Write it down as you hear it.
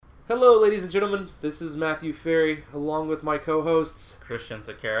Hello, ladies and gentlemen. This is Matthew Ferry, along with my co-hosts Christian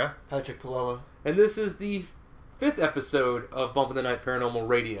Sakara, Patrick Palella, and this is the 5th episode of Bump in the Night Paranormal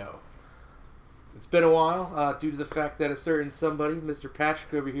Radio. It's been a while, due to the fact that a certain somebody, Mr.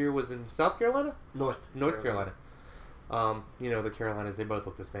 Patrick over here, was in South Carolina? North Carolina. The Carolinas, they both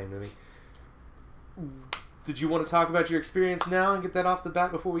look the same to me. Did you want to talk about your experience now and get that off the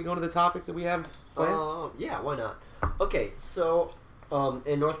bat before we go into the topics that we have planned? Yeah, why not? Okay, so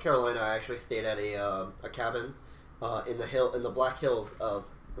in North Carolina, I actually stayed at a cabin in the Black Hills of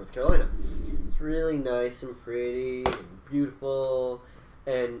North Carolina. It's really nice and pretty and beautiful.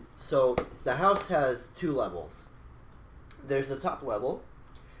 And so the house has 2 levels. There's the top level,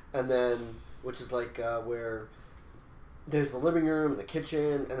 and then which is like where there's the living room, the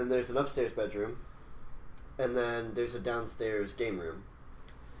kitchen, and then there's an upstairs bedroom, and then there's a downstairs game room.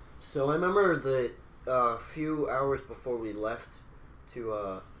 So I remember that a few hours before we left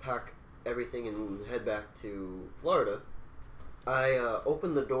to pack everything and head back to Florida, I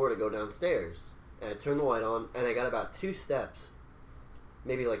opened the door to go downstairs, and I turned the light on, and I got about 2 steps.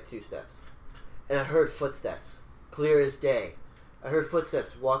 Maybe like 2 steps. And I heard footsteps. Clear as day. I heard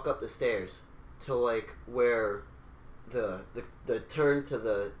footsteps walk up the stairs to like where the turn to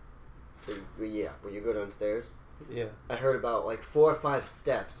the when you go downstairs. Yeah. I heard about like 4 or 5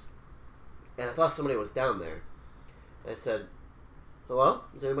 steps. And I thought somebody was down there. I said, "Hello?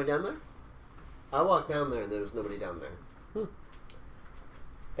 Is anybody down there?" I walked down there and there was nobody down there.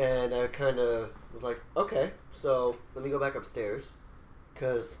 And I kind of was like, okay, so let me go back upstairs.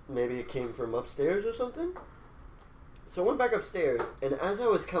 Because maybe it came from upstairs or something. So I went back upstairs, and as I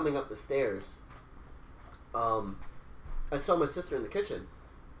was coming up the stairs, I saw my sister in the kitchen.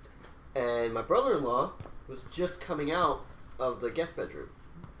 And my brother-in-law was just coming out of the guest bedroom.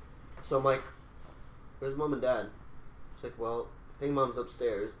 So I'm like, "Where's Mom and Dad?" It's like, "Well, I think Mom's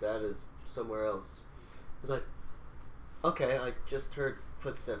upstairs. Dad is somewhere else." I was like, "Okay, I just heard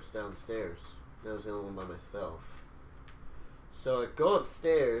footsteps downstairs. And I was the only one by myself." So I go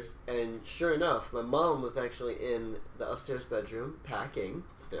upstairs, and sure enough, my mom was actually in the upstairs bedroom, packing,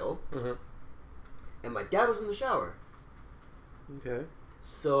 still. Mm-hmm. And my dad was in the shower. Okay.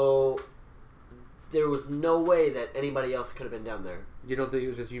 So there was no way that anybody else could have been down there. You don't think it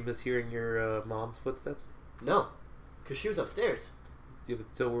was just you mishearing your mom's footsteps? No, because she was upstairs. Yeah, but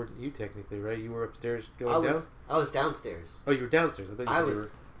so were you technically, right? You were upstairs going down? I was downstairs. Oh, you were downstairs. I thought you said you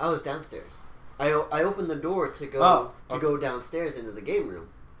were... I was downstairs. I opened the door to go downstairs into the game room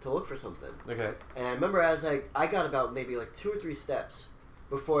to look for something. Okay. And I remember as I got about maybe like 2 or 3 steps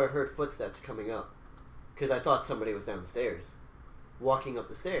before I heard footsteps coming up, because I thought somebody was downstairs, walking up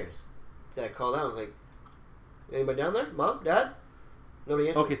the stairs. So I called out. I was like, "Anybody down there? Mom? Dad?" Nobody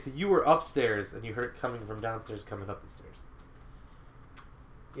answered. Okay, so you were upstairs and you heard it coming from downstairs, coming up the stairs.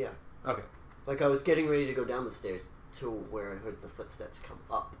 Yeah. Okay. Like I was getting ready to go down the stairs to where I heard the footsteps come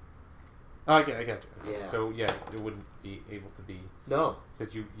up. Okay, I got you. Yeah. So yeah, it wouldn't be able to be. No.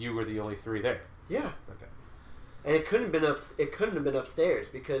 Because you were the only 3 there. Yeah. Okay. And it couldn't have been upstairs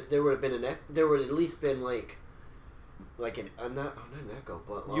because there would have been there would at least been like not an echo,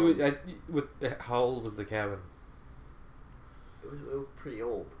 but how old was the cabin? It was pretty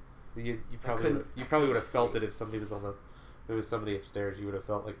old. You probably would have felt it if somebody was there was somebody upstairs. You would have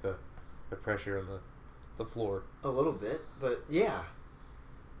felt like the pressure on the floor. A little bit, but yeah.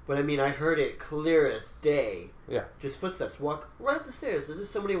 But I mean, I heard it clear as day. Yeah. Just footsteps walk right up the stairs, as if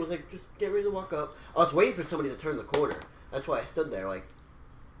somebody was like, just get ready to walk up. I was waiting for somebody to turn the corner. That's why I stood there, like,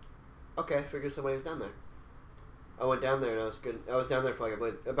 okay, I figured somebody was down there. I went down there and I was good. I was down there for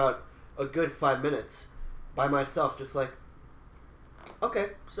like about a good 5 minutes by myself, just like, okay,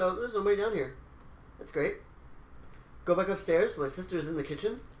 so there's nobody down here. That's great. Go back upstairs. My sister's in the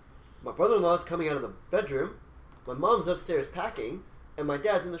kitchen. My brother-in-law's coming out of the bedroom. My mom's upstairs packing. And my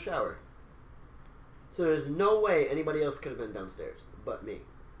dad's in the shower. So there's no way anybody else could have been downstairs but me.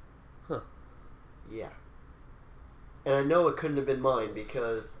 Huh. Yeah. And I know it couldn't have been mine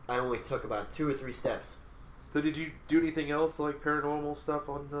because I only took about 2 or 3 steps. So did you do anything else like paranormal stuff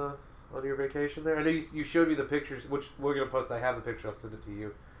on your vacation there? I know you showed me the pictures, which we're gonna post. I have the picture. I'll send it to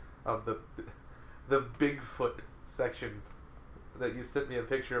you of the Bigfoot section that you sent me a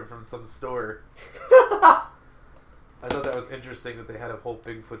picture of from some store. I thought that was interesting that they had a whole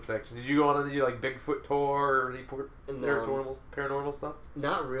Bigfoot section. Did you go on any like Bigfoot tour or any paranormal stuff?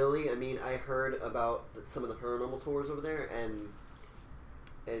 Not really. I mean, I heard about some of the paranormal tours over there, and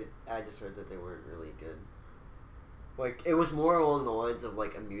I just heard that they weren't really good. Like, it was more along the lines of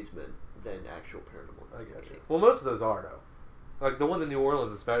like amusement than actual paranormal investigation. Well, most of those are though. Like the ones in New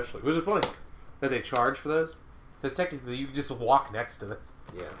Orleans, especially, which is funny that they charge for those. Because technically, you can just walk next to them.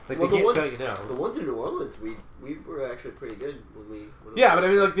 Yeah. Like, well, they can't ones, tell you now. The ones in New Orleans, we were actually pretty good when we... Yeah, but I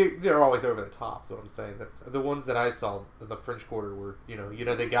mean, like, they're always over the top, is what I'm saying. The ones that I saw in the French Quarter were, you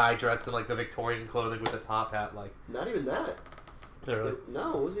know, the guy dressed in, like, the Victorian clothing with the top hat, like... Not even that. Really?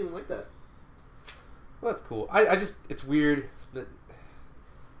 No, it wasn't even like that. Well, that's cool. I just... It's weird that...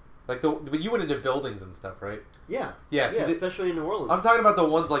 Like, but you went into buildings and stuff, right? Yeah. Yeah, especially in New Orleans. I'm talking about the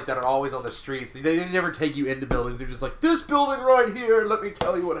ones, like, that are always on the streets. They never take you into buildings. They're just like, this building right here, let me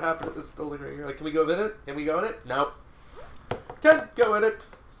tell you what happened at this building right here. Like, can we go in it? Can we go in it? Nope. Can't go in it.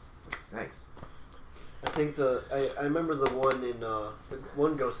 Thanks. I think I remember the one in, the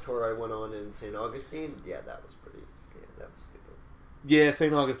one ghost tour I went on in St. Augustine. Yeah, that was pretty, that was stupid. Yeah,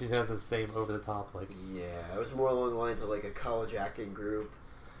 St. Augustine has the same over-the-top, like... Yeah, it was more along the lines of, like, a college acting group.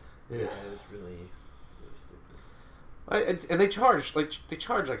 Yeah, it was really stupid. And they charge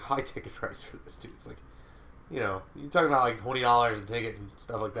high ticket price for this, dude. It's like, you know, you're talking about like $20 a ticket and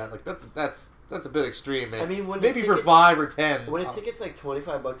stuff like that. Like that's a bit extreme, man. I mean, when maybe for 5 or 10. When a ticket's like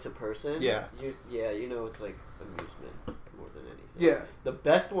 $25 a person, yeah, you know, it's like amusement more than anything. Yeah, the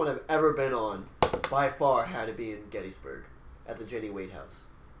best one I've ever been on, by far, had to be in Gettysburg, at the Jenny Wade House.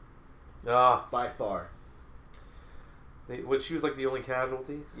 By far. She was like the only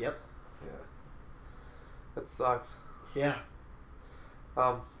casualty? Yep. Yeah. That sucks. Yeah.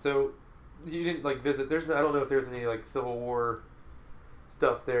 So you didn't like visit. I don't know if there's any like Civil War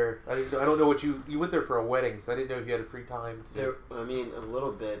stuff there. I don't know what you went there for a wedding, so I didn't know if you had a free time to. I mean, a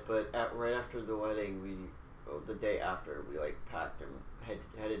little bit, but right after the wedding, the day after, we like packed and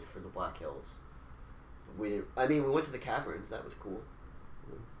headed for the Black Hills. We went to the caverns. That was cool.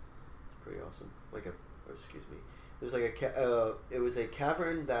 It's pretty awesome. Excuse me. It was like it was a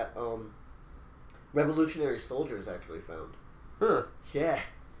cavern that Revolutionary soldiers actually found. Huh. Yeah.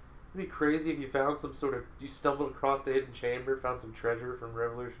 It'd be crazy if you found you stumbled across a hidden chamber, found some treasure from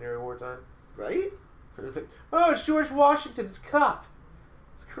Revolutionary War time. Right? Like, oh, it's George Washington's cup.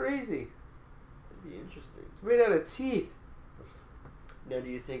 It's crazy. It'd be interesting. It's made out of teeth. Now, do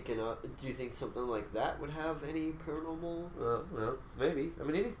you think something like that would have any paranormal? Well, maybe. I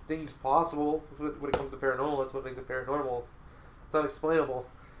mean, anything's possible when it comes to paranormal. That's what makes it paranormal. It's unexplainable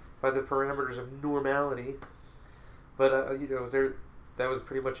by the parameters of normality. But you know, that was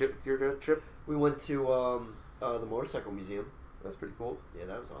pretty much it with your trip. We went to the motorcycle museum. That's pretty cool. Yeah,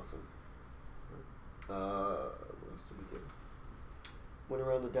 that was awesome. What else did we do? Went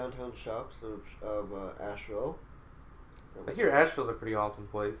around the downtown shops of Asheville. I hear Asheville's a pretty awesome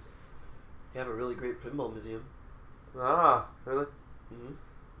place. They have a really great pinball museum. Ah, really? Mm-hmm.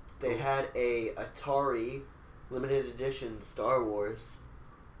 They had a Atari limited edition Star Wars,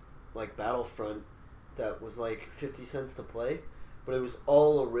 like Battlefront, that was like 50 cents to play, but it was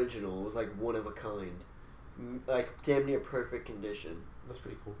all original. It was like one of a kind, like damn near perfect condition. That's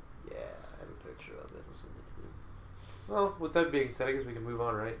pretty cool. Yeah, I have a picture of it. I'll send it to you. Well, with that being said, I guess we can move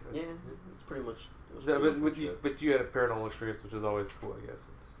on, right? Yeah, it's pretty much. But you had a paranormal experience, which is always cool, I guess.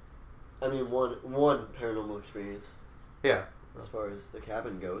 I mean, one paranormal experience. Yeah. As far as the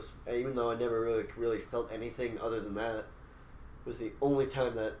cabin goes, even though I never really felt anything other than that, was the only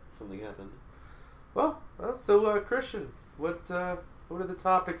time that something happened. Well, so Christian, what are the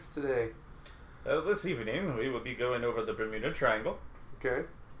topics today? This evening we will be going over the Bermuda Triangle. Okay.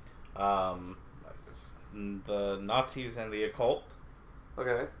 The Nazis and the occult.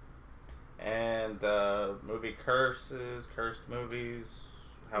 Okay. And movie cursed movies,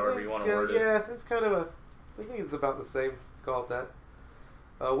 however you want to word it. Yeah, it's kind of I think it's about the same. Call it that.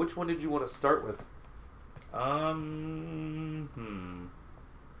 Which one did you want to start with?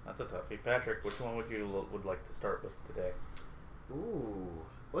 That's a toughie. Patrick, which one would like to start with today? Ooh,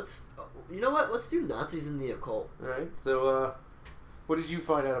 you know what? Let's do Nazis and the occult. All right. So, what did you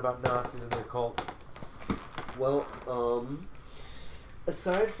find out about Nazis and the occult? Well,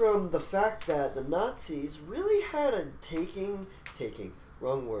 aside from the fact that the Nazis really had a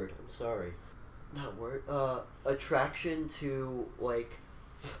wrong word. I'm sorry. Not word. Attraction to like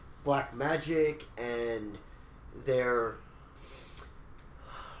black magic and their.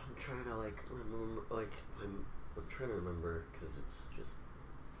 I'm trying to remember because it's just.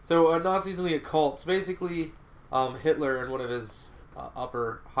 So Nazis and the occult. It's basically Hitler and one of his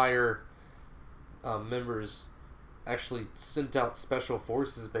higher members actually sent out special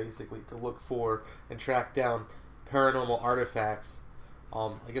forces basically to look for and track down paranormal artifacts.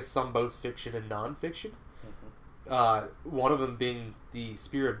 I guess some both fiction and non-fiction. Mm-hmm. One of them being the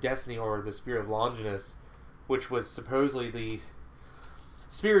Spear of Destiny or the Spear of Longinus, which was supposedly the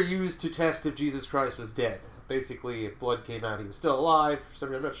spear used to test if Jesus Christ was dead. Basically, if blood came out, he was still alive. For some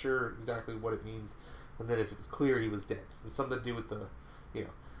reason, I'm not sure exactly what it means. And then if it was clear he was dead. It was something to do with the you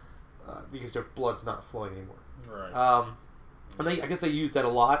know, because their blood's not flowing anymore. Right. And I guess they used that a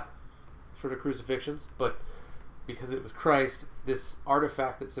lot for the crucifixions, but because it was Christ, this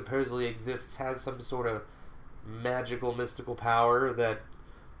artifact that supposedly exists has some sort of magical, mystical power that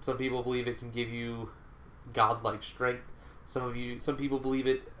some people believe it can give you godlike strength. Some people believe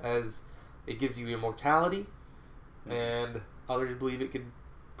it as it gives you immortality, and others believe it could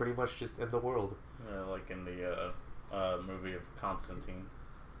pretty much just end the world. Yeah, like in the movie of Constantine,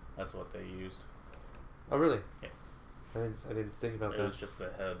 that's what they used. Oh, really? Yeah. I didn't think about that. It was just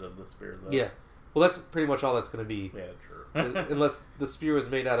the head of the spear. Though. Yeah. Well, that's pretty much all that's going to be. Yeah, true. Unless the spear was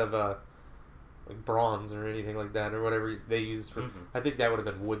made out of like bronze or anything like that, or whatever they used for. Mm-hmm. I think that would have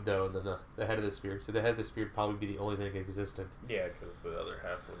been wood, though, and then the head of the spear. So the head of the spear would probably be the only thing existent. Yeah, because the other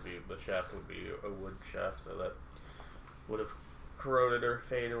half would be, the shaft would be a wood shaft, so that would have corroded or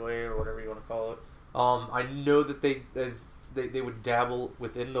faded away, or whatever you want to call it. I know that they would dabble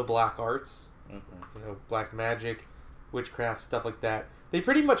within the black arts, Mm-hmm. black magic, witchcraft, stuff like that. They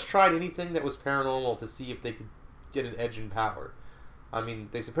pretty much tried anything that was paranormal to see if they could get an edge in power. I mean,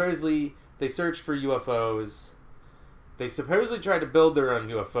 they searched for UFOs. They supposedly tried to build their own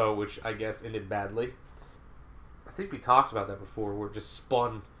UFO, which I guess ended badly. I think we talked about that before, where it just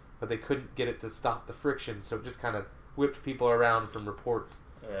spun, but they couldn't get it to stop the friction, so it just kind of whipped people around from reports.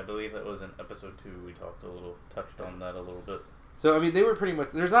 Yeah, I believe that was in episode 2. We touched on that a little bit. So, I mean, they were pretty much...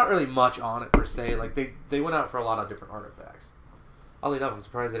 There's not really much on it, per se. Like, they went out for a lot of different artifacts. Oddly enough, I'm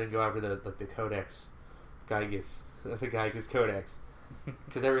surprised they didn't go after the Codex Gigas. The Gigas Codex.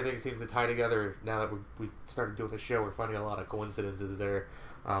 Because everything seems to tie together now that we started doing the show. We're finding a lot of coincidences there.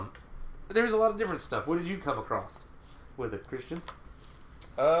 There's a lot of different stuff. What did you come across with it, Christian?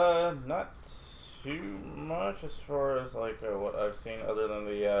 Not too much as far as, like, what I've seen, other than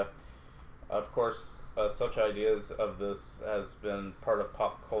the, of course... such ideas of this has been part of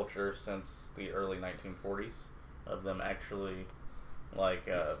pop culture since the early 1940s, of them actually, like,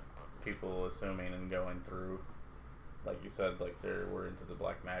 people assuming and going through, like you said, like, they were into the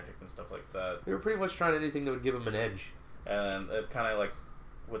black magic and stuff like that. They were pretty much trying anything that would give them an edge. And it kind of, like,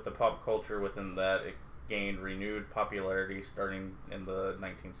 with the pop culture within that, it gained renewed popularity starting in the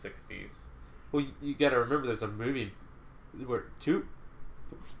 1960s. Well, you gotta remember there's a movie, two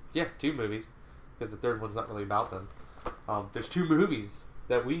movies, because the third one's not really about them. There's 2 movies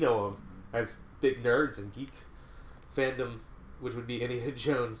that we know of as big nerds and geek fandom, which would be Indiana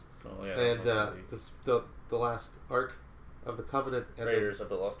Jones and the Last Ark of the Covenant, and Raiders of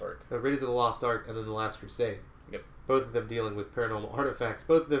the Lost Ark. Raiders of the Lost Ark, and then The Last Crusade. Yep. Both of them dealing with paranormal artifacts.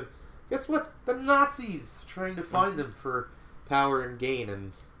 Both of them, guess what? The Nazis trying to find them for power and gain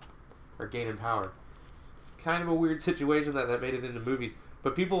and power. Kind of a weird situation that made it into movies.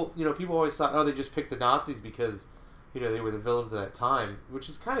 But people always thought, oh, they just picked the Nazis because, they were the villains of that time, which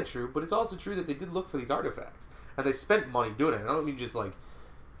is kind of true, but it's also true that they did look for these artifacts. And they spent money doing it. I don't mean just like,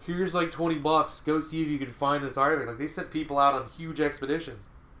 here's like $20, go see if you can find this artifact. Like, they sent people out on huge expeditions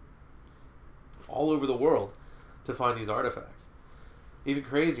all over the world to find these artifacts. Even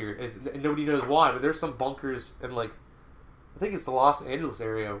crazier, and nobody knows why, but there's some bunkers in, like, I think it's the Los Angeles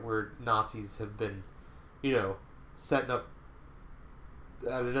area where Nazis have been, setting up.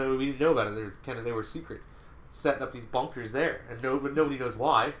 I don't know. We didn't know about it. They were secret, setting up these bunkers there, and nobody knows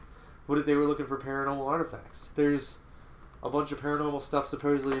why. What if they were looking for paranormal artifacts? There's a bunch of paranormal stuff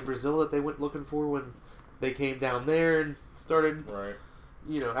supposedly in Brazil that they went looking for when they came down there and started, right?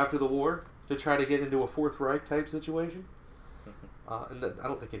 After the war to try to get into a Fourth Reich type situation. And I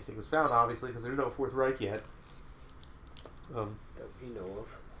don't think anything was found, obviously, because there's no Fourth Reich yet. That we know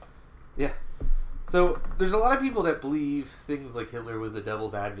of. Yeah. So, there's a lot of people that believe things like Hitler was the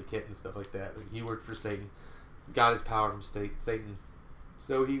devil's advocate and stuff like that. Like, he worked for Satan, got his power from Satan.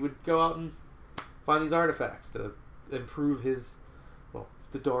 So, he would go out and find these artifacts to improve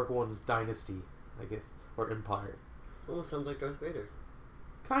the Dark One's dynasty, I guess, or empire. Oh, sounds like Darth Vader.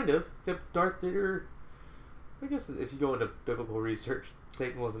 Kind of, except Darth Vader, I guess if you go into biblical research,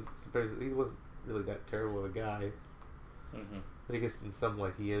 Satan he wasn't really that terrible of a guy. Mm-hmm. But I guess in some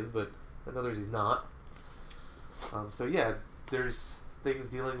way he is, but in others he's not. So yeah, there's things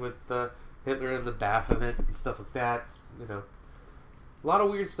dealing with Hitler and the Baphomet and stuff like that. A lot of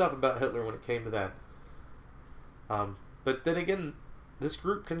weird stuff about Hitler when it came to that. But then again, this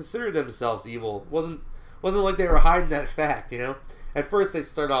group considered themselves evil. It wasn't like they were hiding that fact. At first they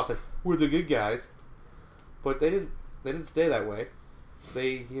started off as we're the good guys, but they didn't stay that way.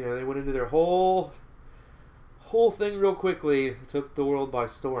 They went into their whole thing real quickly. Took the world by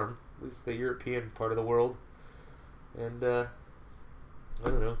storm. At least the European part of the world. And, I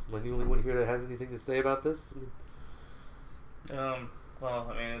don't know. Am I the only one here that has anything to say about this? Well,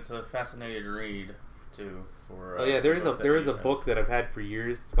 I mean, it's a fascinating read too. For oh yeah, there is a book that I've had for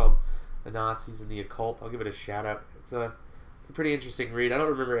years. It's called The Nazis and the Occult. I'll give it a shout out. It's a pretty interesting read. I don't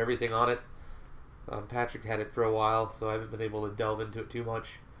remember everything on it. Patrick had it for a while, so I haven't been able to delve into it too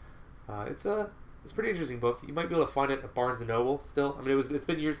much. It's a pretty interesting book. You might be able to find it at Barnes and Noble still. I mean, it's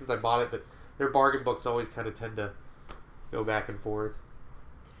been years since I bought it, but their bargain books always kind of tend to go back and forth.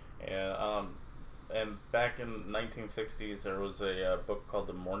 Yeah, and back in 1960s, there was a book called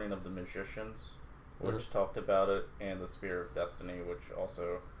The Morning of the Magicians, which talked about it, and The Spear of Destiny, which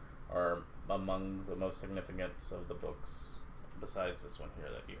also are among the most significant of the books, besides this one here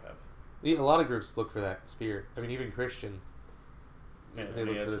that you have. Yeah, a lot of groups look for that spear. I mean, even Christian. Yeah, they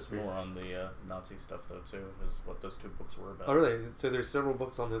look for the it's spear. more on the Nazi stuff, though, too, is what those two books were about. Oh, really? So there's several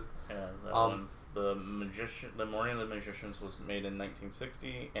books on this. Yeah, that one. The Morning of the Magicians was made in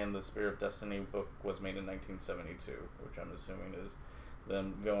 1960, and the Spear of Destiny book was made in 1972, which I'm assuming is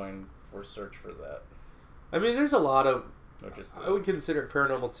them going for search for that. I mean, there's a lot of... I would consider it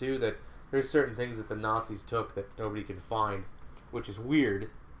paranormal, too, that there's certain things that the Nazis took that nobody can find, which is weird.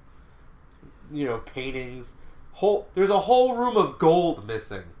 You know, paintings. There's a whole room of gold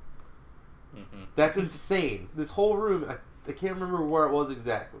missing. Mm-hmm. That's insane. This whole room, I can't remember where it was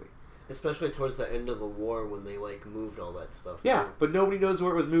exactly. Especially towards the end of the war when they moved all that stuff. Yeah, too. but nobody knows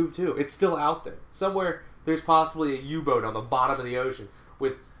where it was moved to. It's still out there. Somewhere there's possibly a U-boat on the bottom of the ocean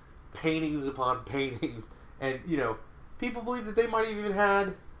with paintings upon paintings. And, you know, people believe that they might have even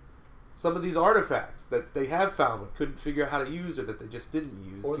had some of these artifacts that they have found but couldn't figure out how to use or that they just didn't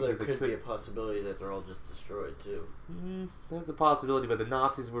use. Or there could be a possibility that they're all just destroyed, too. That's a possibility, but the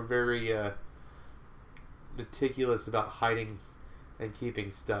Nazis were very meticulous about hiding and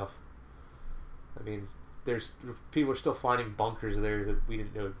keeping stuff. I mean, people are still finding bunkers of theirs that we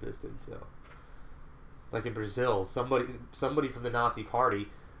didn't know existed. So, like in Brazil, somebody from the Nazi Party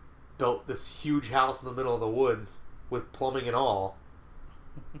built this huge house in the middle of the woods with plumbing and all.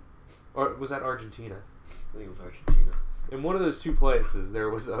 Or was that Argentina? I think it was Argentina. In one of those two places, there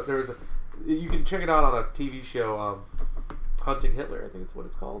was a. You can check it out on a TV show, Hunting Hitler. I think it's what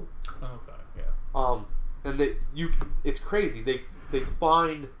it's called. Okay, yeah. And it's crazy. They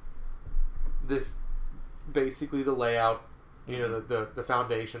find this, basically the layout, you know, the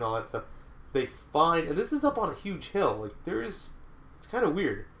foundation, all that stuff. They find, and this is up on a huge hill. Like it's kind of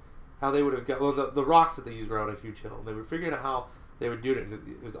weird how they would have got. Well, the rocks that they used were on a huge hill. And they were figuring out how they would do it. And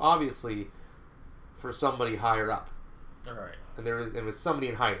it was obviously for somebody higher up. All right. And it was somebody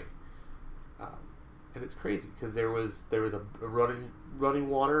in hiding. And it's crazy because there was a running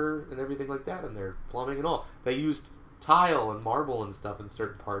water and everything like that, and their plumbing and all. They used tile and marble and stuff in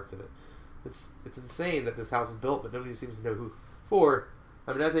certain parts of it. It's insane that this house is built, but nobody seems to know who for.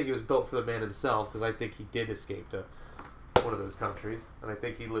 I mean, I think it was built for the man himself because I think he did escape to one of those countries, and I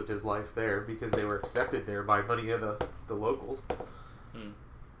think he lived his life there because they were accepted there by many of the locals.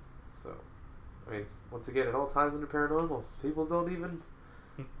 So, I mean, once again, it all ties into paranormal. People don't even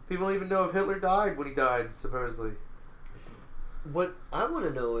know if Hitler died when he died, supposedly. What I want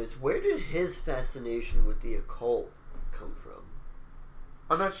to know is, where did his fascination with the occult come from?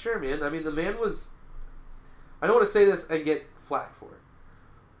 I'm not sure, man. I mean, the man was... I don't want to say this and get flack for it.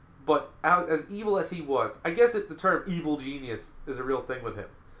 But as evil as he was, I guess the term evil genius is a real thing with him.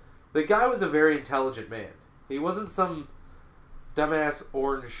 The guy was a very intelligent man. He wasn't some dumbass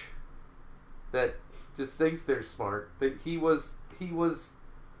orange that just thinks they're smart. He was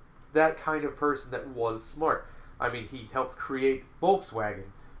that kind of person that was smart. I mean, he helped create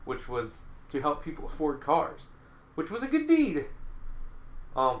Volkswagen, which was to help people afford cars, which was a good deed.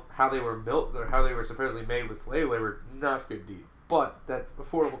 How they were built, or how they were supposedly made with slave labor, not good deed. But that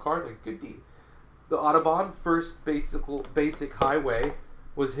affordable car thing, good deed. The Autobahn, first basic highway,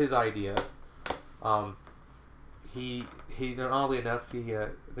 was his idea. He oddly enough, the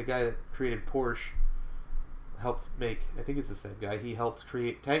guy that created Porsche helped make, I think it's the same guy, he helped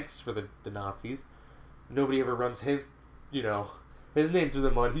create tanks for the Nazis. Nobody ever runs his name through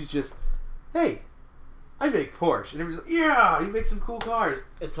the mud. He's just, hey, I make Porsche. And everybody's like, yeah, he makes some cool cars.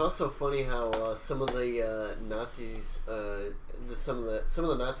 It's also funny how some of the Nazis, some of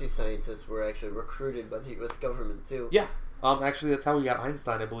the Nazi scientists were actually recruited by the U.S. government too. Yeah. Actually, that's how we got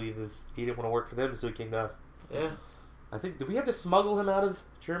Einstein, I believe, is he didn't want to work for them, so he came to us. Yeah. I think, did we have to smuggle him out of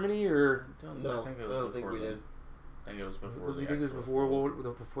Germany, or? No, I don't think we did. I think it was before. You think it was before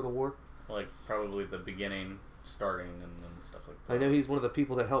the war? Like, probably the beginning, starting, and stuff like that. I know he's one of the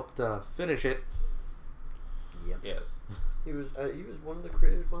people that helped finish it. Yep. Yes. He was one of the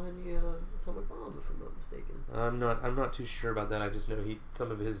creators behind the atomic bomb, if I'm not mistaken. I'm not too sure about that. I just know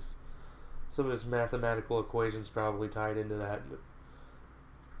some of his mathematical equations probably tied into that. But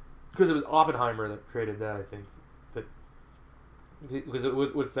Because it was Oppenheimer that created that, I think. Because it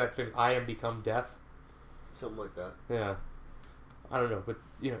was, what's that thing? I am become death. Something like that. Yeah. I don't know, but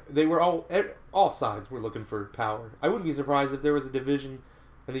they were all sides were looking for power. I wouldn't be surprised if there was a division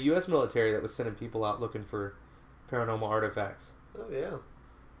in the U.S. military that was sending people out looking for paranormal artifacts. Oh yeah.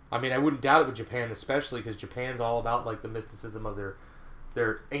 I mean, I wouldn't doubt it with Japan, especially because Japan's all about like the mysticism of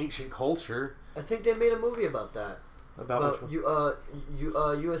their ancient culture. I think they made a movie about that. About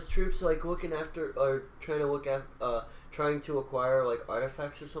U.S. troops like trying to acquire like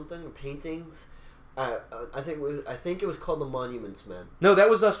artifacts or something, or paintings. I think it was called The Monuments Men. No, that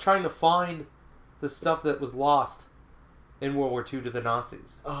was us trying to find the stuff that was lost in World War II to the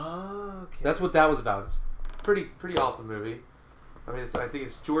Nazis. Oh, okay. That's what that was about. It's a pretty awesome movie. I mean, I think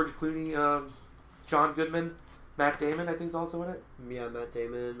it's George Clooney, John Goodman, Matt Damon, I think is also in it. Yeah, Matt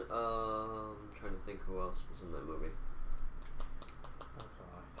Damon. I'm trying to think who else was in that movie.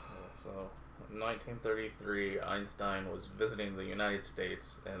 So, in 1933, Einstein was visiting the United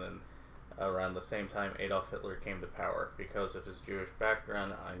States, and then around the same time, Adolf Hitler came to power. Because of his Jewish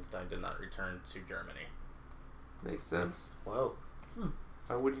background, Einstein did not return to Germany. Makes sense. Wow.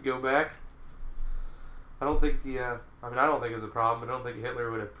 I wouldn't go back. I don't think I don't think it was a problem. I don't think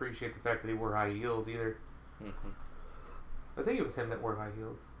Hitler would appreciate the fact that he wore high heels either. Mm-hmm. I think it was him that wore high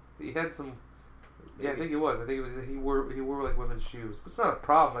heels. He had some. Maybe. Yeah, I think it was. I think it was. He wore like women's shoes. It's not a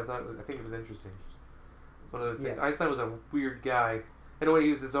problem. I think it was interesting. It's one of those things. Einstein was a weird guy. In a way, he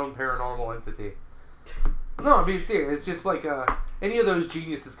was his own paranormal entity. No, I'm being serious. It's just like any of those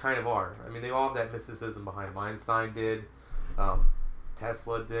geniuses kind of are. I mean, they all have that mysticism behind them. Einstein did.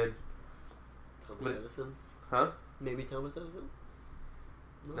 Tesla did. Thomas Edison? Huh? Maybe Thomas Edison?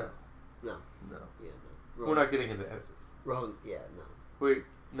 No. No. No. Yeah, no. We're not getting into Edison. Wrong. Yeah, no. Wait,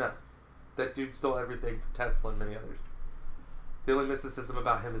 no. That dude stole everything from Tesla and many others. The only mysticism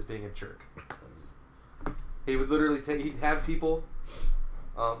about him is being a jerk. He would literally he'd have people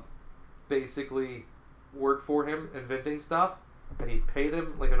basically work for him inventing stuff, and he'd pay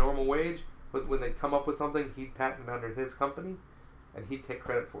them like a normal wage, but when they come up with something, he'd patent under his company, and he'd take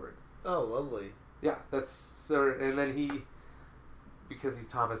credit for it. Oh, lovely. Yeah, that's sort of, and then because he's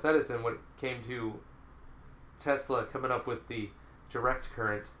Thomas Edison, when it came to Tesla coming up with the direct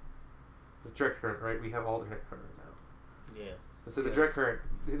current, it's direct current, right? We have alternate current now. Yeah. So the direct current,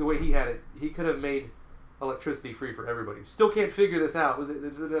 the way he had it, he could have made electricity free for everybody. Still can't figure this out.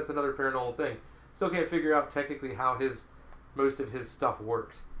 That's another paranormal thing. Still can't figure out technically how most of his stuff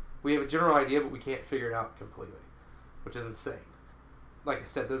worked. We have a general idea, but we can't figure it out completely, which is insane. Like I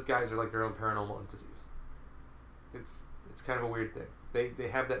said, those guys are like their own paranormal entities. It's kind of a weird thing. They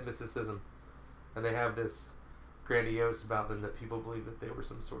have that mysticism, and they have this grandiose about them that people believe that they were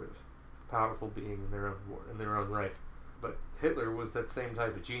some sort of powerful being in their own right. But Hitler was that same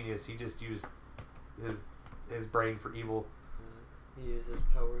type of genius. He just used his brain for evil. He used his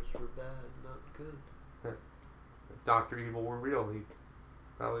powers for bad, not good. Yeah. If Dr. Evil were real, he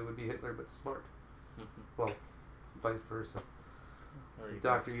probably would be Hitler, but smart. Well, vice versa.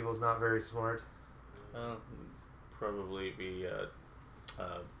 Dr. Evil's not very smart. Probably be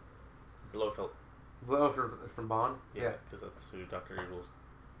Blofeld. From Bond? Yeah, because that's who Dr. Evil's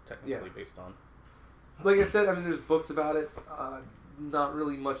technically based on. Like I said, I mean, there's books about it. Not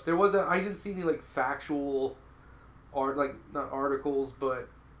really much. I didn't see any like factual not articles, but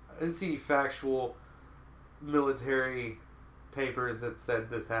I didn't see any factual military papers that said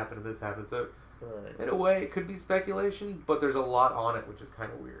this happened and this happened. So right. In a way, it could be speculation, but there's a lot on it, which is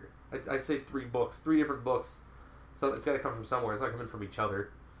kind of weird. I'd say 3 different books. So it's got to come from somewhere. It's not coming from each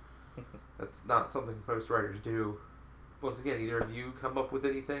other. That's not something most writers do. Once again, either of you come up with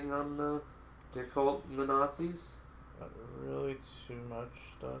anything on the occult and the Nazis? Not really too much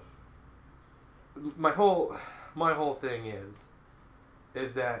stuff. My whole thing is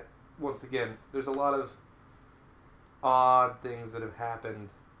that once again, there's a lot of odd things that have happened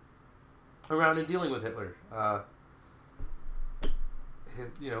around in dealing with Hitler.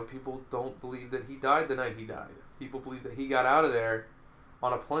 People don't believe that he died the night he died. People believe that he got out of there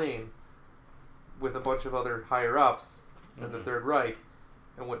on a plane with a bunch of other higher ups in the Third Reich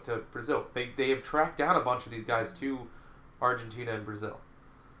and went to Brazil. They have tracked down a bunch of these guys to Argentina and Brazil.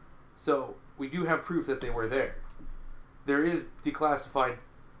 So we do have proof that they were there. There is declassified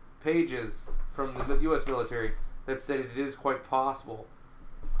pages from the U.S. military that stated it is quite possible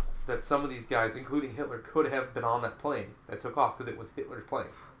that some of these guys, including Hitler, could have been on that plane that took off because it was Hitler's plane.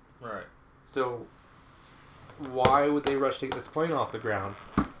 Right. So why would they rush to get this plane off the ground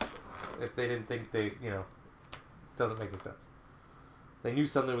if they didn't think doesn't make any sense. They knew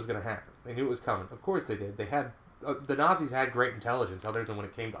something was going to happen. They knew it was coming. Of course they did. They had the Nazis had great intelligence, other than when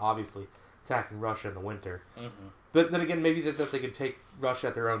it came to obviously attacking Russia in the winter. Mm-hmm. But then again, maybe that they could take Russia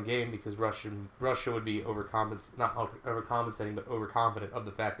at their own game because Russia would be not overcompensating, but overconfident of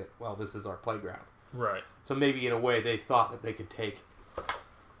the fact that, well, this is our playground. Right. So maybe in a way they thought that they could take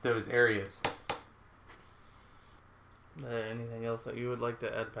those areas. Anything else that you would like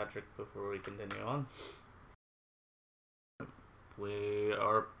to add, Patrick, before we continue on? We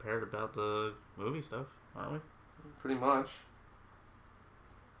are paired about the movie stuff, aren't we? Pretty much.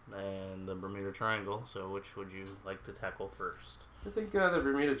 And the Bermuda Triangle, so which would you like to tackle first? I think the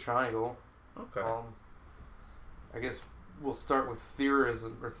Bermuda Triangle. Okay. I guess we'll start with theories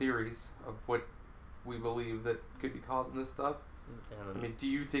of what we believe that could be causing this stuff. I mean, do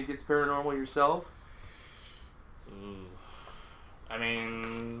you think it's paranormal yourself? I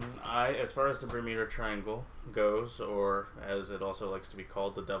mean, as far as the Bermuda Triangle goes, or as it also likes to be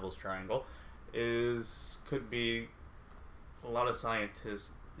called, the Devil's Triangle, could be a lot of scientists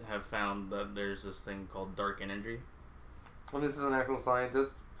have found that there's this thing called dark energy. And this is an actual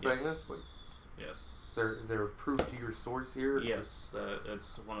scientist saying this? Yes. Is there a proof to your source here? Yes,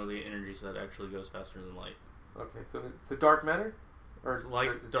 it's one of the energies that actually goes faster than light. Okay, so it's a dark matter? Or it's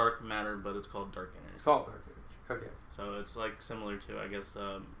like dark matter, but it's called dark energy. It's called dark energy. Okay. So it's like similar to, I guess,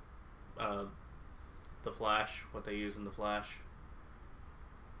 the Flash, what they use in the Flash.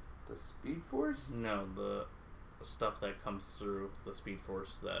 The Speed Force? No, the stuff that comes through the Speed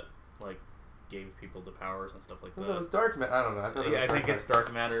Force that, like, gave people the powers and stuff like that. It was dark matter. I don't know. I think it's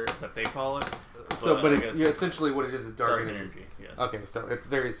dark matter that they call it. But it's essentially what it is dark energy. Yes. Okay, so it's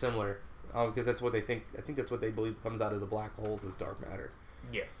very similar. Because that's what they think. I think that's what they believe comes out of the black holes is dark matter.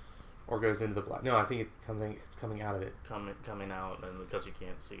 Yes. Or goes into the black. No, I think it's coming out of it. Coming out, and because you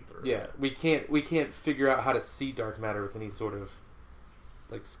can't see through. Yeah, it. we can't figure out how to see dark matter with any sort of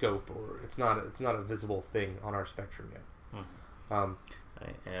like scope, or it's not a visible thing on our spectrum yet. Mm-hmm.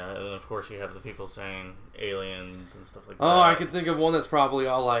 Yeah, and of course you have the people saying aliens and stuff like that. Oh, I can think of one that's probably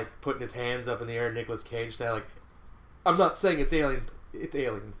all like putting his hands up in the air, Nicolas Cage style. Like, I'm not saying it's alien. It's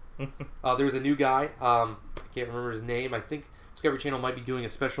aliens. There was a new guy. I can't remember his name. I think Discovery Channel might be doing a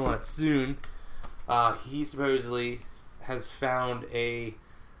special on it soon. He supposedly has found a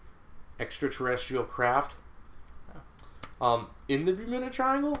extraterrestrial craft in the Bermuda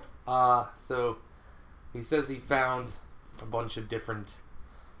Triangle. So he says he found a bunch of different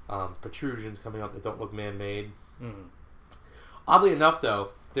protrusions coming up that don't look man-made. Mm. Oddly enough,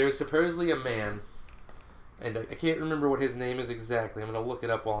 though, there's supposedly a man, and I can't remember what his name is exactly. I'm going to look it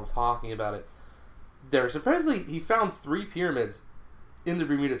up while I'm talking about it. He found 3 pyramids in the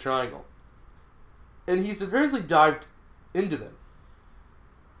Bermuda Triangle. And he supposedly dived into them.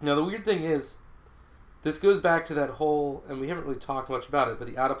 Now, the weird thing is, this goes back to that whole, and we haven't really talked much about it, but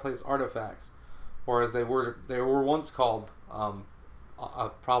the out-of-place artifacts, or as they were once called,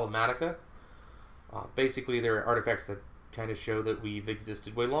 problematica. Basically, they're artifacts that kind of show that we've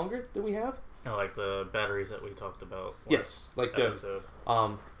existed way longer than we have. Like the batteries that we talked about. Yes, like episode.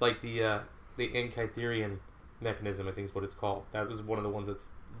 those. Like the Ankytherian mechanism, I think is what it's called. That was one of the ones that's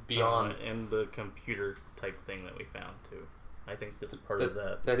beyond. And the computer type thing that we found too. I think this is part of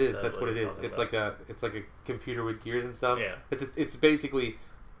that. That's what it is. It's like a computer with gears and stuff. Yeah. It's basically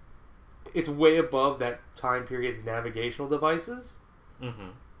it's way above that time period's navigational devices. Mm-hmm.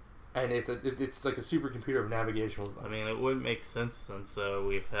 And it's like a supercomputer of navigational devices. I mean, it would make sense since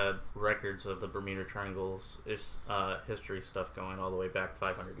we've had records of the Bermuda Triangle's history stuff going all the way back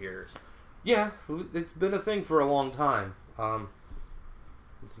 500 years. Yeah, it's been a thing for a long time.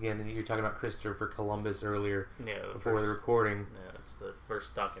 Once again, you're talking about Christopher Columbus earlier, before the recording. Yeah, it's the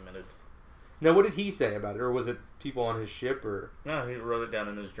first documented. Now, what did he say about it? Or was it people on his ship? Or no, he wrote it down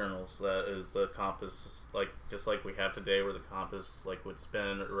in his journals. That is the compass, just like we have today, where the compass would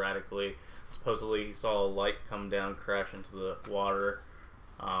spin erratically. Supposedly, he saw a light come down, crash into the water,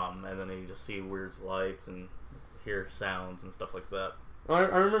 and then he just see weird lights and hear sounds and stuff like that. I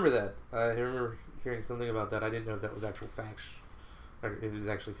remember that. I remember hearing something about that. I didn't know if that was actual facts. Or it was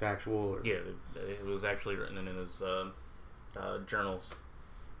actually factual. Or... Yeah, it was actually written in his journals.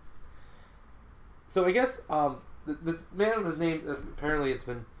 So I guess this man was named. Apparently, it's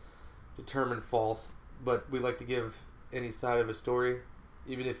been determined false. But we like to give any side of a story,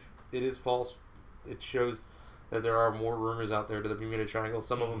 even if it is false. It shows that there are more rumors out there to the Bermuda Triangle.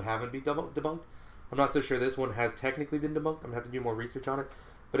 Some of them haven't been debunked. I'm not so sure this one has technically been debunked. I'm going to have to do more research on it.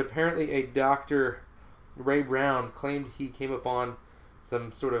 But apparently a Dr. Ray Brown claimed he came upon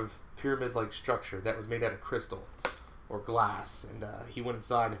some sort of pyramid-like structure that was made out of crystal or glass. And he went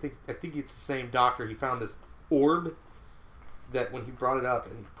inside. I think it's the same doctor. He found this orb that when he brought it up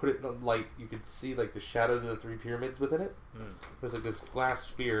and he put it in the light, you could see like the shadows of the three pyramids within it. It was like this glass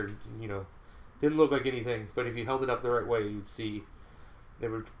sphere, didn't look like anything, but if you held it up the right way, you'd see it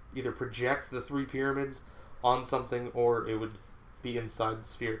would either project the three pyramids on something or it would be inside the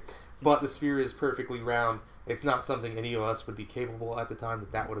sphere. But the sphere is perfectly round. It's not something any of us would be capable at the time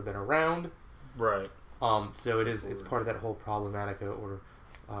that would have been around. Right. So it's part of that whole problematica or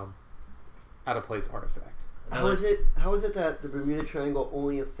out of place artifact. How is it that the Bermuda Triangle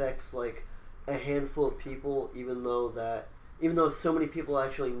only affects like a handful of people, even though so many people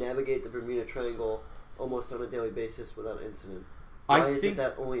actually navigate the Bermuda Triangle almost on a daily basis without incident? Why is it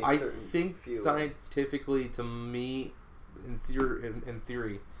that only a certain few? Scientifically, to me, in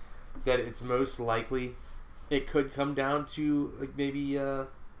theory, that it's most likely it could come down to like maybe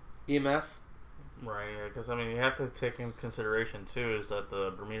EMF. Right, because you have to take in consideration too is that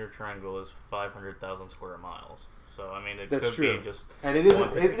the Bermuda Triangle is 500,000 square miles. So That's could true. be just and it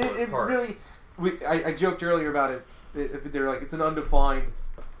isn't. It really. I joked earlier about it. They're like it's an undefined,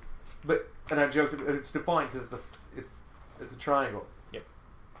 and I joked it's defined because it's a triangle. Yep.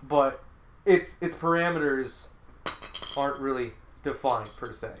 But its parameters aren't really defined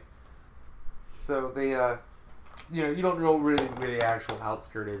per se. So they you don't know really where the actual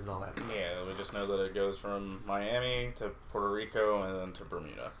outskirt is and all that stuff. Yeah, we just know that it goes from Miami to Puerto Rico and then to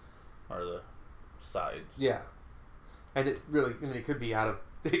Bermuda, are the sides. Yeah, and it really, it could be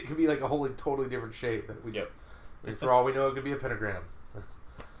it could be like a wholly totally different shape that we. Yep. For all we know, it could be a pentagram.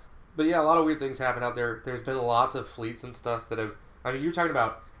 But yeah, a lot of weird things happen out there. There's been lots of fleets and stuff that have. You're talking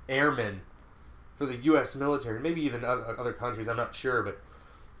about airmen for the U.S. military, maybe even other countries. I'm not sure, but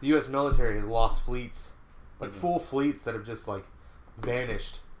the U.S. military has lost fleets. Like full fleets that have just like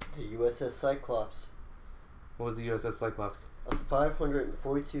vanished. The USS Cyclops. What was the USS Cyclops? A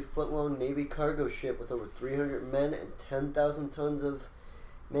 542-foot-long Navy cargo ship with over 300 men and 10,000 tons of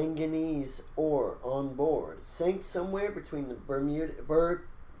manganese ore on board sank somewhere between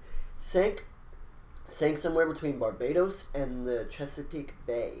somewhere between Barbados and the Chesapeake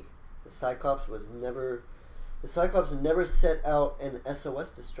Bay. The Cyclops never set out an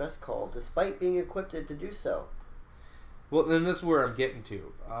SOS distress call, despite being equipped to do so. Well, then this is where I'm getting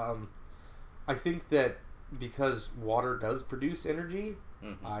to. I think that because water does produce energy,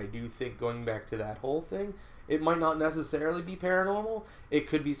 I do think going back to that whole thing, it might not necessarily be paranormal. It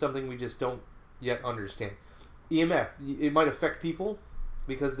could be something we just don't yet understand. EMF, it might affect people,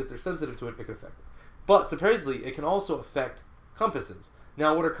 because if they're sensitive to it, it could affect them. But supposedly, it can also affect compasses.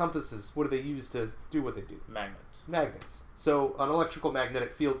 Now, what are compasses? What do they use to do what they do? Magnets. So, an electrical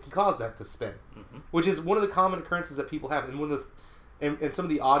magnetic field can cause that to spin, which is one of the common occurrences that people have. And some of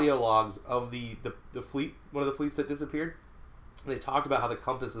the audio logs of the fleet, one of the fleets that disappeared, they talked about how the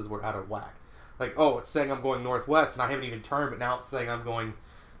compasses were out of whack. Like, oh, it's saying I'm going northwest, and I haven't even turned, but now it's saying I'm going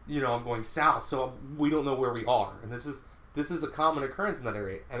south. So we don't know where we are, and this is a common occurrence in that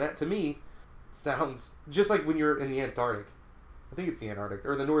area. And that, to me, sounds just like when you're in the Antarctic. I think it's the Antarctic,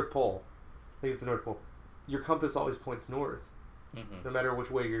 or the North Pole. I think it's the North Pole. Your compass always points north, no matter which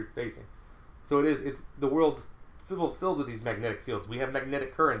way you're facing. So it's the world's filled with these magnetic fields. We have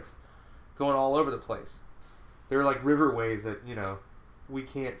magnetic currents going all over the place. They're like riverways that, we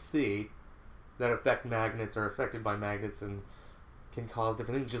can't see that affect magnets or are affected by magnets and can cause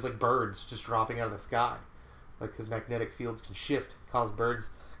different things, just like birds just dropping out of the sky. Like, because magnetic fields can shift, cause birds,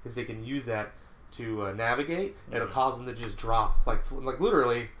 because they can use that to navigate, and it'll cause them to just drop, like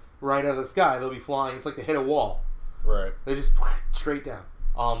literally right out of the sky. They'll be flying. It's like they hit a wall. Right. They just straight down.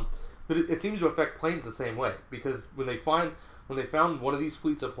 But it seems to affect planes the same way, because when they found one of these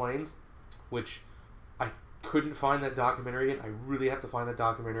fleets of planes, which I couldn't find that documentary again. I really have to find that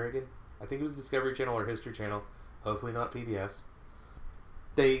documentary again. I think it was Discovery Channel or History Channel. Hopefully not PBS.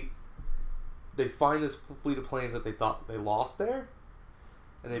 They find this fleet of planes that they thought they lost there.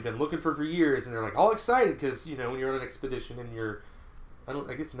 And they've been looking for years, and they're like all excited because when you're on an expedition and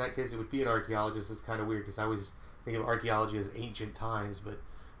I guess in that case it would be an archaeologist. It's kind of weird because I always think of archaeology as ancient times, but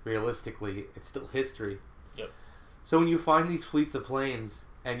realistically it's still history. Yep. So when you find these fleets of planes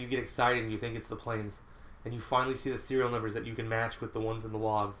and you get excited and you think it's the planes, and you finally see the serial numbers that you can match with the ones in the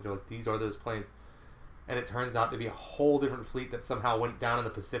logs that are like, these are those planes, and it turns out to be a whole different fleet that somehow went down in the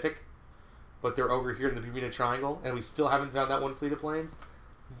Pacific, but they're over here in the Bermuda Triangle, and we still haven't found that one fleet of planes.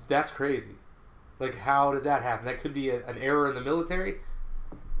 That's crazy. Like, how did that happen? That could be an error in the military,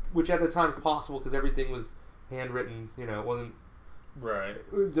 which at the time was possible because everything was handwritten. It wasn't right.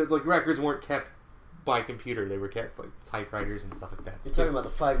 Like, records weren't kept by computer; they were kept like typewriters and stuff like that. You're talking about the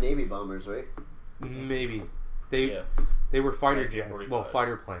 5 Navy bombers, right? Maybe they were fighter jets, well,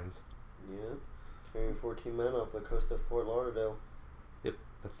 fighter planes. Yeah. Carrying 14 men off the coast of Fort Lauderdale. Yep,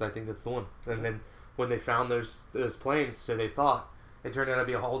 I think that's the one. And then when they found those planes, so they thought, it turned out to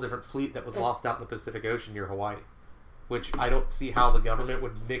be a whole different fleet that was lost out in the Pacific Ocean near Hawaii. Which I don't see how the government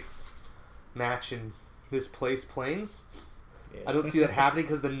would match, and misplace planes. Yeah. I don't see that happening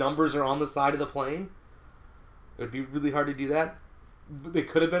because the numbers are on the side of the plane. It would be really hard to do that. It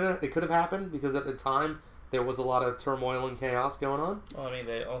could have happened because at the time there was a lot of turmoil and chaos going on. Well, I mean,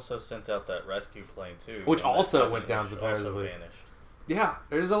 they also sent out that rescue plane too, which also went down supposedly. Yeah,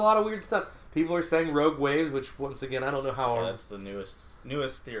 there's a lot of weird stuff. People are saying rogue waves, which once again I don't know how. Yeah, that's the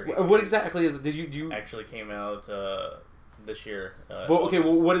newest theory. What exactly is it? Did you actually came out this year? Well,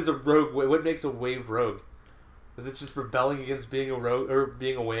 what is a rogue wave? What makes a wave rogue? Is it just rebelling against being a rogue or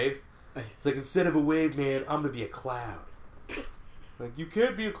being a wave? It's like, instead of a wave, man, I'm gonna be a cloud. Like, you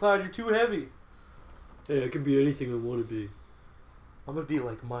can't be a cloud. You're too heavy. Hey, I can be anything I want to be. I'm gonna be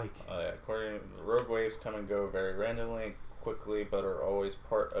like Mike. According to the rogue waves, come and go very randomly, quickly, but are always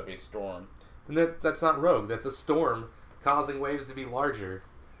part of a storm. And that's not rogue. That's a storm causing waves to be larger.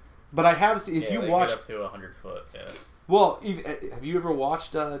 But I have seen, if you watch get up to 100 foot. Yeah. Well, have you ever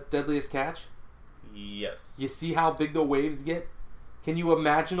watched Deadliest Catch? Yes. You see how big the waves get? Can you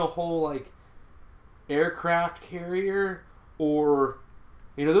imagine a whole, like, aircraft carrier? Or,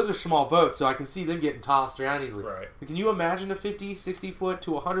 those are small boats, so I can see them getting tossed around easily. Right. But can you imagine a 50, 60 foot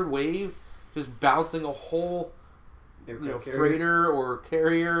to 100 wave just bouncing a whole freighter or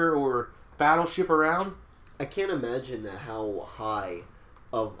carrier or battleship around? I can't imagine how high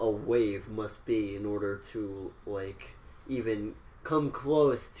of a wave must be in order to, like, even come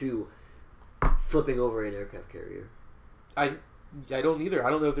close to flipping over an aircraft carrier. I don't either. I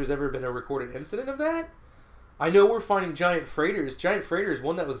don't know if there's ever been a recorded incident of that. I know we're finding giant freighters. Giant freighters,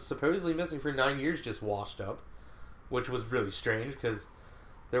 one that was supposedly missing for 9 years, just washed up, which was really strange because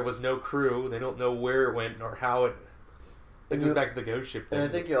there was no crew. They don't know where it went or how it goes back to the ghost ship thing. And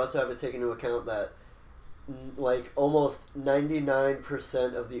I think you also have to take into account that, like, almost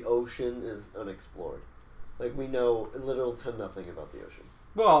 99% of the ocean is unexplored. Like, we know little to nothing about the ocean.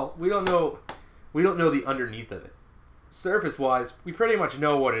 Well, we don't know the underneath of it. Surface-wise, we pretty much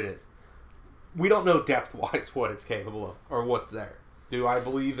know what it is. We don't know depth-wise what it's capable of or what's there. Do I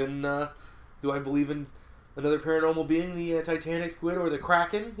believe in another paranormal being, the Titanic squid or the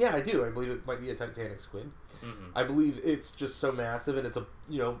Kraken? Yeah, I do. I believe it might be a Titanic squid. Mm-hmm. I believe it's just so massive, and it's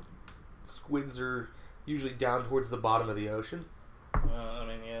squids are usually down towards the bottom of the ocean. I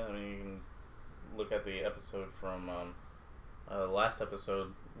mean, you can look at the episode from last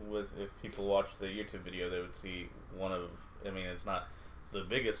episode. If people watched the YouTube video, they would see one of. I mean, it's not the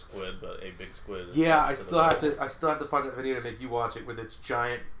biggest squid, but a big squid. Yeah, I still have to find that video to make you watch it, with its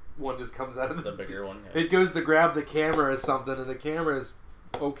giant one just comes out of the bigger one. Yeah. It goes to grab the camera or something, and the camera is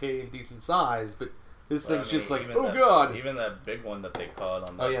okay and decent size, but this thing's just like, God! Even that big one that they caught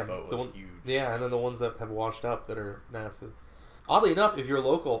on that boat was huge. Yeah, and then the ones that have washed up that are massive. Oddly enough, if you're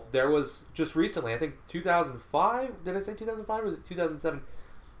local, there was just recently, I think 2005. Did I say 2005 or was it 2007?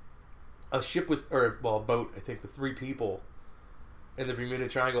 A ship a boat, I think, with 3 people in the Bermuda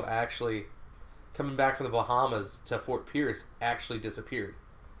Triangle actually coming back from the Bahamas to Fort Pierce actually disappeared.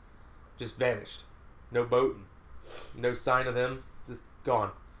 Just vanished. No boat, no sign of them, just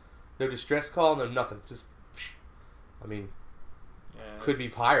gone. No distress call, no nothing. Just, I mean, could be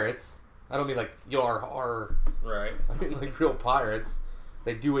pirates. I don't mean like yar. Right. I mean like real pirates.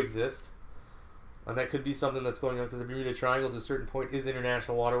 They do exist. And that could be something that's going on because the Bermuda Triangle to a certain point is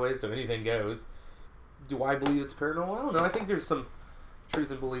international waterways, so anything goes. Do I believe it's paranormal? I don't know. I think there's some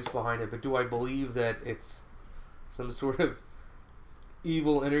truth and beliefs behind it, but do I believe that it's some sort of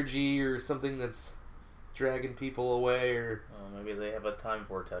evil energy or something that's dragging people away? Or maybe they have a time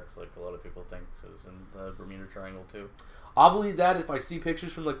vortex like a lot of people think is in the Bermuda Triangle too. I'll believe that if I see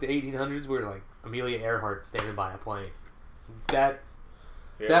pictures from like the 1800s where like Amelia Earhart standing by a plane. That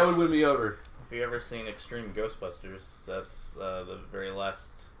would win me over. If you ever seen Extreme Ghostbusters, that's the very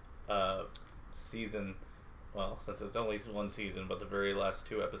last season. Well, since it's only one season, but the very last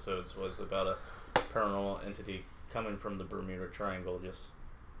 2 episodes was about a paranormal entity coming from the Bermuda Triangle, just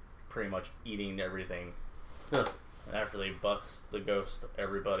pretty much eating everything. Huh. And after they bust the ghost,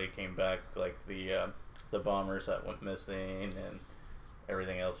 everybody came back, like the bombers that went missing and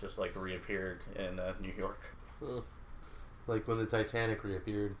everything else just like reappeared in New York. Huh. Like when the Titanic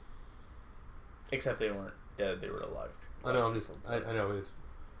reappeared. Except they weren't dead; they were alive. I know. I know.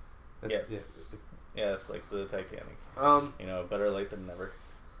 Yes. Yes, like the Titanic. Better late than never.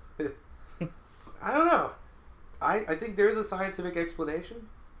 I don't know. I think there's a scientific explanation.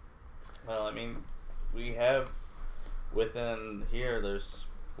 Well, I mean, we have within here. There's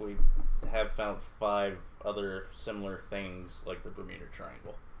we have found 5 other similar things like the Bermuda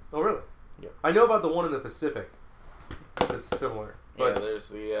Triangle. Oh, really? Yep. I know about the one in the Pacific that's similar. But Yeah, there's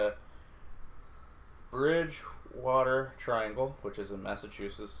the Bridgewater Triangle, which is in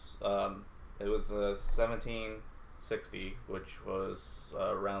Massachusetts. It was 1760, which was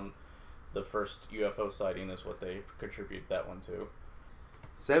around the first UFO sighting is what they contribute that one to.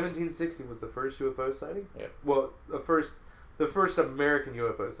 1760 was the first UFO sighting? Yeah. Well, the first American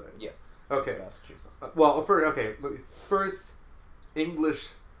UFO sighting. Yes. Okay. Massachusetts. First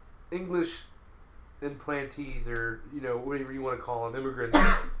English implantees, or whatever you want to call them, immigrants.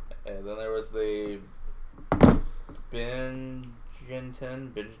 And then there was the Binghamton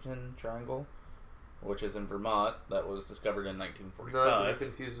Triangle, which is in Vermont. That was discovered in 1945. Not to be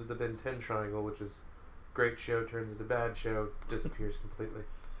confused with the Ben 10 Triangle, which is great show turns into bad show, disappears completely.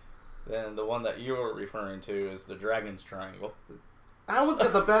 Then the one that you were referring to is the Dragon's Triangle. That one's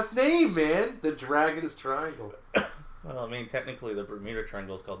got the best name, man. The Dragon's Triangle. Well, I mean, technically the Bermuda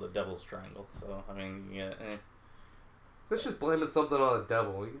Triangle is called the Devil's Triangle. So, I mean, yeah. Let's just blame something on the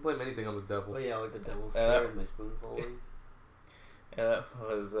devil. You can blame anything on the devil. Oh yeah, like the devil's chair and my spoon falling. And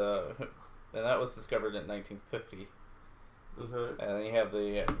that was discovered in 1950. Okay. And then you have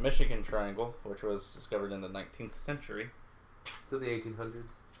the Michigan Triangle, which was discovered in the 19th century. So the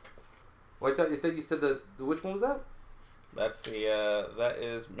 1800s. Well, I thought you said which one was that? That's that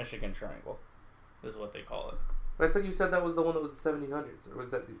is Michigan Triangle, is what they call it. I thought you said that was the one that was the 1700s, or was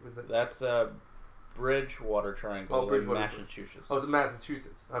that? That's Bridgewater Triangle in Massachusetts. Oh, it was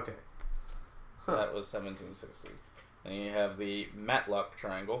Massachusetts. Okay. Huh. That was 1760. And you have the Matlock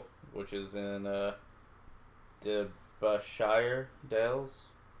Triangle, which is in Derbyshire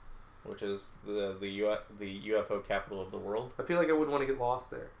Dales, which is the UFO capital of the world. I feel like I wouldn't want to get lost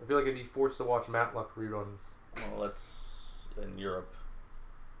there. I feel like I'd be forced to watch Matlock reruns. Well, that's in Europe.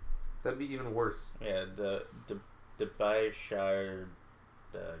 That'd be even worse. Yeah, Derbyshire.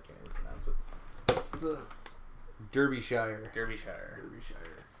 I can't even pronounce it. It's the Derbyshire. Derbyshire.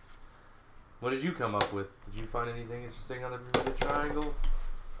 What did you come up with? Did you find anything interesting on the Bermuda Triangle?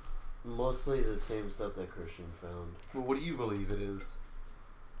 Mostly the same stuff that Christian found. Well, what do you believe it is?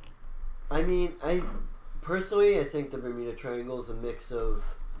 I mean, I think the Bermuda Triangle is a mix of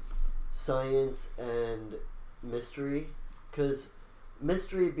science and mystery. Because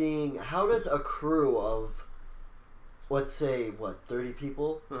mystery being, how does a crew of, let's say, 30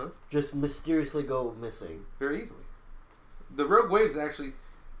 people just mysteriously go missing? Very easily. The rogue waves actually,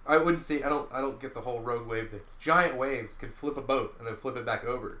 I wouldn't say, I don't get the whole rogue wave thing. Giant waves can flip a boat and then flip it back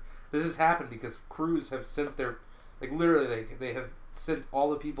over. This has happened because crews have sent their, literally they have sent all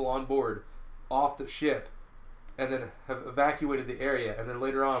the people on board off the ship and then have evacuated the area, and then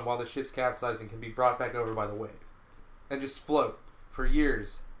later on, while the ship's capsizing, can be brought back over by the wave and just float for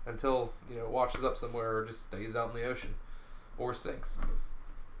years until it washes up somewhere or just stays out in the ocean or sinks.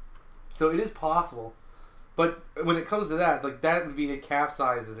 So it is possible, but when it comes to that, that would be it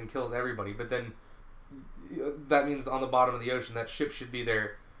capsizes and kills everybody. But then that means on the bottom of the ocean, that ship should be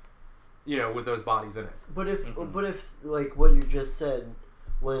there, with those bodies in it. But if like what you just said,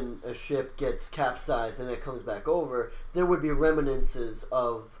 when a ship gets capsized and it comes back over, there would be reminiscences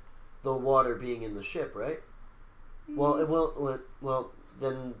of the water being in the ship, right? Well,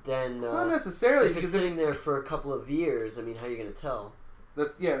 then. Not necessarily. If it's sitting there for a couple of years, I mean, how are you going to tell?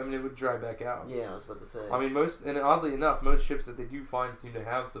 It would dry back out. Yeah, I was about to say. I mean, oddly enough, most ships that they do find seem to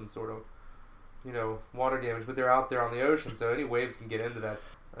have some sort of, water damage, but they're out there on the ocean, so any waves can get into that.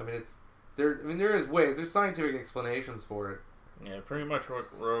 I mean, there is ways. There's scientific explanations for it. Yeah, pretty much what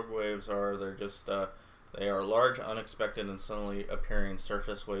rogue waves are. They're just they are large, unexpected, and suddenly appearing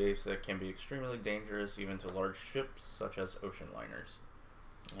surface waves that can be extremely dangerous even to large ships such as ocean liners.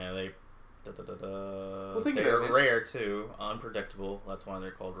 Yeah, they are rare too, unpredictable. That's why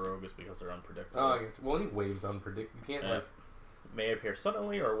they're called rogue, is because they're unpredictable. Oh, I guess. Well, any waves unpredictable. You can't may appear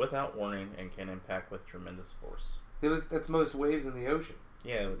suddenly or without warning and can impact with tremendous force. That's most waves in the ocean.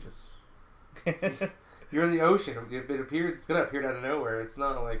 Yeah, which is. You're in the ocean. If it appears, it's gonna appear out of nowhere. It's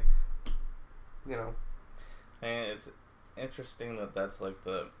not like, And it's interesting that's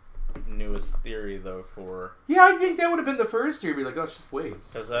the newest theory, though, for... Yeah, I think that would have been the first theory. Be like, oh, it's just waves.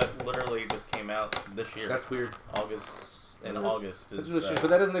 Because that literally just came out this year. That's weird. August. But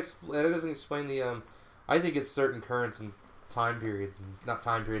that doesn't explain the... I think it's certain currents and time periods, not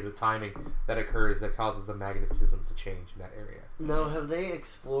time periods, but timing that occurs that causes the magnetism to change in that area. Now, have they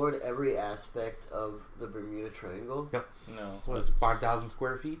explored every aspect of the Bermuda Triangle? Yep. No. What is it, 5,000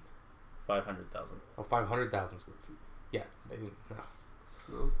 square feet? 500,000. Oh, 500,000 square feet. Yeah. They didn't,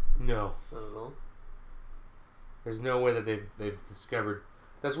 No? No. Not at all? There's no way that they've discovered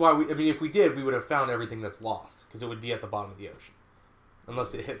That's why if we did, we would have found everything that's lost because it would be at the bottom of the ocean,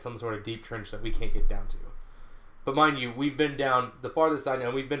 unless it hit some sort of deep trench that we can't get down to. But mind you, we've been down the farthest side now.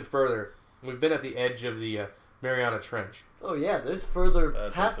 And we've been further. We've been at the edge of the Mariana Trench. Oh yeah, there's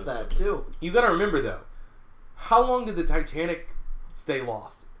further past that too. You got to remember though, how long did the Titanic stay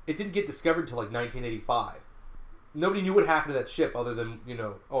lost? It didn't get discovered until like 1985. Nobody knew what happened to that ship other than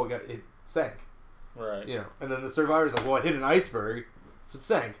it sank. Right. And then the survivors like, well, it hit an iceberg, so it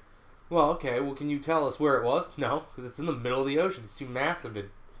sank. Well, okay. Well, can you tell us where it was? No, because it's in the middle of the ocean. It's too massive.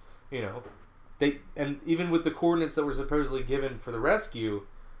 And even with the coordinates that were supposedly given for the rescue,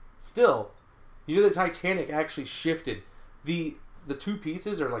 still, the Titanic actually shifted. The two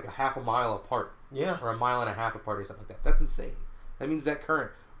pieces are like a half a mile apart. Yeah. Or a mile and a half apart or something like that. That's insane. That means that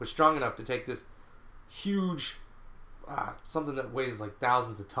current was strong enough to take this huge, something that weighs like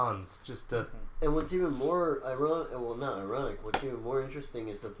thousands of tons, just to... And what's even more not ironic, what's even more interesting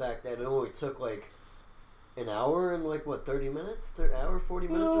is the fact that it only took like an hour and 30 minutes? Hour, 40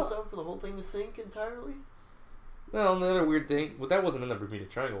 minutes or so for the whole thing to sink entirely? Well, the other weird thing, that wasn't in the Bermuda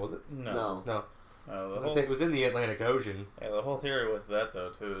Triangle, was it? No. It was in the Atlantic Ocean. Yeah, the whole theory with that though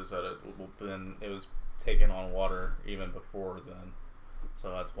too is that it was taken on water even before then,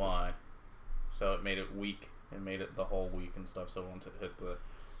 so that's why. So it made it weak. It made it the whole week and stuff. So once it hit the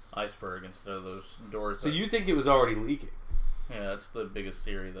iceberg instead of those doors. So you think it was already leaking? Yeah, that's the biggest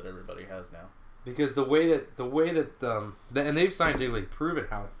theory that everybody has now. Because the way that and they've scientifically proven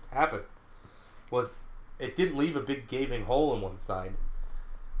how it happened was it didn't leave a big gaping hole in one side.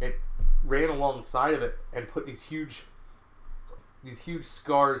 It ran alongside of it and put these huge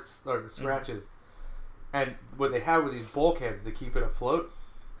scars or scratches. And what they had were these bulkheads to keep it afloat.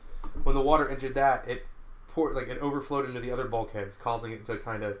 When the water entered that, it overflowed into the other bulkheads, causing it to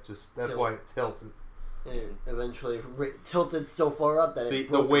kind of just... That's why it tilted. And eventually tilted so far up that it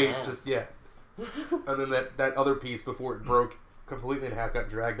broke the weight in half. just, yeah. And then that other piece, before it broke completely in half, got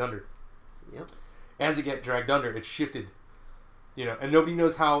dragged under. Yep. As it got dragged under, it shifted. And nobody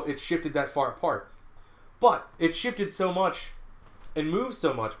knows how it shifted that far apart. But it shifted so much and moved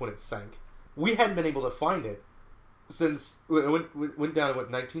so much when it sank. We hadn't been able to find it since... It went down to,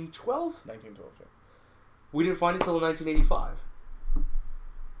 1912? 1912, yeah. We didn't find it until 1985.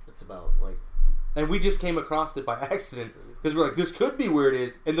 It's about, And we just came across it by accident. Because we're like, this could be where it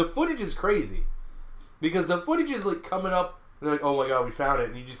is. And the footage is crazy. Because the footage is, coming up. And they're like, oh my god, we found it.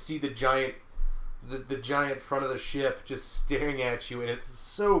 And you just see the giant... The giant front of the ship just staring at you. And it's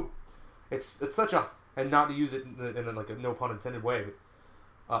so... It's such a... And not to use it in a no pun intended way.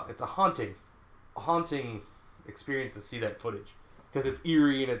 But it's a haunting experience to see that footage. Because it's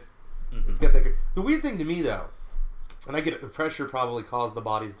eerie and it's got that... The weird thing to me, though... And I get it, the pressure probably caused the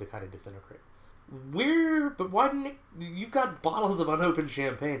bodies to kind of disintegrate. But why didn't it... You've got bottles of unopened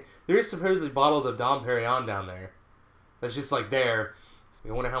champagne. There is supposedly bottles of Dom Perignon down there. That's just there.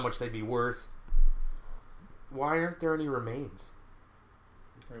 I wonder how much they'd be worth. Why aren't there any remains?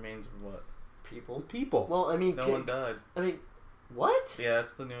 Remains of what? People. Well, I mean... No one died. I mean, what? Yeah,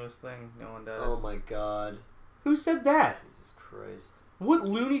 that's the newest thing. No one died. Oh my god. Who said that? Jesus Christ. What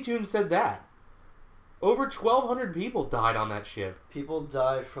Looney Tune said that? Over 1,200 people died on that ship. People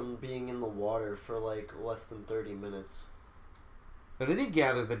died from being in the water for less than 30 minutes. And they didn't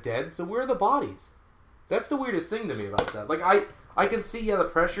gather the dead, so where are the bodies? That's the weirdest thing to me about that. I can see, the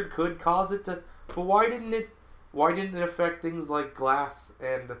pressure could cause it to... But why didn't it affect things like glass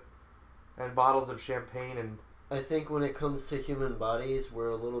and bottles of champagne and... I think when it comes to human bodies, we're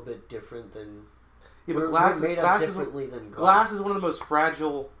a little bit different than... Yeah, but glass is one of the most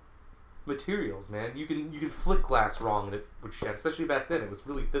fragile materials, man. You can flick glass wrong and it would shatter. Especially back then, it was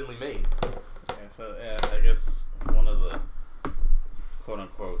really thinly made. Yeah, so I guess one of the quote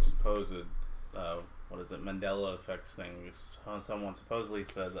unquote supposed Mandela effects things. Someone supposedly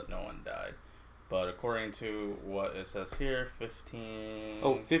said that no one died, but according to what it says here, 15.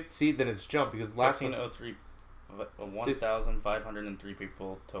 Oh, 50. Then it's jumped because last 1503. 1,503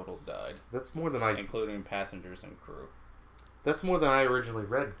 people total died. That's more than including passengers and crew. That's more than I originally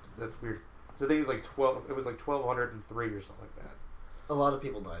read. That's weird. So I think it was 12. It was 1,203 or something like that. A lot of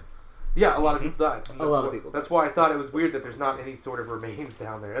people died. Yeah, a lot of people died. A lot of people. That's why I thought it was weird that there's not any sort of remains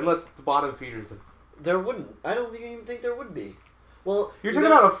down there, unless the bottom feeders. There wouldn't. I don't even think there would be. Well, you're talking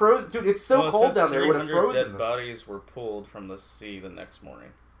about a frozen dude. It's so cold down there. It would have frozen. Dead bodies were pulled from the sea the next morning.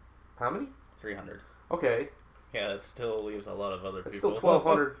 How many? 300. Okay. Yeah, it still leaves a lot of other people. It's still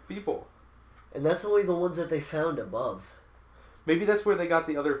 1,200 people. And that's only the ones that they found above. Maybe that's where they got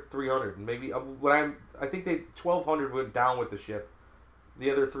the other 300. And maybe I think 1,200 went down with the ship, The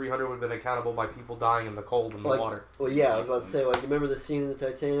other 300 would have been accountable by people dying in the cold and the water. Well, yeah, I was about to say, like, you remember the scene in the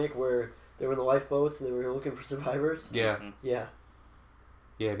Titanic where they were in the lifeboats and they were looking for survivors? Yeah. Mm-hmm. Yeah.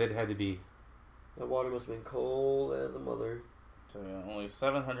 Yeah, that had to be... That water must have been cold as a mother. So yeah, only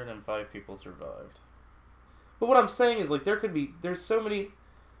 705 people survived. But what I'm saying is, like, there's so many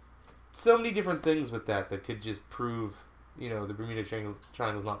different things with that could just prove, the Bermuda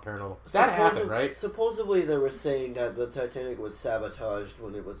Triangle's not paranormal. That happened, right? Supposedly they were saying that the Titanic was sabotaged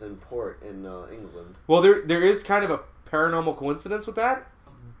when it was in port in England. Well, there is kind of a paranormal coincidence with that.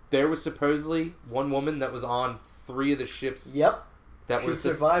 There was supposedly one woman that was on 3 of the ships. Yep. She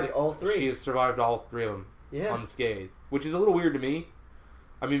survived all 3. She has survived all 3 of them. Yeah. Unscathed. Which is a little weird to me.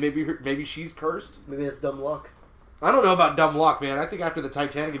 I mean, maybe she's cursed. Maybe that's dumb luck. I don't know about dumb luck, man. I think after the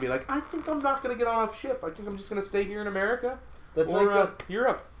Titanic, you'd be like, I think I'm not going to get on a ship. I think I'm just going to stay here in America That's or like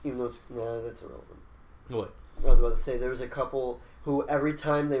Europe. even though that's irrelevant. What? I was about to say, there was a couple who every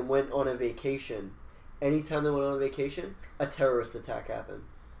time they went on a vacation, anytime they went on a vacation, a terrorist attack happened.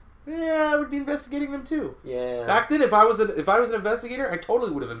 Yeah, I would be investigating them too. Yeah. Back then, if I was an investigator, I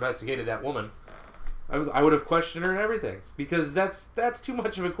totally would have investigated that woman. I would have questioned her and everything, because that's too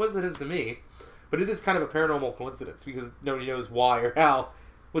much of a coincidence to me. But it is kind of a paranormal coincidence because nobody knows why or how.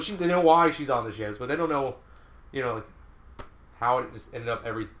 Well, they know why she's on the ships, but they don't know, like how it just ended up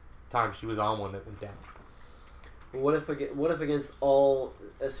every time she was on one that went down. What if against all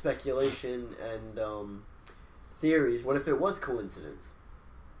speculation and theories, what if it was coincidence?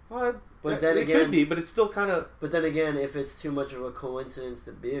 Well, But then it again, could be, but it's still kind of... But then again, if it's too much of a coincidence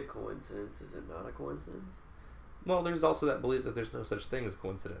to be a coincidence, is it not a coincidence? Well, there's also that belief that there's no such thing as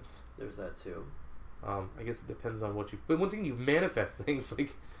coincidence. There's that too. I guess it depends on what you... But once again, you manifest things.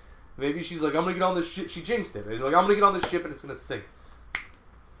 Like, maybe she's like, I'm going to get on this ship. She jinxed it. She's like, I'm going to get on this ship and it's going to sink.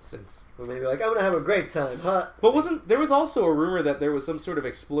 Sinks. Or maybe like, I'm going to have a great time, huh? But there was also a rumor that there was some sort of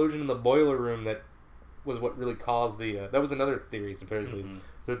explosion in the boiler room that was what really caused the... that was another theory, supposedly. Mm-hmm.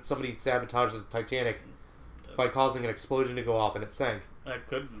 So somebody sabotaged the Titanic by causing an explosion to go off and it sank. That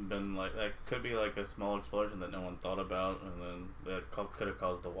could be like a small explosion that no one thought about, and then that could have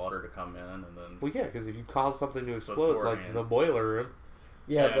caused the water to come in, and then. Well, yeah, because if you cause something to explode, like the boiler room.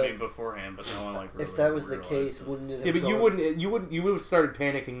 Yeah, but I mean beforehand, but no one really if that was the case, it. wouldn't it? Have Yeah, but gone, you would have started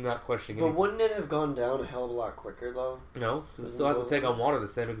panicking, not questioning. But anything. wouldn't it have gone down a hell of a lot quicker though? No, because it still has to take on water the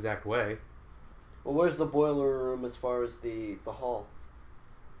same exact way. Well, where's the boiler room as far as the hull?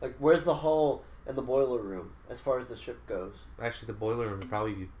 Like, where's the hull and the boiler room as far as the ship goes? Actually, the boiler room would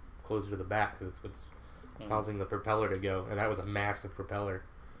probably be closer to the back because it's what's causing the propeller to go, and that was a massive propeller.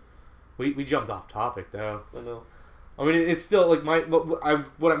 We jumped off topic though. I know. I mean, it's still like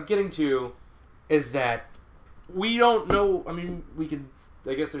what I'm getting to is that we don't know. I mean,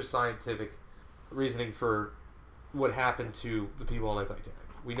 I guess there's scientific reasoning for what happened to the people on the Titanic.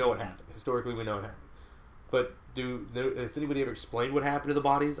 We know what happened. Historically, we know what happened. But has anybody ever explained what happened to the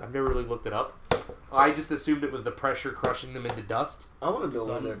bodies? I've never really looked it up. I just assumed it was the pressure crushing them into dust. I want to know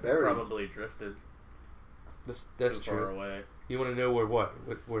where they're buried. Probably drifted. That's too true. Far away. You want to know where what?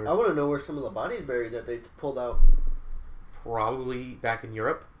 Where? I want to know where some of the bodies buried that they pulled out. Probably back in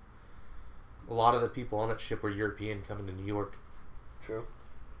Europe. A lot of the people on that ship were European coming to New York. True.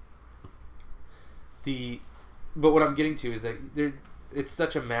 But what I'm getting to is that it's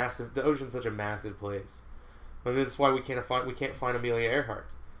such a massive. The ocean's such a massive place. I mean, that's why we can't find Amelia Earhart.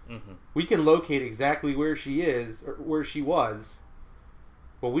 Mm-hmm. We can locate exactly where she is or where she was,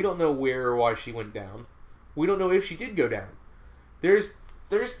 but we don't know where or why she went down. We don't know if she did go down. There's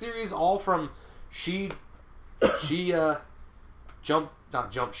theories all from she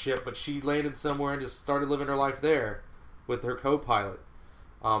not jumped ship, but she landed somewhere and just started living her life there with her co-pilot.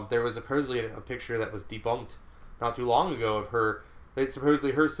 There was supposedly a picture that was debunked not too long ago of her. It's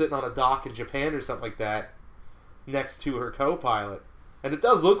supposedly her sitting on a dock in Japan or something like that next to her co-pilot. And it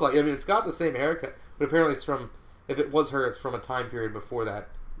does look like, I mean, it's got the same haircut, but apparently it's from, if it was her, it's from a time period before that,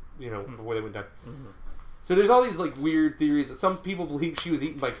 before they went down. Mm-hmm. So there's all these, like, weird theories. Some people believe she was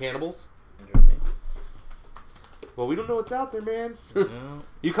eaten by cannibals. Interesting. Well, we don't know what's out there, man. Yeah.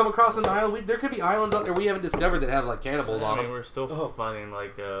 You come across an island, there could be islands out there we haven't discovered that have, like, cannibals on I mean, them. we're still finding,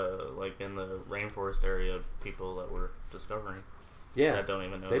 like in the rainforest area, people that we're discovering. Yeah. That don't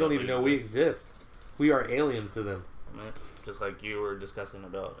even know. They don't even know we exist. We are aliens to them. I mean, just like you were discussing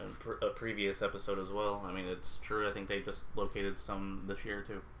about in a previous episode as well. I mean, it's true. I think they just located some this year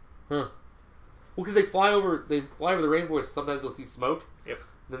too. Huh. Well, because they fly over the rainforest. Sometimes they'll see smoke. Yep.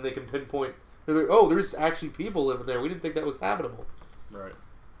 Then they can pinpoint. They're like, oh, there's actually people living there. We didn't think that was habitable. Right.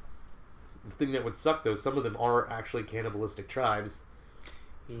 The thing that would suck, though, some of them are actually cannibalistic tribes.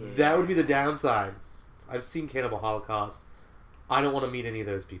 Yeah. That would be the downside. I've seen Cannibal Holocaust. I don't want to meet any of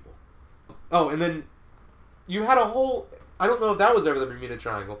those people. Oh, and then you had a whole... I don't know if that was over the Bermuda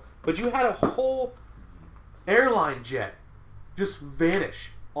Triangle, but you had a whole airline jet just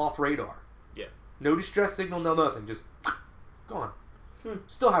vanish off radar. Yeah. No distress signal, no nothing. Just gone.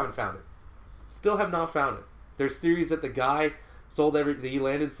 Still haven't found it. Still have not found it. There's theories that the guy that he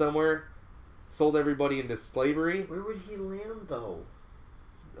landed somewhere, sold everybody into slavery. Where would he land, though?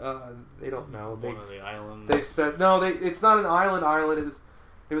 They don't know. One of the islands. It's not an island.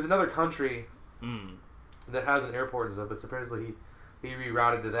 It was another country that has an airport and stuff. But supposedly he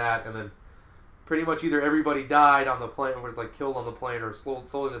rerouted to that, and then pretty much either everybody died on the plane, or was like killed on the plane, or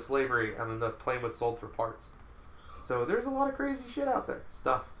sold into slavery, and then the plane was sold for parts. So there's a lot of crazy shit out there.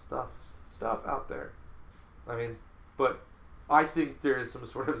 Stuff out there. I mean, but I think there is some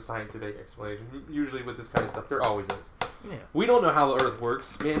sort of scientific explanation. Usually with this kind of stuff, there always is. Yeah. We don't know how the Earth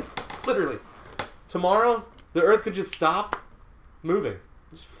works, man. Literally. Tomorrow, the Earth could just stop moving.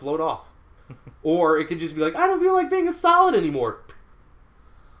 Just float off. Or it could just be like, I don't feel like being a solid anymore.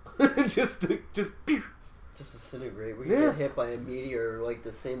 just disintegrate. We get hit by a meteor like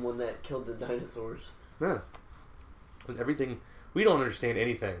the same one that killed the dinosaurs. Yeah. With everything, we don't understand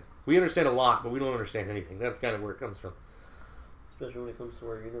anything. We understand a lot, but we don't understand anything. That's kind of where it comes from. Especially when it comes to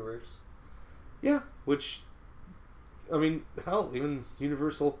our universe. Yeah, which, I mean, hell, even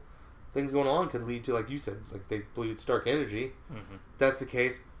universal things going on could lead to, like you said, like they believe it's dark energy. Mm-hmm. If that's the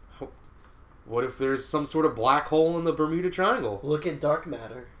case, what if there's some sort of black hole in the Bermuda Triangle? Look at dark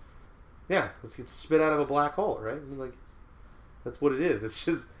matter. Yeah, let's get spit out of a black hole, right? I mean, like, that's what it is. It's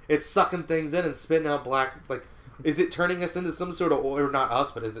just, it's sucking things in and spitting out black, like, is it turning us into some sort of, or not us,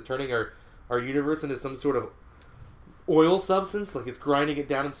 but is it turning our universe into some sort of oil substance? Like it's grinding it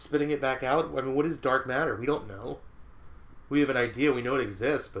down and spitting it back out? I mean, what is dark matter? We don't know. We have an idea. We know it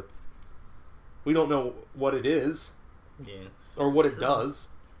exists, but we don't know what it is. Yes. Or what it does.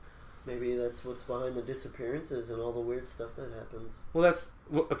 Maybe that's what's behind the disappearances and all the weird stuff that happens. Well, that's...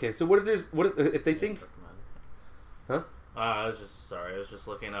 Okay, so what if they think... Huh? I was just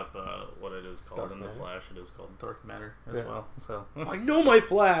looking up what it is called dark in the Flash. It is called dark matter as well. So I know my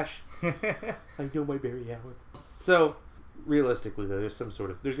Flash. I know my Barry Allen. So realistically, though, there's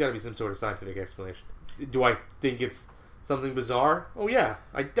got to be some sort of scientific explanation. Do I think it's something bizarre? Oh yeah,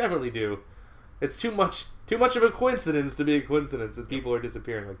 I definitely do. It's too much of a coincidence to be a coincidence that people are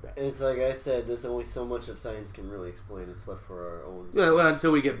disappearing like that. And it's like I said, there's only so much that science can really explain. It's left for our own. Yeah, well,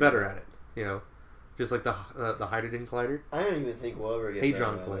 until we get better at it, you know. Just like the hydrogen collider. I don't even think we'll ever get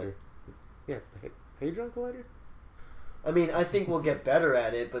Hadron better collider. at it. Yeah, it's the Hadron collider. I mean, I think we'll get better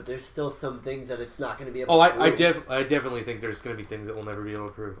at it, but there's still some things that it's not going to be able to prove. I definitely think there's going to be things that we'll never be able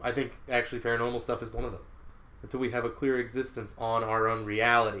to prove. I think actually paranormal stuff is one of them. Until we have a clear existence on our own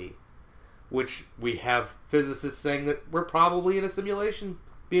reality, which we have physicists saying that we're probably in a simulation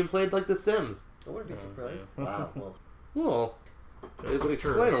being played like The Sims. I wouldn't be surprised. Wow. Well, it would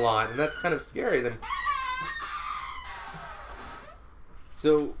explain a lot, and that's kind of scary. Then,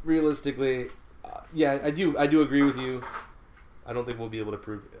 so realistically, yeah, I do agree with you. I don't think we'll be able to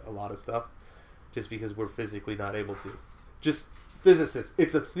prove a lot of stuff, just because we're physically not able to. Just physicists,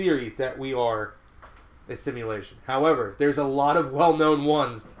 it's a theory that we are a simulation. However, there's a lot of well-known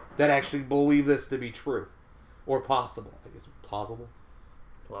ones that actually believe this to be true or possible. I guess plausible.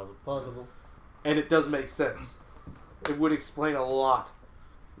 And it does make sense. It would explain a lot.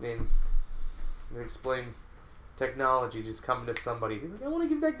 I mean, it would explain technology just coming to somebody. Like, I want to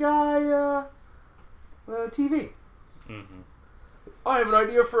give that guy TV. Mm-hmm. I have an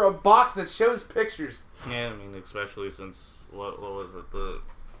idea for a box that shows pictures. Yeah, I mean, especially since, what was it, the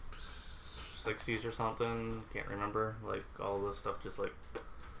 60s or something? Can't remember. Like, all this stuff just, like,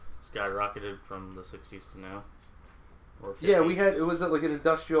 skyrocketed from the 60s to now. Or 50s. Yeah, it was like an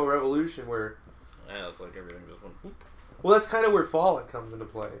industrial revolution where... Yeah, it's like everything just went... Well, that's kind of where Fallout comes into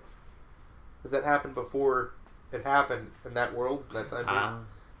play. Because that happened before it happened in that world, in that time period.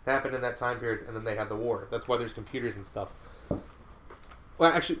 It happened in that time period, and then they had the war. That's why there's computers and stuff.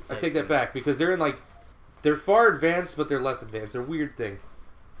 Well, actually, I take that back, because they're in, like... They're far advanced, but they're less advanced. They're a weird thing.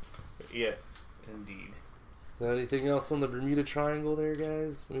 Yes, indeed. Is there anything else on the Bermuda Triangle there,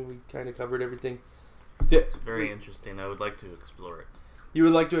 guys? I mean, we kind of covered everything. It's very interesting. I would like to explore it. You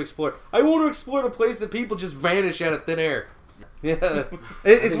would like to explore. I want to explore the place that people just vanish out of thin air. Yeah.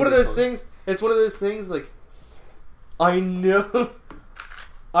 It's one of those things. It's one of those things, like, I know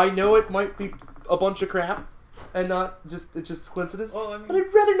it might be a bunch of crap and not just, it's just coincidence. Well, I mean, but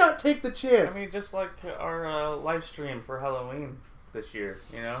I'd rather not take the chance. I mean, just like our live stream for Halloween this year,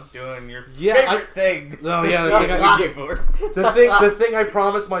 you know, doing your favorite thing. Oh yeah, the thing I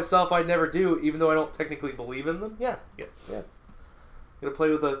promised myself I'd never do, even though I don't technically believe in them. Yeah. Gonna play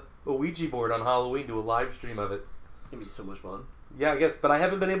with a Ouija board on Halloween. Do a live stream of it. It's gonna be so much fun. Yeah, I guess. But I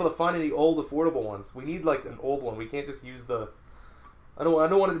haven't been able to find any old affordable ones. We need like an old one. We can't just use the. I don't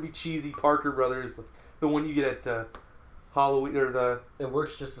want it to be cheesy Parker Brothers, the one you get at Halloween or the. It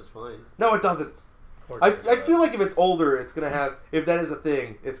works just as fine. No, it doesn't. I feel like if it's older, it's gonna have. If that is a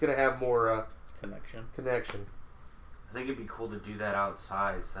thing, it's gonna have more connection. I think it'd be cool to do that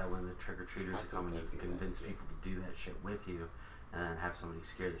outside, so that when the trick or treaters are coming, you can convince people to do that shit with you, and then have somebody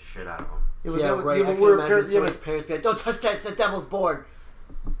scare the shit out of them. Yeah, right. I can imagine someone's parents be like, "Don't touch that! It's the devil's board."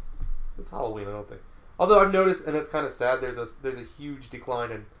 It's Halloween, I don't think. Although I've noticed, and it's kind of sad. There's a huge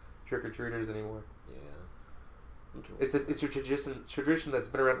decline in trick or treaters anymore. Yeah, it's a tradition that's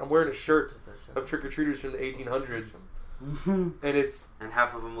been around. I'm wearing a shirt of trick or treaters from the 1800s, and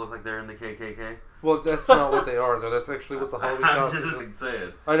half of them look like they're in the KKK. Well, that's not what they are though. That's actually what the Halloween costume is. I'm just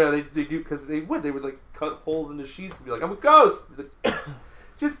saying. I know they do because they would like cut holes in the sheets and be like, "I'm a ghost."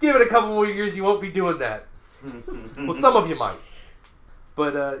 Just give it a couple more years, you won't be doing that. Well, some of you might.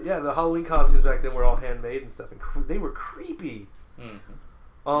 But yeah, the Halloween costumes back then were all handmade and stuff, and they were creepy.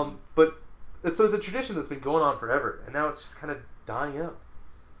 Mm-hmm. But so it's a tradition that's been going on forever, and now it's just kind of dying out,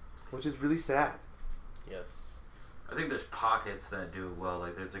 which is really sad. Yes. I think there's pockets that do well.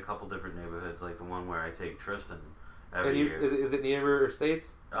 Like there's a couple different neighborhoods, like the one where I take Tristan every year. Is it near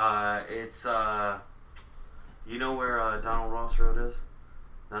States? It's you know where Donald Ross Road is?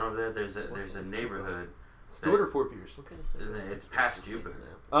 Down over there, there's a neighborhood. Stewart or Fort Pierce? It's past Jupiter.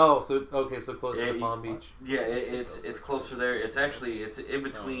 Oh, so closer to Palm Beach. Yeah, it's closer there. It's in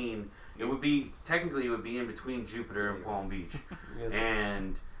between. It would be in between Jupiter and Palm Beach,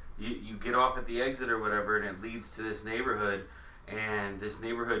 and you get off at the exit or whatever, and it leads to this neighborhood, and this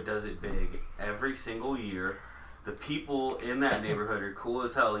neighborhood does it big every single year. The people in that neighborhood are cool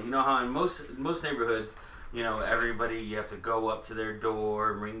as hell. You know how in most neighborhoods, you know, everybody, you have to go up to their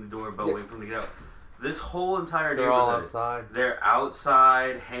door, ring the doorbell, wait for them to get out. This whole entire neighborhood, all outside. They're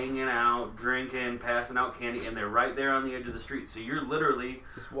outside, hanging out, drinking, passing out candy, and they're right there on the edge of the street. So you're literally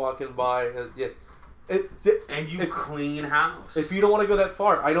just walking by. And you clean house. If you don't want to go that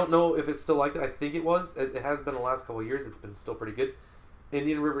far, I don't know if it's still like that. I think it was. It has been the last couple of years. It's been still pretty good.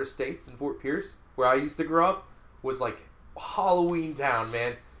 Indian River Estates in Fort Pierce, where I used to grow up, was like Halloween town,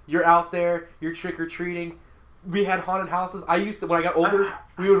 man. You're out there, you're trick-or-treating. We had haunted houses. I used to, when I got older,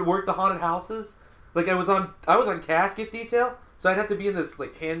 we would work the haunted houses. Like I was on casket detail, so I'd have to be in this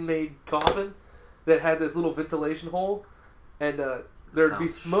like handmade coffin that had this little ventilation hole, and there'd be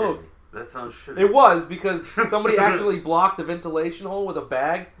smoke. Shitty. That sounds shitty. It was, because somebody actually blocked the ventilation hole with a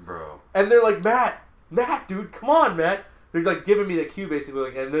bag. Bro. And they're like, Matt, dude, come on, Matt. They're like giving me the cue, basically.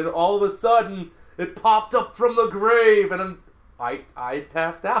 Like, and then all of a sudden, it popped up from the grave, and I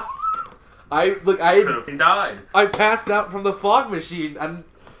passed out. I could have died. I passed out from the fog machine, and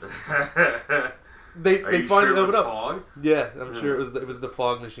they finally sure it was opened up. Fog? Yeah, I'm sure it was the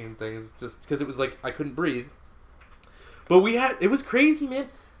fog machine thing. It's just because it was like I couldn't breathe. But it was crazy, man.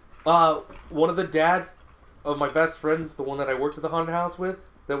 One of the dads of my best friend, the one that I worked at the haunted house with,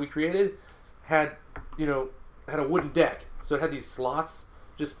 that we created, had a wooden deck. So it had these slots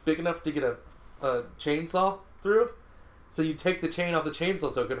just big enough to get a chainsaw through. So you take the chain off the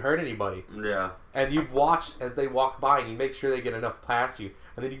chainsaw so it couldn't hurt anybody. Yeah. And you'd watch as they walk by, and you make sure they get enough past you.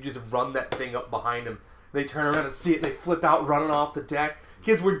 And then you just run that thing up behind them. They turn around and see it, and they flip out running off the deck.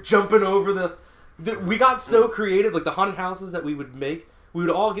 Kids were jumping over we got so creative, like the haunted houses that we would make. We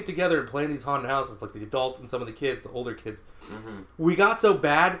would all get together and play in these haunted houses, like the adults and some of the kids, the older kids. Mm-hmm. We got so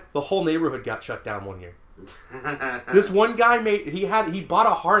bad, the whole neighborhood got shut down one year. This one guy he bought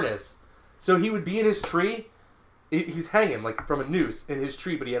a harness, so he would be in his tree. He's hanging like from a noose in his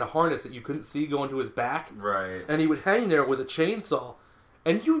tree, but he had a harness that you couldn't see going to his back. Right. And he would hang there with a chainsaw.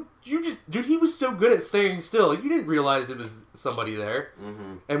 And you just, dude, he was so good at staying still. Like, you didn't realize it was somebody there.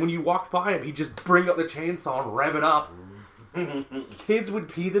 Mm-hmm. And when you walked by him, he'd just bring up the chainsaw and rev it up. Kids would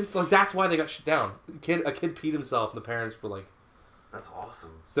pee themselves. Like, that's why they got shut down. A kid peed himself, and the parents were like, "That's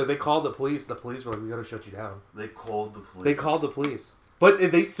awesome." So they called the police. The police were like, "We gotta shut you down." They called the police.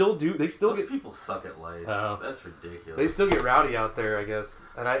 But they still do. Those people suck at life. That's ridiculous. They still get rowdy out there, I guess.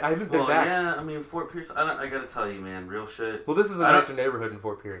 And I haven't been back. Yeah, I mean, Fort Pierce. I gotta tell you, man, real shit. Well, this is a nicer neighborhood in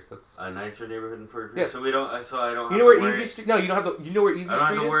Fort Pierce. That's a nicer neighborhood in Fort Pierce. Yes. So I don't. You know where Easy Street? No, you don't have to. You know where Easy Street is? I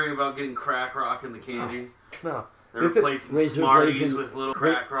don't have to worry about getting crack rock in the candy. No. They're replacing Smarties with little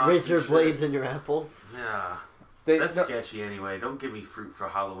crack rocks. Razor blades in your apples. Yeah. That's sketchy anyway. Don't give me fruit for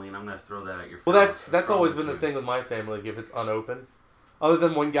Halloween. I'm gonna throw that at your face. Well, that's always been the thing with my family. Like, if it's unopened. Other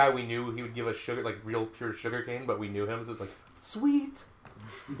than one guy we knew, he would give us sugar, like real pure sugar cane, but we knew him, so it was like, sweet.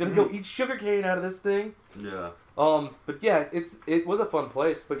 Gonna go eat sugar cane out of this thing. Yeah. But yeah, it was a fun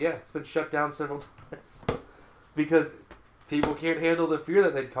place. But yeah, it's been shut down several times because people can't handle the fear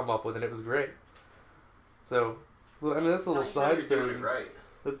that they'd come up with, and it was great. So, well, I mean, that's a little side story. Right.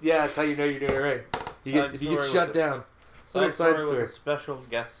 That's how you know you're doing it right. You get shut down. Side story with a special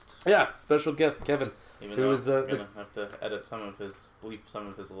guest. Yeah, special guest Kevin. Even who though was I'm gonna have to edit bleep some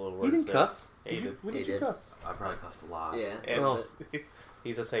of his little words. You didn't there. cuss. When did you cuss? I probably cussed a lot. Yeah. And Well,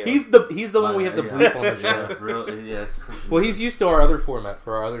 he's a sailor. He's the one we have to bleep on the show. Really, yeah. Well, he's used to our other format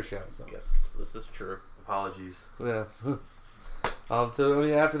for our other show. So. Yes, this is true. Apologies. Yeah. So I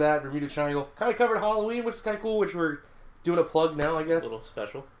mean, after that, Bermuda Triangle kind of covered Halloween, which is kind of cool. Which we're doing a plug now, I guess. A little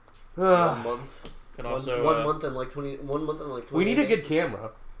special. 1 month. Can also 1 month and like 20. 1 month and like 20. We need a good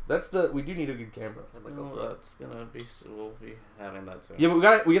camera. We do need a good camera. Well, that's gonna be. We'll be having that soon. Yeah,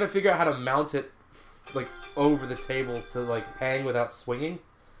 but we gotta figure out how to mount it like over the table to like hang without swinging.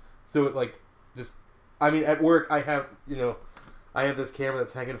 So it like just. I mean, at work I have this camera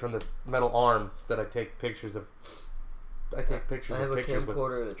that's hanging from this metal arm that I take pictures of. I take pictures I have of a pictures with.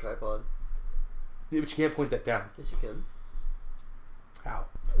 camcorder and a tripod. Yeah, but you can't point that down. Yes, you can. How?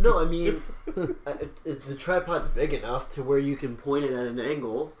 No, I mean, the tripod's big enough to where you can point it at an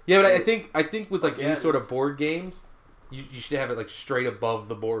angle. Yeah, but I think with like Yeah, any sort of board game, you should have it like straight above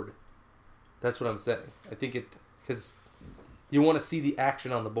the board. That's what I'm saying. I think because you want to see the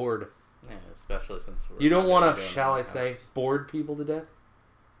action on the board. Yeah, especially since You don't want to, shall I say, bored people to death.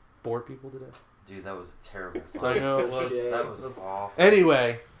 Bore people to death. Dude, that was a terrible So I know it was. That was awful.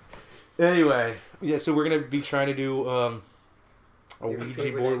 Anyway, yeah. So we're gonna be trying to do a Your Ouija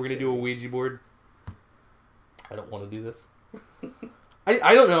favorite board. We're gonna do a activity. Ouija board. I don't want to do this.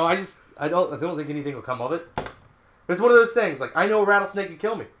 I don't know. I don't think anything will come of it. But it's one of those things. Like I know a rattlesnake could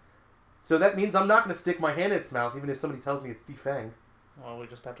kill me, so that means I'm not gonna stick my hand in its mouth, even if somebody tells me it's defanged. Well, we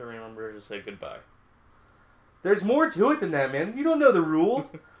just have to remember to say goodbye. There's more to it than that, man. You don't know the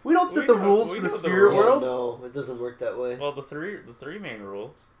rules. We don't set the rules we for the know the spirit rules. world. No, it doesn't work that way. Well, the three main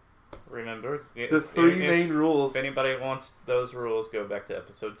rules. Remember The three main rules. If anybody wants those rules, go back to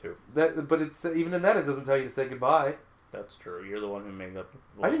episode 2. But it's even in that it doesn't tell you to say goodbye. That's true. You're the one who made up.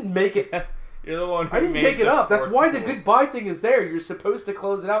 I didn't make it. You're the one. Who I didn't made make it the up. That's fourth why the rule. goodbye thing is there. You're supposed to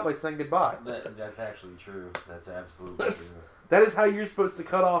close it out by saying goodbye. That's actually true. That's absolutely That's- true. That is how you're supposed to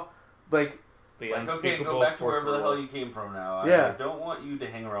cut off. Like, The Like, okay, unspeakable go back to fourth wherever the rule. hell you came from now. Yeah. I don't want you to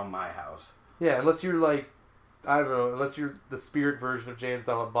hang around my house. yeah, unless you're like, I don't know, unless you're the spirit version of Jay and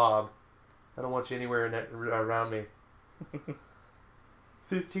Silent Bob. I don't want you anywhere around me.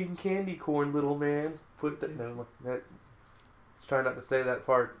 15 candy corn, little man. Put that. No, that. Let's try not to say that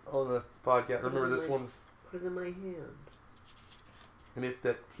part on the podcast. Remember, this one's. Put it in my hand. And if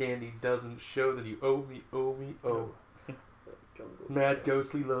that candy doesn't show, then you owe me, oh. Jungle. Mad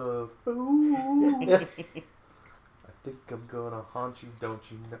ghostly love. Ooh. I think I'm gonna haunt you, don't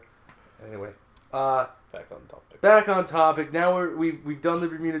you know? Anyway, Back on topic. back on topic. Now we've done the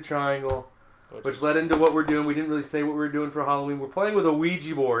Bermuda Triangle, which led into what we're doing. We didn't really say what we were doing for Halloween. We're playing with a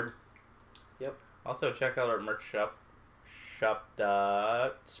Ouija board. Also, check out our merch shop.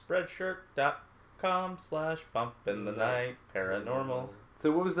 shop.spreadshirt.com/bumpinthenight paranormal.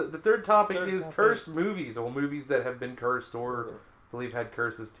 So what was the third topic? Third Is topic. cursed movies, or movies that have been cursed or believe had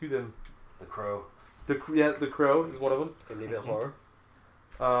curses to them. The Crow. The Crow is one of them. Amityville Horror.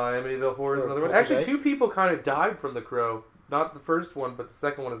 Amityville Horror is Or another one. Actually, Poltergeist. 2 people kind of died from the Crow. Not the first one, but the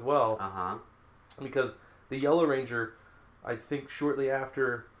second one as well. Uh-huh. Because the Yellow Ranger, I think shortly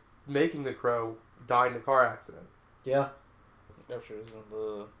after making the Crow, died in a car accident. Yeah. Oh, she was in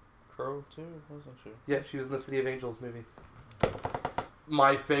the Crow too, wasn't she? Yeah, she was in the City of Angels movie.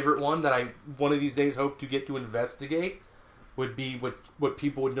 My favorite one that I one of these days hope to get to investigate would be what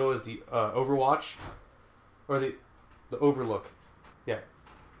people would know as the Overwatch, or the Overlook. Yeah,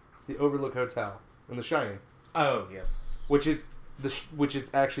 it's the Overlook Hotel in The Shining, Oh yes. which is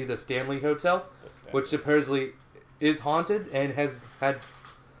actually the Stanley Hotel, which supposedly is haunted and has had.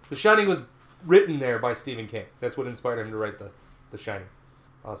 The Shining was written there by Stephen King. That's what inspired him to write the Shining.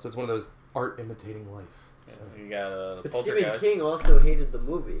 So it's one of those art imitating life. Yeah, you got But Poltergeist. Stephen King also hated the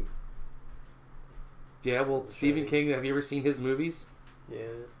movie. Yeah, well, The Stephen Shining. King. Have you ever seen his movies? Yeah.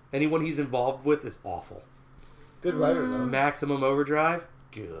 Anyone he's involved with is awful. Good writer, though. Maximum Overdrive.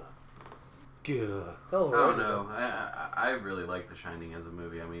 Good. Oh, I don't know. I really like The Shining as a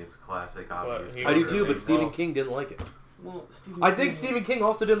movie. I mean, it's a classic, obviously. he I do was too, really but Stephen involved. King didn't like it. Well, Stephen I think King- Stephen King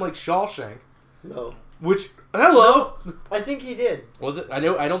also didn't like Shawshank. No. Which hello I think he did. was it? I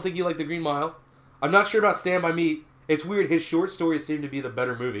don't think he liked The Green Mile. I'm not sure about Stand by Me. It's weird. His short stories seem to be the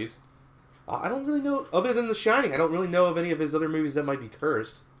better movies. I don't really know, other than The Shining, I don't really know of any of his other movies that might be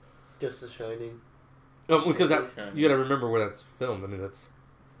cursed. Just The Shining. Because you gotta remember where that's filmed. I mean, that's...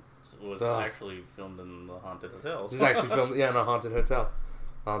 It was actually filmed in the haunted hotel. This is actually filmed, in a haunted hotel.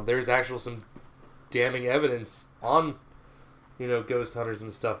 There's actual some damning evidence on, ghost hunters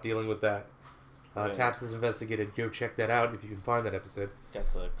and stuff dealing with that. Taps has investigated. Go check that out if you can find that episode.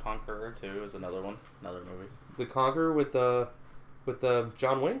 Got The Conqueror too is another one, another movie. The Conqueror with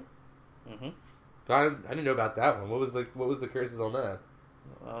John Wayne. Mm-hmm. I didn't know about that one. What was the curses on that?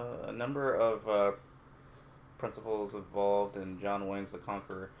 A number of principals involved in John Wayne's The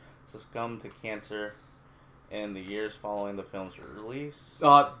Conqueror succumbed to cancer in the years following the film's release.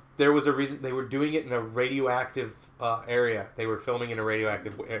 There was a reason they were doing it in a radioactive area. They were filming in a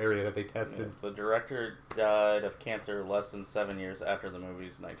radioactive area that they tested. Yeah, the director died of cancer less than 7 years after the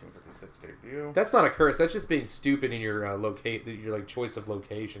movie's 1956 debut. That's not a curse. That's just being stupid in your your choice of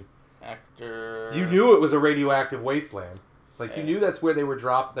location. Actor. You knew it was a radioactive wasteland. You knew that's where they were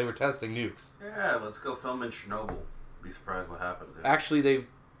testing nukes. Yeah, let's go film in Chernobyl. Be surprised what happens. Actually,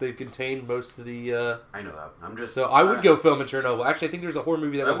 they've contained most of the... I know that. I'm just... So I would go film in Chernobyl. Actually, I think there's a horror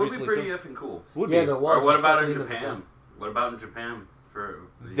movie that was recently would be pretty filmed. effing cool. Would yeah, be. there was. Or what about in Japan? What about in Japan?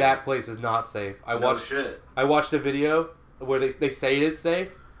 That place is not safe. I watched a video where they say it is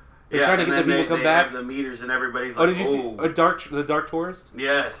safe. They're trying to get the people to come back. Have the meters and everybody's like, did you see The Dark Tourist?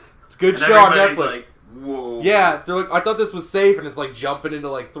 Yes. It's a good show on Netflix. Like, whoa. Yeah, they're like, I thought this was safe, and it's like jumping into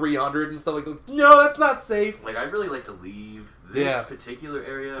like 300 and stuff like that. No, that's not safe. Like, I'd really like to leave this particular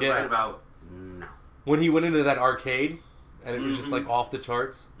area right about now. When he went into that arcade, and it was just like off the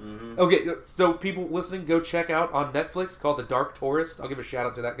charts. Mm-hmm. Okay, so people listening, go check out on Netflix called The Dark Tourist. I'll give a shout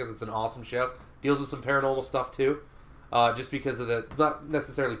out to that because it's an awesome show. Deals with some paranormal stuff too. Just because of not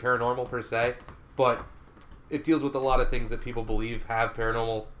necessarily paranormal per se, but it deals with a lot of things that people believe have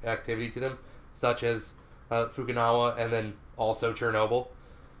paranormal activity to them, such as Fukunawa and then also Chernobyl.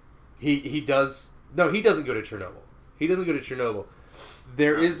 He doesn't go to Chernobyl. He doesn't go to Chernobyl.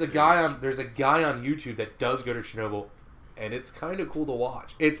 There's a guy on YouTube that does go to Chernobyl, and it's kind of cool to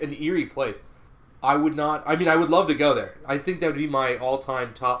watch. It's an eerie place. I would love to go there. I think that would be my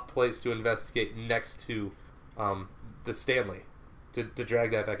all-time top place to investigate next to the Stanley, to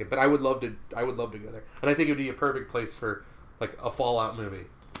drag that back in. But I would love to go there, and I think it would be a perfect place for like a Fallout movie.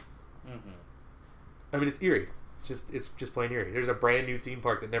 Mm-hmm. I mean, it's eerie. It's just plain eerie. There's a brand new theme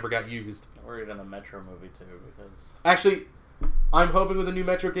park that never got used. Or even a Metro movie too, because actually, I'm hoping with a new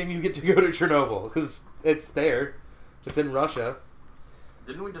Metro game you get to go to Chernobyl because it's there. It's in Russia.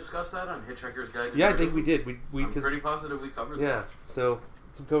 Didn't we discuss that on Hitchhiker's Guide to Yeah, I think we did. I'm pretty positive we covered that. Yeah, so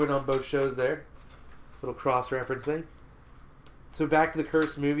some covered on both shows there. Little cross-referencing. So back to the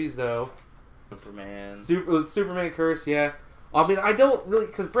cursed movies, though. Superman curse, yeah. I mean, I don't really...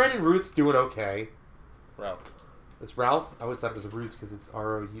 Because Brandon Routh's doing okay. Ralph. It's Ralph? I always thought it was Ruth because it's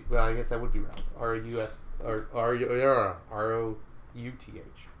R-O-U... Well, I guess that would be Ralph. R-O-U-F... Or R-O-U-T-H.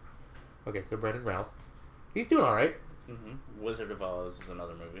 Okay, so Brandon Ralph. He's doing alright. Mm-hmm. Wizard of Oz is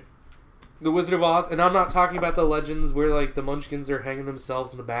another movie. The Wizard of Oz, and I'm not talking about the legends where like the Munchkins are hanging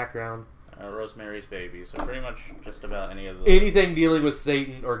themselves in the background. Rosemary's Baby, so pretty much just about anything dealing with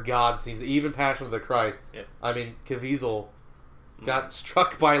Satan or God seems, even Passion of the Christ. Yep. I mean, Caviezel got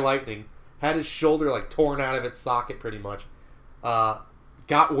struck by lightning, had his shoulder like torn out of its socket pretty much,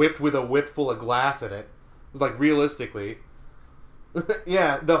 got whipped with a whip full of glass in it, like realistically.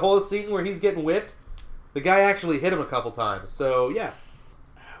 Yeah, the whole scene where he's getting whipped, the guy actually hit him a couple times, so yeah.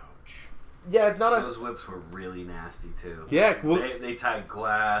 Yeah, it's not those whips were really nasty too. Yeah, well, they tied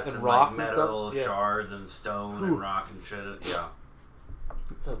glass and rocks like metal and shards and stone and rock and shit. Yeah,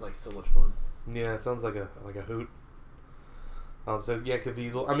 it sounds like so much fun. Yeah, it sounds like a hoot. So yeah,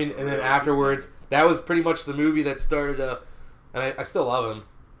 Caviezel. I mean, and then afterwards, that was pretty much the movie that started. And I still love him.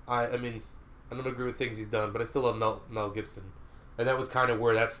 I mean, I don't agree with things he's done, but I still love Mel Gibson, and that was kind of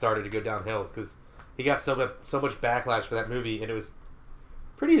where that started to go downhill because he got so much backlash for that movie, and it was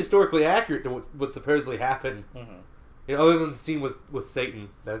pretty historically accurate to what supposedly happened. Mm-hmm. You know, other than the scene with Satan,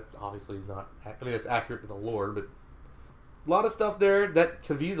 that obviously is not. I mean, it's accurate to the lore, but a lot of stuff there. That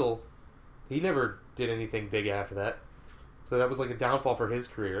Caviezel, he never did anything big after that, so that was like a downfall for his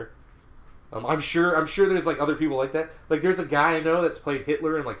career. I'm sure there's like other people like that. Like there's a guy I know that's played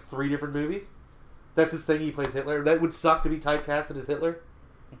Hitler in like 3 different movies. That's his thing. He plays Hitler. That would suck to be typecasted as Hitler.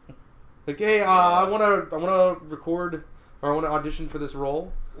 Like, hey, I want to record. Or I want to audition for this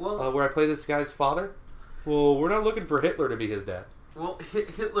role where I play this guy's father. Well, we're not looking for Hitler to be his dad. Well,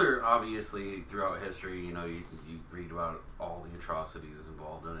 Hitler, obviously, throughout history, you read about all the atrocities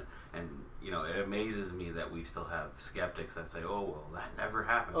involved in it. And, it amazes me that we still have skeptics that say, oh, well, that never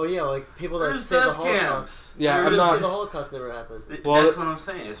happened. Oh, yeah, like people that There's say the death Holocaust. camps. Yeah, People I'm that not... say the Holocaust never happened. Well, that's what I'm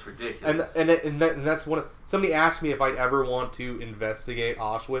saying. It's ridiculous. And that's one of... Somebody asked me if I'd ever want to investigate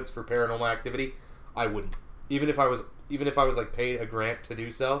Auschwitz for paranormal activity. I wouldn't. Even if I was like paid a grant to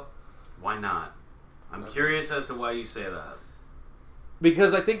do so. Why not? I'm curious as to why you say that.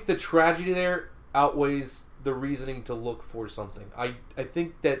 Because I think the tragedy there outweighs the reasoning to look for something. I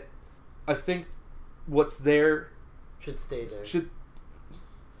think what's there should stay there. Should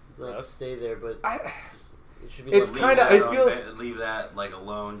not stay there, but it should be. It's kind of. I feel leave that like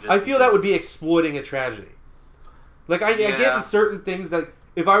alone. I feel that would be exploiting a tragedy. Like I get in certain things that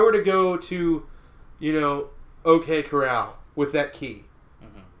if I were to go to, OK Corral with that key.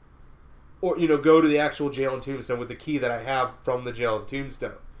 Or, go to the actual jail in Tombstone with the key that I have from the jail in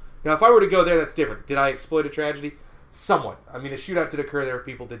Tombstone. Now, if I were to go there, that's different. Did I exploit a tragedy? Somewhat. I mean, a shootout did occur there.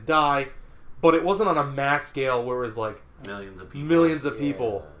 People did die. But it wasn't on a mass scale where it was like... Millions of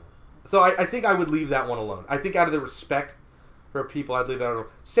people. So I think I would leave that one alone. I think out of the respect for people, I'd leave that alone.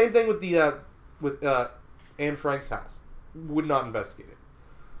 Same thing with with Anne Frank's house. Would not investigate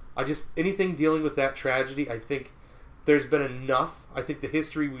it. Anything dealing with that tragedy, I think there's been enough. I think the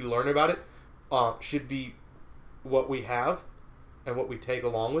history we learn about it should be what we have and what we take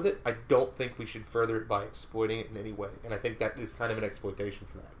along with it. I don't think we should further it by exploiting it in any way. And I think that is kind of an exploitation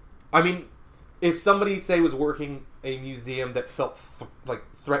for that. I mean, if somebody, say, was working a museum that felt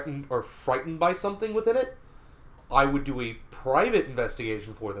threatened or frightened by something within it, I would do a private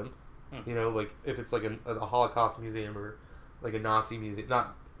investigation for them. Like if it's like a Holocaust museum or like a Nazi museum,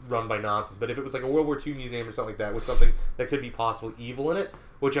 not run by Nazis, but if it was like a World War II museum or something like that with something that could be possibly evil in it,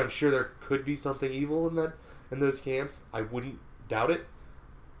 which I'm sure there could be something evil in those camps, I wouldn't doubt it.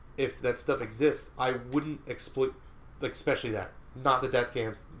 If that stuff exists, I wouldn't exploit, especially that. Not the death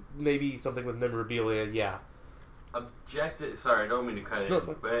camps. Maybe something with memorabilia, yeah. Sorry, I don't mean to cut it No,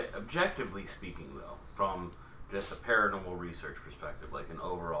 in, but objectively speaking, though, from just a paranormal research perspective, like an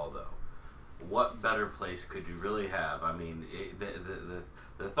overall, though, what better place could you really have? I mean,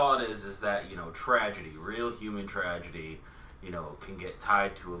 the thought is that, tragedy, real human tragedy, can get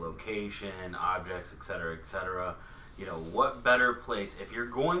tied to a location, objects, etc., etc. What better place, if you're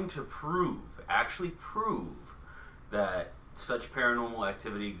going to actually prove that such paranormal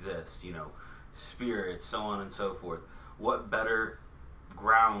activity exists, spirits, so on and so forth, what better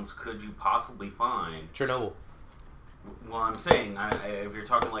grounds could you possibly find? Chernobyl. Well, I'm saying, if you're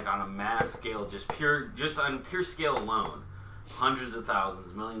talking like on a mass scale, just on pure scale alone, hundreds of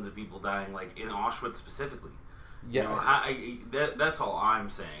thousands, millions of people dying, like in Auschwitz specifically. Yeah, that's all I'm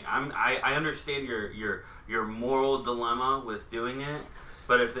saying. I understand your moral dilemma with doing it,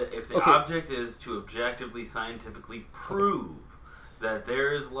 but if the object is to objectively, scientifically prove that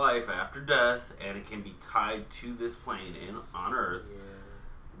there is life after death and it can be tied to this plane on Earth. Yeah.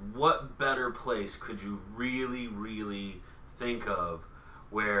 What better place could you really, really think of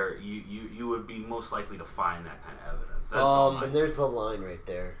where you would be most likely to find that kind of evidence? That's and there's the line right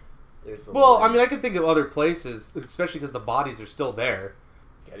there. I mean, I could think of other places, especially because the bodies are still there.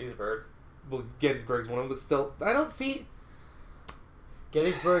 Gettysburg. Well, Gettysburg's one of them, but still, I don't see...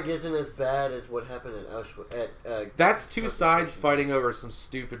 Gettysburg isn't as bad as what happened at Auschwitz. That's two sides fighting over some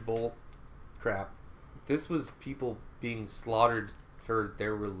stupid bull crap. This was people being slaughtered for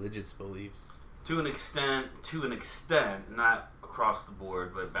their religious beliefs. To an extent, not across the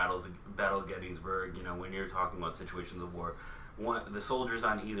board, but Battle Gettysburg, when you're talking about situations of war, the soldiers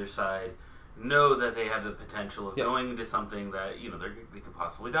on either side know that they have the potential of going into something that, they could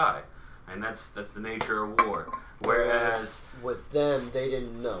possibly die. And that's the nature of war. Whereas with them, they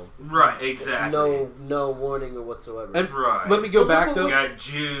didn't know. Right, exactly. No warning or whatsoever. And right. Let me go back though. You got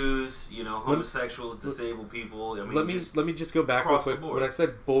Jews, homosexuals, disabled people. I mean, let me just go back real quick. When I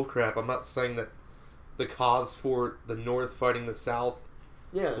said bullcrap, I'm not saying that the cause for the North fighting the South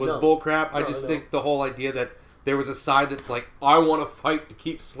was bullcrap. I just think the whole idea that there was a side that's like, I want to fight to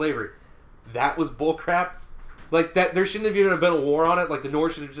keep slavery, that was bullcrap. Like that, there shouldn't have even been a war on it. Like the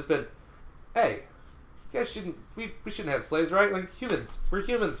North should have just been, hey, you guys shouldn't. We shouldn't have slaves, right? Like humans, we're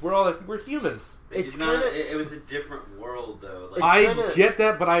humans. We're humans. It's kind of. It was a different world, though. Like, I get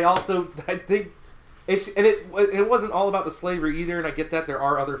that, but I think it wasn't all about the slavery either. And I get that there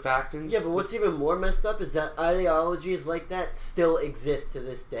are other factors. Yeah, but what's even more messed up is that ideologies like that still exist to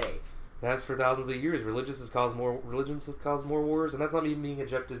this day. That's for thousands of years. Religions have caused more wars, and that's not even being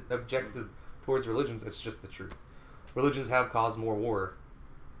objective towards religions. It's just the truth. Religions have caused more war.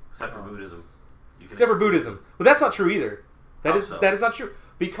 Except for Buddhism. Except for Buddhism. But that's not true either. That How is so? that is not true.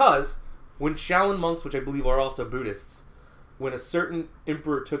 Because when Shaolin monks, which I believe are also Buddhists, when a certain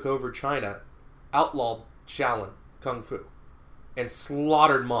emperor took over China, outlawed Shaolin Kung Fu and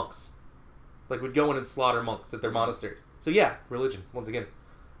slaughtered monks. Like, would go in and slaughter monks at their monasteries. So yeah, religion, once again.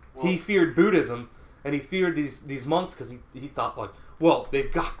 Well, He feared Buddhism, and he feared these monks because he thought, like, well,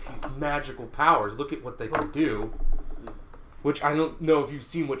 they've got these magical powers. Look at what they can do. Which I don't know if you've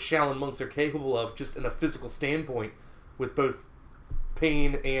seen what Shaolin monks are capable of, just in a physical standpoint, with both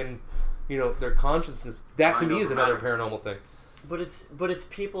pain and, you know, their consciousness. That to Mind me is over another matter. paranormal thing. But it's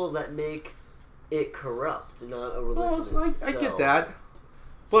people that make it corrupt, not a religion Well, itself. I get that.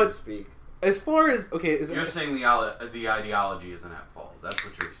 so to But speak. as far as You're saying the ideology isn't at fault. That's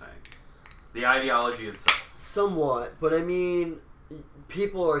what you're saying. The ideology itself. Somewhat, but I mean,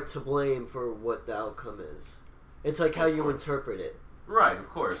 people are to blame for what the outcome is. It's like how Of you course. interpret it. Right, of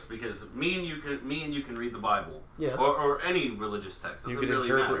course, because me and you can read the Bible, Yeah. or any religious text. you Doesn't can really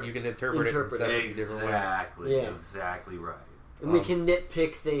interpret matter. you can interpret it in Interpret it. 70 different ways. Exactly, Yeah. exactly right. And we can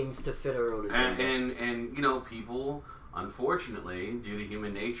nitpick things to fit our own agenda. And you know, people, unfortunately, due to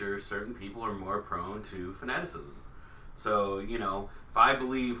human nature, certain people are more prone to fanaticism. So, you know, if I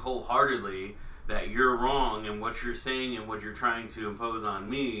believe wholeheartedly that you're wrong and what you're saying and what you're trying to impose on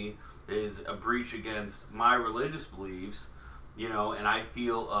me is a breach against my religious beliefs, you know, and I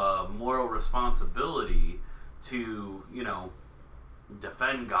feel a moral responsibility to, you know,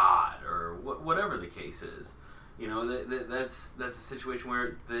 defend God or whatever the case is. You know, that's a situation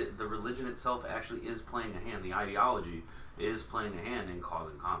where the religion itself actually is playing a hand. The ideology is playing a hand in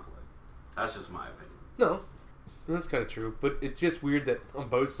causing conflict. That's just my opinion. No, that's kind of true. But it's just weird that on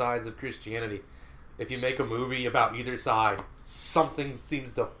both sides of Christianity, if you make a movie about either side, something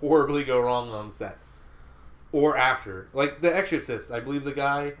seems to horribly go wrong on set. Or after. Like The Exorcist, I believe the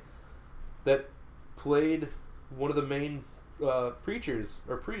guy that played one of the main preachers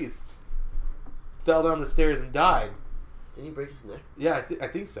or priests fell down the stairs and died. Didn't he break his neck? Yeah, I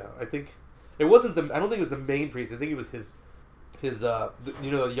think so. I think it wasn't I don't think it was the main priest. I think it was his you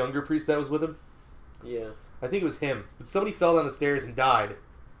know, the younger priest that was with him. Yeah. I think it was him. But somebody fell down the stairs and died.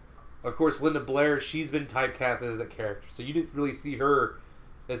 Of course, Linda Blair, she's been typecast as a character, so you didn't really see her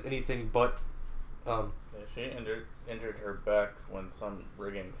as anything but. Yeah, she injured her back when some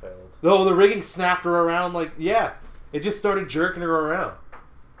rigging failed. Oh, the rigging snapped her around like it just started jerking her around.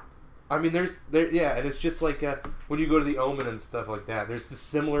 I mean, and it's just like when you go to the Omen and stuff like that. There's the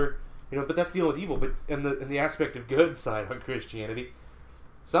similar, you know, but that's dealing with evil. But in the aspect of good side on Christianity,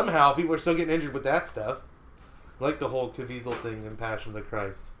 somehow people are still getting injured with that stuff, like the whole Caviezel thing in Passion of the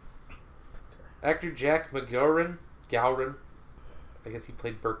Christ. Actor Jack Gowron, I guess he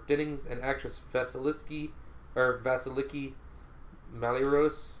played Burke Dennings, and actress Vasiliki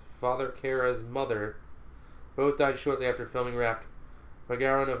Maliros, Father Kara's mother, both died shortly after filming Wrapped.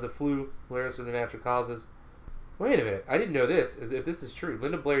 McGowan of the flu, hilarious with the natural causes. Wait a minute, I didn't know this. If this is true,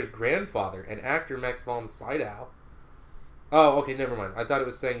 Linda Blair's grandfather and actor Max von Sydow. Oh, okay, never mind. I thought it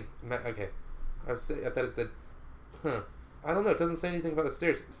was saying. Okay, I thought it said. I don't know. It doesn't say anything about the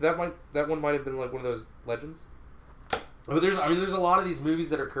stairs. So that one might have been like one of those legends. But there's a lot of these movies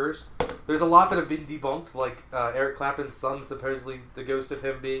that are cursed. There's a lot that have been debunked, like Eric Clapton's son, supposedly the ghost of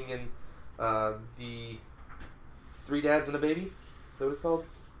him being in the Three Dads and a Baby. Is that what it's called?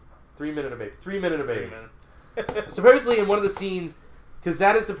 3 Men and a Baby. 3 Men and a Baby. Supposedly in one of the scenes, because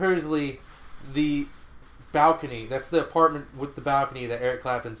that is supposedly the balcony. That's the apartment with the balcony that Eric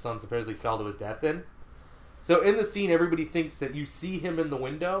Clapton's son supposedly fell to his death in. So in the scene, everybody thinks that you see him in the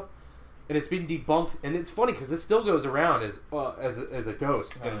window, and it's been debunked. And it's funny because this still goes around as a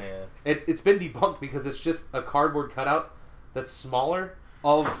ghost. Oh, And yeah. it's been debunked because it's just a cardboard cutout that's smaller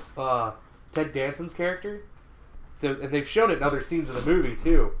of Ted Danson's character. So, and they've shown it in other scenes of the movie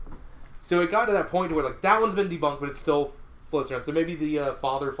too. So it got to that point where like that one's been debunked, but it still floats around. So maybe the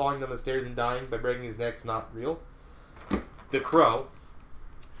father falling down the stairs and dying by breaking his neck's not real. The Crow.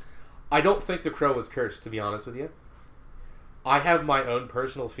 I don't think The Crow was cursed, to be honest with you. I have my own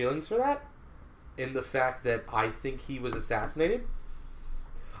personal feelings for that, in the fact that I think he was assassinated.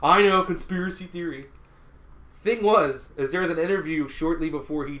 I know, conspiracy theory. Thing is there was an interview shortly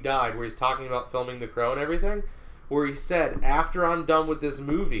before he died where he's talking about filming The Crow and everything, where he said, after I'm done with this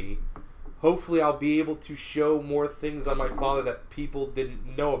movie, hopefully I'll be able to show more things on my father that people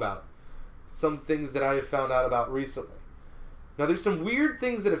didn't know about. Some things that I have found out about recently. Now, there's some weird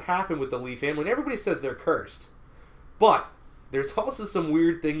things that have happened with the Lee family, and everybody says they're cursed. But there's also some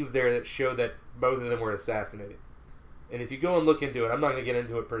weird things there that show that both of them were assassinated. And if you go and look into it, I'm not going to get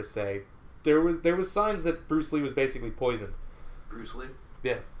into it per se. There was signs that Bruce Lee was basically poisoned. Bruce Lee?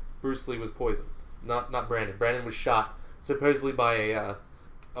 Yeah, Bruce Lee was poisoned. Not Brandon. Brandon was shot supposedly by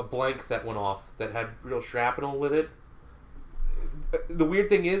a blank that went off that had real shrapnel with it. The weird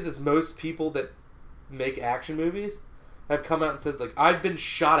thing is most people that make action movies have come out and said, like, I've been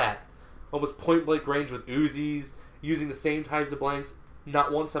shot at almost point blank range with Uzis using the same types of blanks.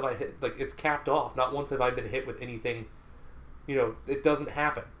 Not once have I hit, like, it's capped off. Not once have I been hit with anything. You know, it doesn't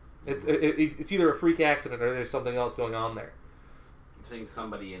happen. It's either a freak accident or there's something else going on there. I'm saying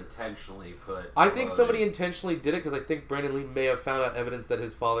somebody intentionally put. I think somebody intentionally did it because I think Brandon Lee may have found out evidence that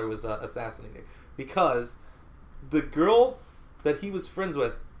his father was assassinated. Because the girl that he was friends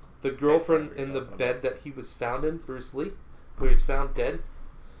with, the girlfriend in the bed that he was found in, Bruce Lee, where he was found dead,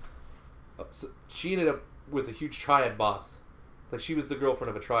 so she ended up with a huge triad boss. Like, she was the girlfriend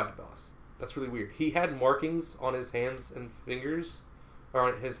of a triad boss. That's really weird. He had markings on his hands and fingers, or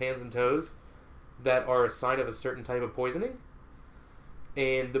on his hands and toes, that are a sign of a certain type of poisoning.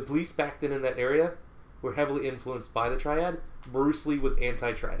 And the police back then in that area were heavily influenced by the triad. Bruce Lee was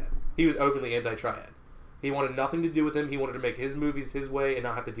anti-triad. He was openly anti-triad. He wanted nothing to do with him. He wanted to make his movies his way and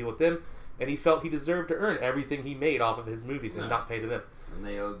not have to deal with them. And he felt he deserved to earn everything he made off of his movies and not pay to them. And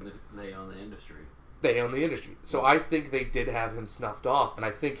they own the industry. They own the industry. So I think they did have him snuffed off. And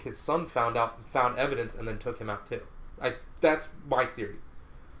I think his son found evidence and then took him out too. That's my theory.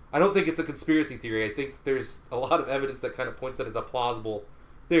 I don't think it's a conspiracy theory. I think there's a lot of evidence that kind of points that it's a plausible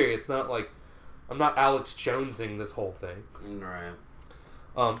theory. It's not like I'm not Alex Jonesing this whole thing. Right.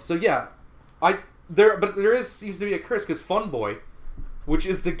 So yeah, seems to be a curse because Funboy, which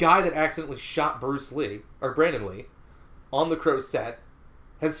is the guy that accidentally shot Bruce Lee or Brandon Lee on the Crow set,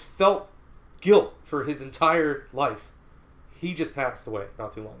 has felt guilt for his entire life. He just passed away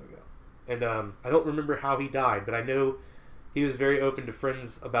not too long ago, and I don't remember how he died, but I know he was very open to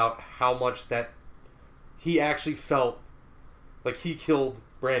friends about how much that he actually felt like he killed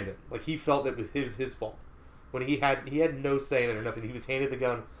Brandon. Like, he felt it was his fault when he had no say in it or nothing. He was handed the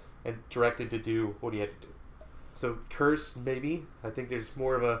gun and directed to do what he had to do. So curse, maybe. I think there's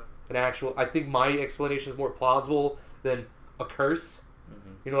more of an actual. I think my explanation is more plausible than a curse.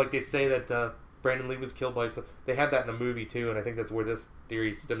 Mm-hmm. You know, like they say that Brandon Lee was killed by some. They had that in a movie too, and I think that's where this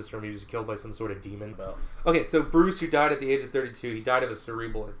theory stems from. He was killed by some sort of demon. Okay, so Bruce, who died at the age of 32, he died of a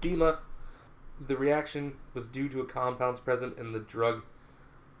cerebral edema. The reaction was due to a compounds present in the drug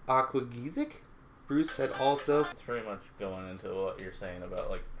aquagesic. Bruce had also. It's pretty much going into what you're saying about,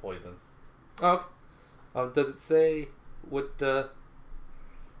 like, poison. Oh, does it say what? I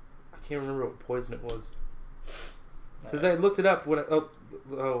can't remember what poison it was. Because I looked it up when.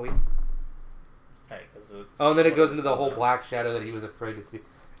 Wait. Hey, and then it goes into the whole black shadow that he was afraid to see.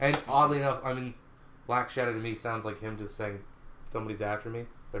 And oddly enough, I mean, black shadow to me sounds like him just saying, "Somebody's after me.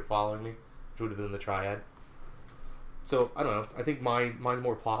 They're following me," which would have been the triad. So, I don't know. I think mine's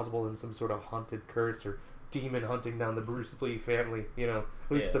more plausible than some sort of haunted curse or demon hunting down the Bruce Lee family, you know,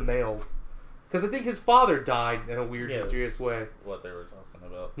 at least the males. Because I think his father died in a weird, mysterious way. What they were talking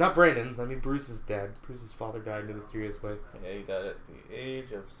about. Not Brandon. I mean, Bruce is dead. Bruce's father died in a mysterious way. Yeah, he died at the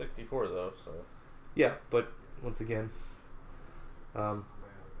age of 64, though, so... Yeah, but, once again... and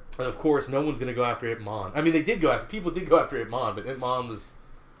of course, no one's going to go after Ip Man. I mean, people did go after Ip Man, but Ip Man was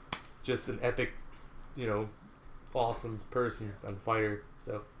just an epic, you know, awesome person and fighter.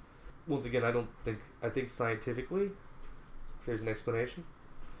 So, once again, I think scientifically, there's an explanation.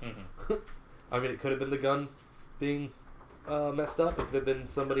 Mm-hmm. I mean, it could have been the gun being messed up. It could have been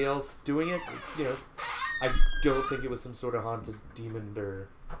somebody else doing it. You know, I don't think it was some sort of haunted demon or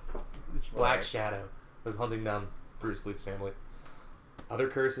black shadow was hunting down Bruce Lee's family. Other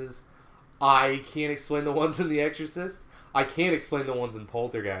curses, I can't explain the ones in The Exorcist. I can't explain the ones in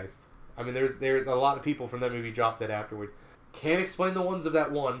Poltergeist. I mean, there's a lot of people from that movie dropped that afterwards. Can't explain the ones of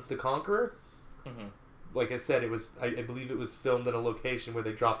that one, The Conqueror. Mm-hmm. Like I said, I believe it was filmed in a location where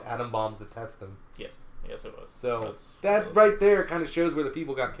they dropped atom bombs to test them. Yes, it was. So that right there kind of shows where the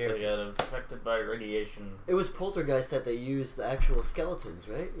people got cancer. They got infected by radiation. It was Poltergeist that they used the actual skeletons,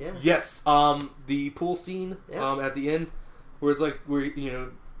 right? Yeah. Yes. The pool scene at the end, where it's like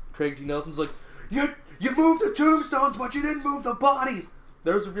Craig D. Nelson's like, you moved the tombstones, but you didn't move the bodies.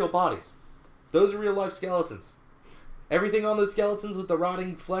 Those are real bodies. Those are real life skeletons. Everything on those skeletons with the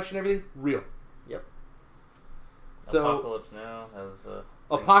rotting flesh and everything, real. Yep. So, Apocalypse Now has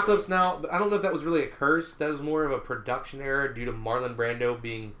Apocalypse Now, I don't know if that was really a curse. That was more of a production error due to Marlon Brando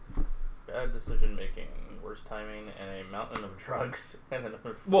being... bad decision making, worse timing, and a mountain of drugs, and an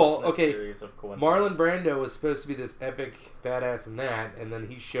series of coincidences. Marlon Brando was supposed to be this epic badass in that, and then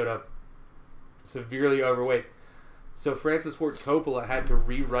he showed up severely overweight. So Francis Ford Coppola had to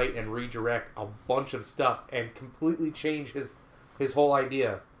rewrite and redirect a bunch of stuff and completely change his whole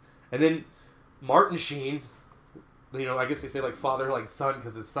idea. And then Martin Sheen I guess they say like father like son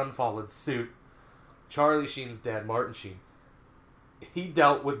because his son followed suit. Charlie Sheen's dad, Martin Sheen,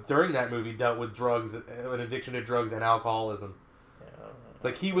 during that movie dealt with drugs, an addiction to drugs and alcoholism. Yeah,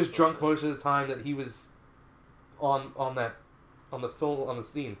 like he was drunk most of the time that he was on the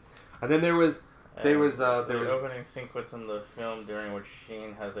scene, and then there was the opening sequence in the film during which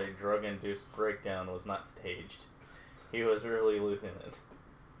Sheen has a drug-induced breakdown was not staged. He was really losing it.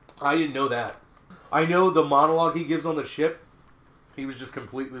 I didn't know that. I know the monologue he gives on the ship. He was just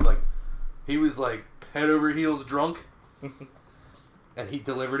completely like head over heels drunk, and he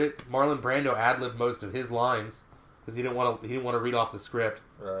delivered it. Marlon Brando ad-libbed most of his lines because he didn't want to read off the script,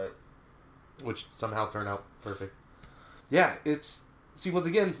 Right. which somehow turned out perfect. Yeah, once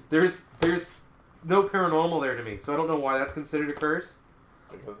again, there's no paranormal there to me, so I don't know why that's considered a curse.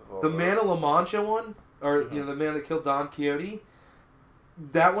 Because of all The Man of La Mancha one, or the man that killed Don Quixote,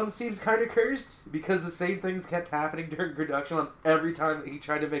 that one seems kind of cursed because the same things kept happening during production on every time that he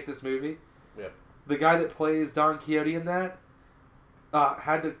tried to make this movie. Yeah. The guy that plays Don Quixote in that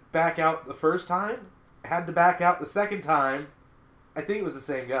had to back out the first time, had to back out the second time. I think it was the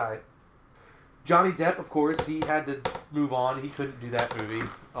same guy. Johnny Depp, of course, he had to move on. He couldn't do that movie.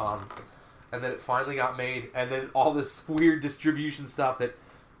 And then it finally got made. And then all this weird distribution stuff that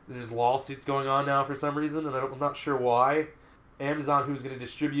there's lawsuits going on now for some reason. And I'm not sure why. Amazon, who's going to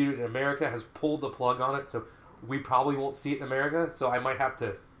distribute it in America, has pulled the plug on it. So we probably won't see it in America. So I might have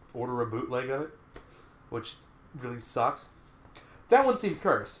to order a bootleg of it, which really sucks. That one seems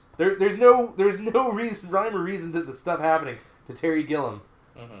cursed. There's no reason, rhyme or reason to the stuff happening to Terry Gilliam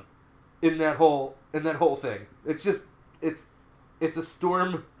in that whole thing. It's just it's a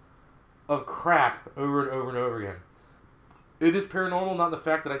storm of crap over and over and over again. It is paranormal, not the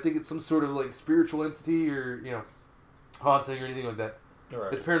fact that I think it's some sort of like spiritual entity or haunting or anything like that.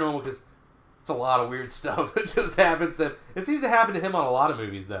 Right. It's paranormal because it's a lot of weird stuff that just happens. And it seems to happen to him on a lot of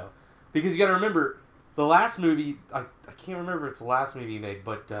movies though, because you got to remember the last movie. I can't remember if it's the last movie he made,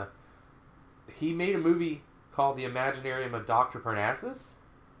 but he made a movie called The Imaginarium of Dr. Parnassus.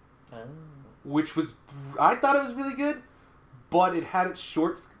 Oh. Which was, I thought it was really good, but it had its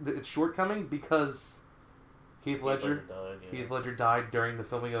shortcoming because Heath Ledger died during the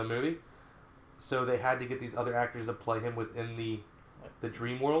filming of the movie, so they had to get these other actors to play him within the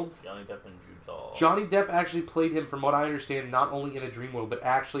dream worlds. Johnny Depp and Jude Law. Johnny Depp actually played him, from what I understand, not only in a dream world, but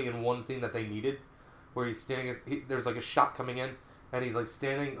actually in one scene that they needed, where he's standing. There's like a shot coming in, and he's like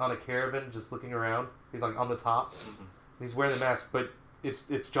standing on a caravan, just looking around. He's like on the top. Mm-hmm. He's wearing the mask, but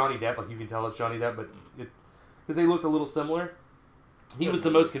it's Johnny Depp. Like you can tell it's Johnny Depp, but because they looked a little similar. He was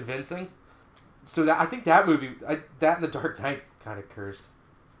the most convincing. So I think that movie, that and The Dark Knight, kind of cursed.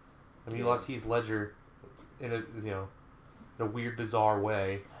 I mean, he lost Heath Ledger in a weird, bizarre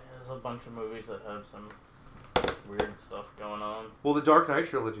way. There's a bunch of movies that have some weird stuff going on. Well, the Dark Knight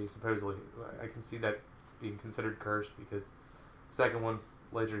trilogy, supposedly, I can see that being considered cursed because second one,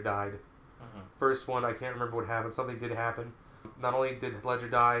 Ledger died. Mm-hmm. First one, I can't remember what happened. Something did happen. Not only did Ledger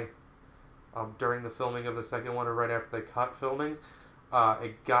die during the filming of the second one or right after they cut filming, a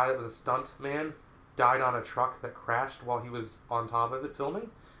guy that was a stunt man died on a truck that crashed while he was on top of it filming.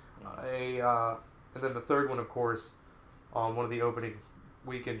 And then the third one, of course, on one of the opening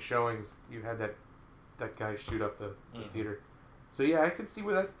weekend showings, you had that guy shoot up the theater. So yeah, I could see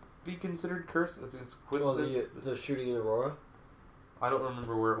where that be considered cursed. It's coincidence. Well, the shooting in Aurora? I don't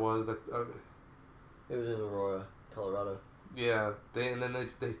remember where it was. It was in Aurora, Colorado. Yeah, they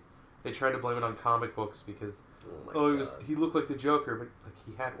tried to blame it on comic books because he looked like the Joker, but like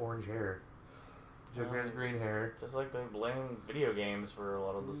he had orange hair. Joker has green hair. Just like they blame video games for a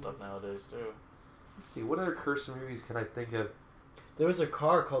lot of the stuff nowadays too. Let's see, what other cursed movies can I think of? There was a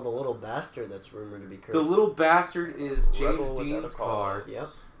car called The Little Bastard that's rumored to be cursed. The Little Bastard is James Dean's car. Yep.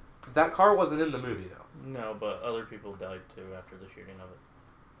 That car wasn't in the movie though. No, but other people died too after the shooting of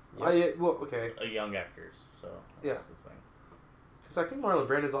it. Yep. Okay. Young actors, so that's the thing. Because I think Marlon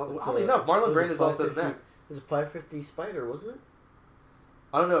Brando's also... Oddly enough, Marlon Brando's also in that. It was a 550 Spider, wasn't it?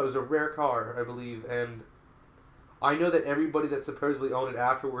 I don't know. It was a rare car, I believe, and I know that everybody that supposedly owned it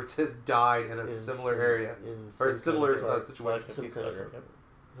afterwards has died in a similar area. Or a similar situation. 550 Spider, yep.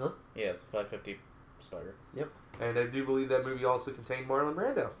 Huh? Yeah, it's a 550 Spider. Yep. And I do believe that movie also contained Marlon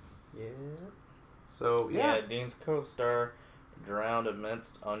Brando. Yeah. So, yeah. Yeah, Dean's co-star drowned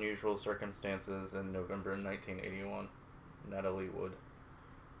amidst unusual circumstances in November 1981. Natalie Wood.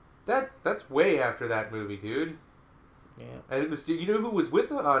 That's way after that movie, dude. Yeah. And it was, you know who was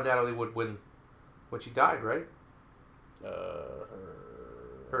with Natalie Wood when she died, right?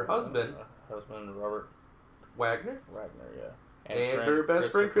 Her husband. Robert Wagner, yeah. and her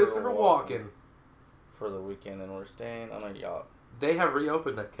best friend Christopher Walken. for the weekend and we're staying on a yacht. They have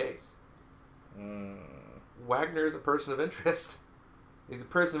reopened that case. Mm. Wagner is a person of interest. He's a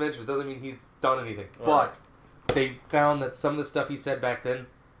person of interest. Doesn't mean he's done anything. Right. But they found that some of the stuff he said back then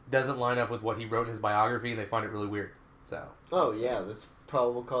doesn't line up with what he wrote in his biography, and they find it really weird. So. Oh yeah, that's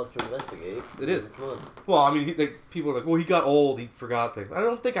probable cause to investigate. It is. Come on. Well, I mean, people are like, well, he got old, he forgot things. I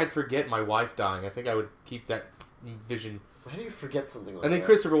don't think I'd forget my wife dying. I think I would keep that vision. How do you forget something like that? And then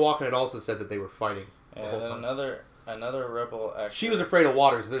Christopher Walken had also said that they were fighting the whole And time. another rebel actor. She was afraid of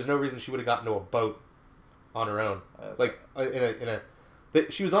water, so there's no reason she would have gotten to a boat on her own. Like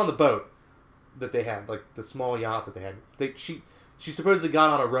she was on the boat that they had, like the small yacht that they had. She supposedly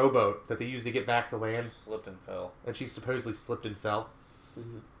got on a rowboat that they used to get back to land. Slipped and fell. And she supposedly slipped and fell.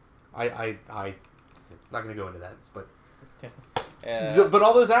 Mm-hmm. I not going to go into that, but And, but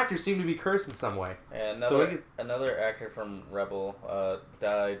all those actors seem to be cursed in some way. and So another actor from Rebel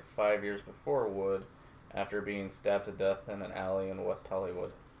died 5 years before Wood after being stabbed to death in an alley in West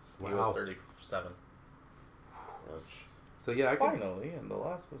Hollywood. He Wow. was 37. Ouch. So yeah, I can, Finally, and the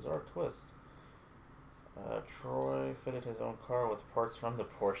last bizarre twist. Troy fitted his own car with parts from the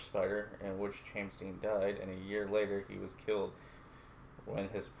Porsche Spider, in which James Dean died, and a year later he was killed when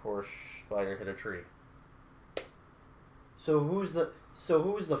his Porsche Spider hit a tree. So who was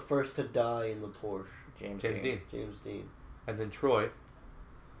the first to die in the Porsche? James James Dean. James Dean. and then Troy,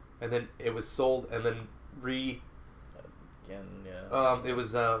 and then it was sold, and then Again, yeah. it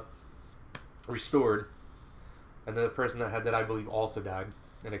was restored, and then the person that had that, I believe, also died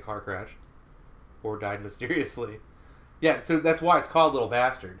in a car crash, or died mysteriously. Yeah, so that's why it's called Little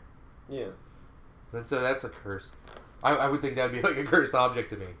Bastard. Yeah. And so that's a curse. I would think that would be like a cursed object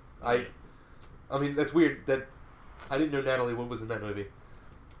to me. I mean, that's weird that I didn't know Natalie Wood was in that movie.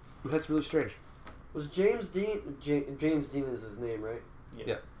 That's really strange. Was James Dean... James Dean is his name, right? Yes.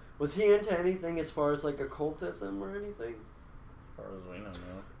 Yeah. Was he into anything as far as, like, occultism or anything? As far as we know,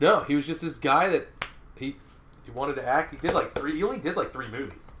 no. No, he was just this guy that he wanted to act. He only did like three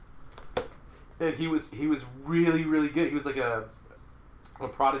movies. And he was really, really good. He was like a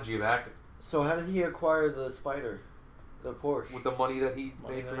prodigy of acting. So how did he acquire the spider? The Porsche? With the money that he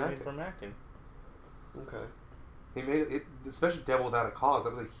Money made that from he acting. from acting. Okay. He made it, especially Devil Without a Cause.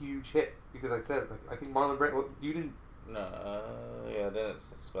 That was a huge hit because I said, like, I think Marlon Brando. Well, you didn't. No, yeah, it didn't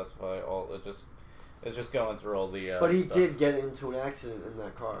specify all. It's just going through all the. But he stuff. did get into an accident in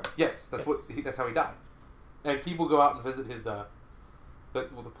that car. Yes, that's that's how he died. And people go out and visit his the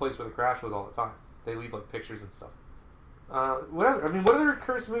place where the crash was all the time. They leave like pictures and stuff. What other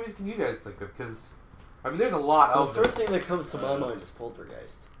cursed movies can you guys think of? Because I mean, there's a lot The of them. first thing that comes to my mind is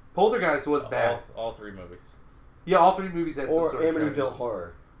Poltergeist. Poltergeist was bad. All three movies. Yeah, all three movies had some Or sort of Amityville tragedy.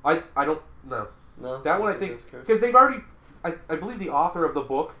 Horror. I don't know. No? That one I You think it's cursed? because they've already. I believe the author of the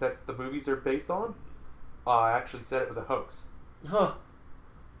book that the movies are based on actually said it was a hoax Huh.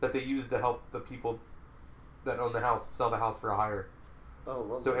 that they used to help the people that own the house sell the house for a higher, Oh,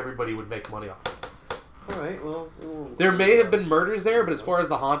 lovely. so everybody would make money off it. Alright, well... we won't There go may into have that. been murders there, but as far as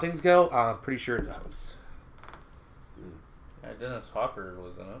the hauntings go, I'm pretty sure it's a hoax. Yeah, Dennis Hopper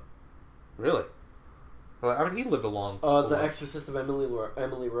was in it. Really? Well, I mean, he lived a long. The full life. Exorcist of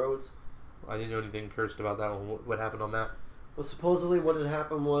Emily Rhodes. I didn't know anything cursed about that one. What happened on that? Well, supposedly what had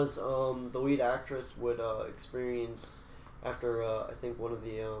happened was the lead actress would experience, after I think one of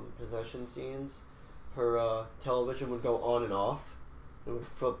the possession scenes, her television would go on and off. It would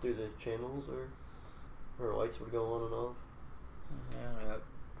flip through the channels, or her lights would go on and off. Yeah, I mean that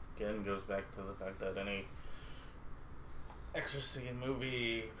again goes back to the fact that any exorcism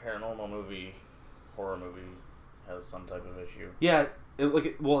movie, paranormal movie, horror movie has some type of issue. Yeah,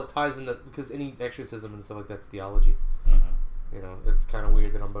 it ties into because any exorcism and stuff like that's theology. Mm-hmm. You know, it's kind of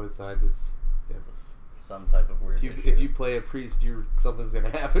weird that on both sides it's. Yeah. Some type of weird issue. If you play a priest, something's gonna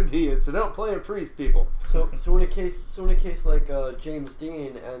happen to you. So don't play a priest, people. So in a case like James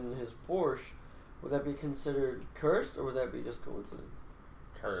Dean and his Porsche, would that be considered cursed, or would that be just coincidence?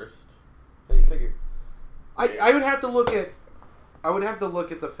 Cursed. How do you figure? I would have to look at. I would have to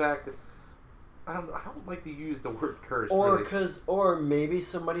look at the fact that I don't like to use the word curse. Or really. or maybe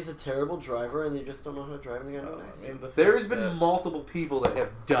somebody's a terrible driver and they just don't know how to drive and they got into an I accident. mean, There's been multiple people that have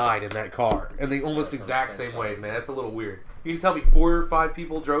died in that car, and they almost from exact the same same car. ways, man. That's a little weird. You can tell me 4 or 5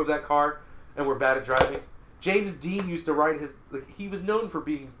 people drove that car and were bad at driving. James Dean used to ride he was known for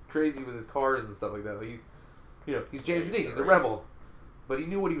being crazy with his cars and stuff like that. Like he's James Dean. He's a rebel, but he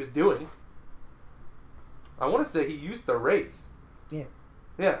knew what he was doing. I want to say he used to race. Yeah.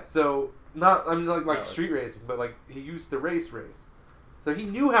 Yeah. So not like No, street racing, but like he used to race. So he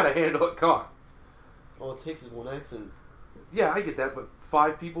knew how to handle a car. All it takes is one accident. Yeah, I get that, but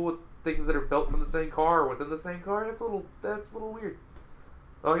 5 people with things that are built from the same car or within the same car. That's a little weird.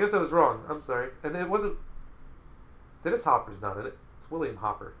 Oh, I guess I was wrong. I'm sorry. And it wasn't. Dennis Hopper's not in it. It's William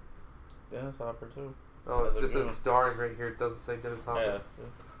Hopper. Dennis Hopper too. Oh, As it a just says goon. starring right here. It doesn't say Dennis Hopper. Yeah,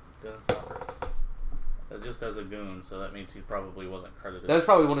 Dennis Hopper. So just as a goon, so that means he probably wasn't credited. That was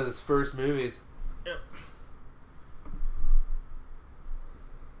probably one of his first movies. Yep.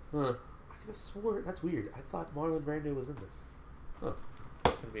 Huh. I could have swore that's weird. I thought Marlon Brando was in this. Huh.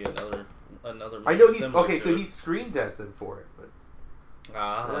 Could be another. I know movie he's similar okay. to So it. he's screen tested for it, but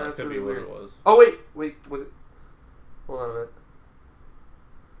Ah, Yeah, that that's could be really what weird. it was. oh wait, was it? Hold on a minute.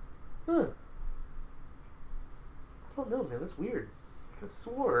 Huh. I don't know, man. That's weird. I could have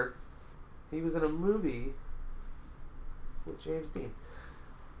swore he was in a movie with James Dean.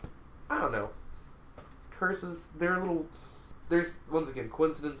 I don't know. Curses, they're a little. There's once again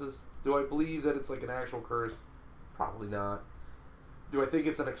coincidences. Do I believe that it's like an actual curse? Probably not. Do I think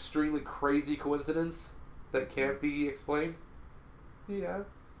it's an extremely crazy coincidence that can't be explained? Yeah.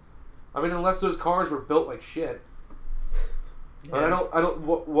 I mean, unless those cars were built like shit. But I don't.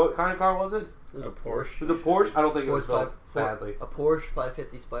 What kind of car was it? It was A Porsche. It was a Porsche. I don't think it was built badly. A Porsche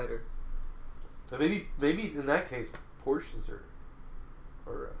 550 Spider. But maybe in that case, Porsches are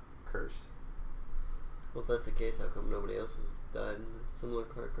cursed. Well, if that's the case, how come nobody else has died in a similar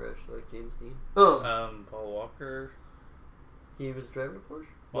car crash like James Dean? Paul Walker. He was driving a Porsche?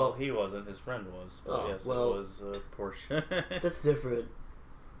 Well, he wasn't. His friend was. But Oh, yes, well, it was a Porsche. That's different.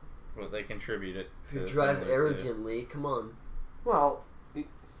 Well, they contributed If you to drive similar to- arrogantly, come on. Well,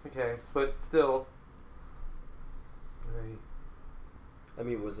 okay, but still. I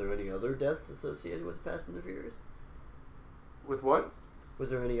mean, was there any other deaths associated with Fast and the Furious? With what? Was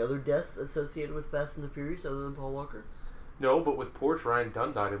there any other deaths associated with Fast and the Furious other than Paul Walker? No, but with Porsche, Ryan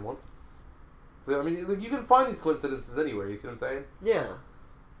Dunn died in one. So I mean, like, you can find these coincidences anywhere. You see what I'm saying? Yeah.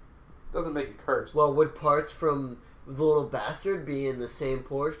 Doesn't make it cursed. Well, would parts from The Little Bastard be in the same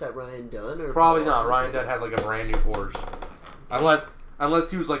Porsche that Ryan Dunn? Or Probably Paul not. Walker? Ryan Dunn had like a brand new Porsche,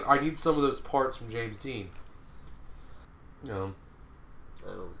 unless he was like, I need some of those parts from James Dean. No. I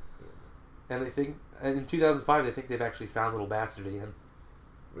don't. Yeah. And they think, and in 2005, they think they've actually found Little Bastard again.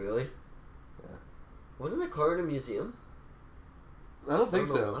 Really? Yeah. Wasn't the car in a museum? I don't think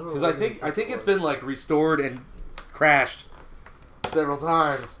I don't know- so, I don't know because what I think it it's was. been like restored and crashed several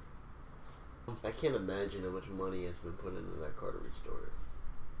times. I can't imagine how much money has been put into that car to restore it.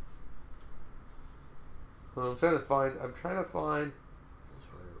 Well, I'm trying to find. That's fireworks,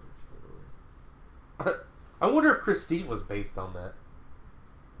 by the way. I wonder if Christine was based on that.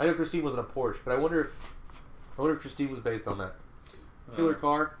 I know Christine wasn't a Porsche, but I wonder if Christine was based on that. Killer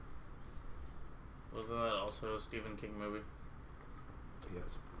car. Wasn't that also a Stephen King movie?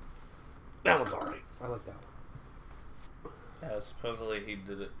 Yes. That one's alright. I like that one. Yeah, supposedly he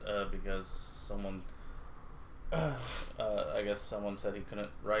did it because someone, I guess someone said he couldn't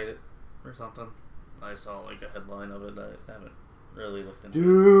write it or something. I saw like a headline of it. I haven't really looked into it.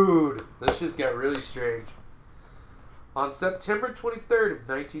 Dude, this just got really strange. On September 23rd of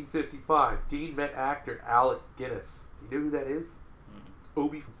 1955, Dean met actor Alec Guinness. Do you know who that is? It's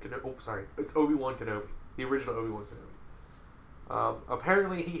It's Obi-Wan Kenobi, the original Obi-Wan Kenobi.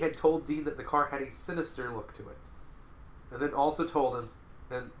 Apparently, he had told Dean that the car had a sinister look to it, and then also told him,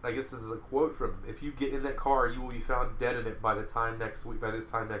 and I guess this is a quote from him: "If you get in that car, you will be found dead in it by this time next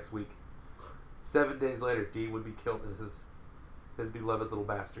week." 7 days later, Dean would be killed in his beloved Little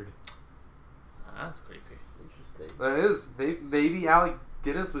Bastard. That's creepy. Interesting. That is. Maybe Alec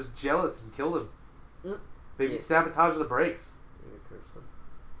Guinness was jealous and killed him. Maybe Yeah. sabotage the brakes. Maybe a curse, huh?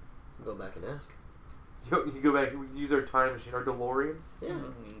 Go back and ask. You go back and use our time machine, our DeLorean. Yeah.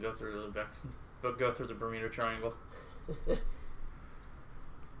 You can go through the Bermuda Triangle.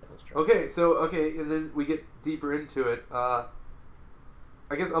 Okay, and then we get deeper into it. I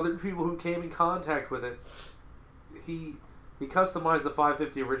guess other people who came in contact with it, he customized the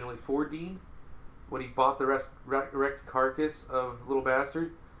 550 originally for Dean. When he bought the wrecked carcass of Little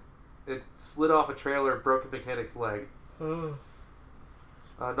Bastard, it slid off a trailer and broke a mechanic's leg.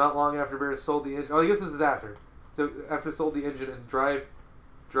 Not long after Bear sold the engine. Oh, I guess this is after. So after sold the engine and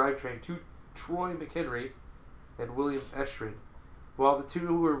drivetrain to Troy McHenry and William Eschrin, while the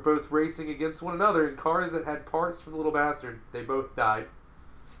two were both racing against one another in cars that had parts from the Little Bastard, they both died.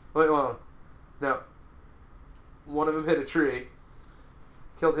 Wait, well, now one of them hit a tree,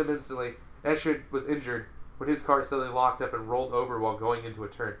 killed him instantly. Eschrin was injured when his car suddenly locked up and rolled over while going into a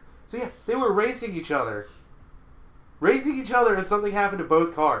turn. So yeah, they were racing each other. And something happened to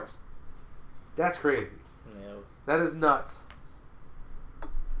both cars. That's crazy. No. That is nuts.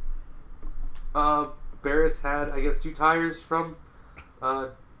 Barris had, I guess, 2 tires from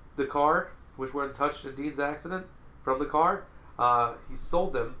the the car, which were untouched in Dean's accident, from the car. He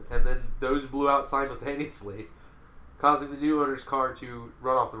sold them, and then those blew out simultaneously, causing the new owner's car to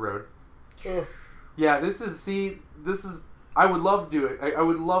run off the road. Yeah, this is. I would love to do it. I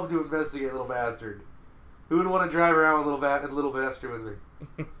would love to investigate Little Bastard. Who would want to drive around with Little Bastard with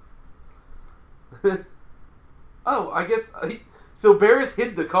me? Oh, I guess so. Barris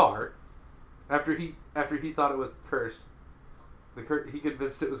hid the car after he thought it was cursed. He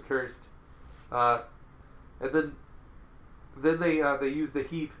convinced it was cursed, and then they used the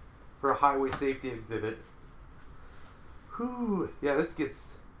heap for a highway safety exhibit. Whew. Yeah, this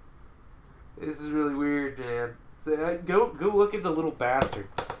is really weird, man. So, go look into Little Bastard.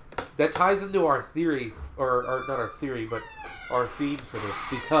 That ties into our theory, or not our theory, but our theme for this,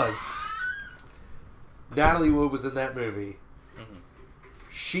 because Natalie Wood was in that movie. Mm-hmm.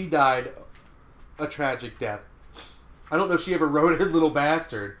 She died a tragic death. I don't know if she ever wrote in Little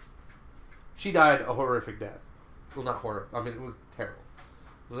Bastard. She died a horrific death. Well, not horrific. I mean, it was terrible.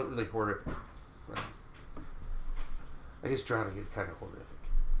 It wasn't really horrific. I guess drowning is kind of horrific.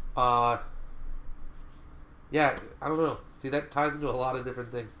 Yeah, I don't know. See, that ties into a lot of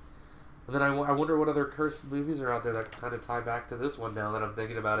different things. And then I wonder what other cursed movies are out there that kind of tie back to this one now that I'm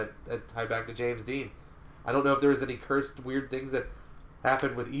thinking about it, that tie back to James Dean. I don't know if there's any cursed weird things that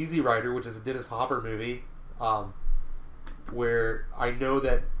happened with Easy Rider, which is a Dennis Hopper movie, where I know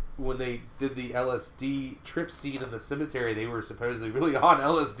that when they did the LSD trip scene in the cemetery, they were supposedly really on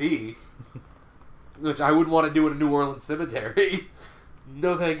LSD, which I wouldn't want to do in a New Orleans cemetery.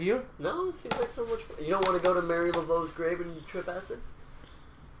 No, thank you. No, it seems like so much fun. You don't want to go to Mary Laveau's grave and trip acid?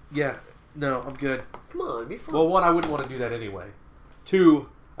 Yeah, no, I'm good. Come on, be fun. Well, one, I wouldn't want to do that anyway. Two,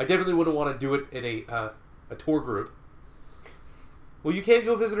 I definitely wouldn't want to do it in a tour group. Well, you can't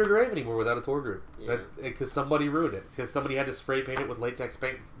go visit her grave anymore without a tour group. Yeah. Because somebody ruined it. Because somebody had to spray paint it with latex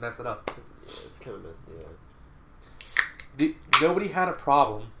paint and mess it up. Yeah, it's kind of messy, Nobody had a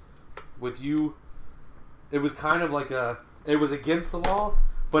problem with you. It was kind of like it was against the law,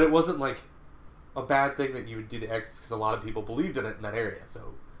 but it wasn't like a bad thing that you would do the exes because a lot of people believed in it in that area.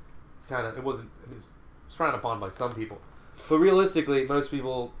 So it's kind of, it wasn't, I mean, it was frowned upon by some people. But realistically, most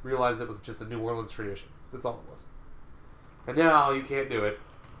people realized it was just a New Orleans tradition. That's all it was. And now you can't do it.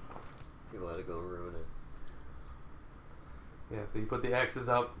 People had to go and ruin it. Yeah, so you put the X's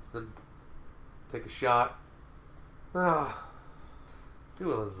up, then take a shot. Ah,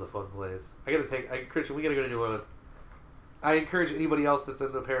 New Orleans is a fun place. Christian, we gotta go to New Orleans. I encourage anybody else that's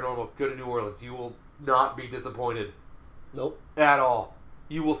in the paranormal, go to New Orleans. You will not be disappointed. Nope. At all.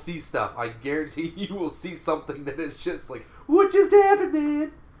 You will see stuff. I guarantee you will see something that is just like, what just happened,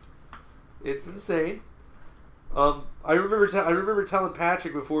 man? It's insane. I remember telling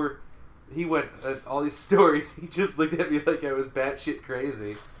Patrick before he went all these stories. He just looked at me like I was batshit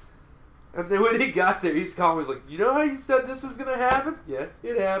crazy. And then when he got there, he's calm. He's like, "You know how you said this was gonna happen? Yeah,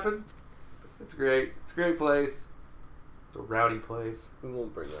 it happened. It's great. It's a great place. It's a rowdy place." We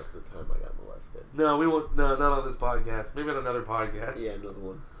won't bring up the time I got molested. No, we won't. No, not on this podcast. Maybe on another podcast. Yeah, another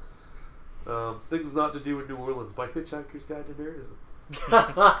one. Things Not to Do in New Orleans by Hitchhiker's Guide to Nerdism.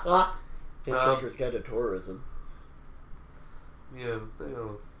 Hitchhiker's Guide to Tourism. Yeah,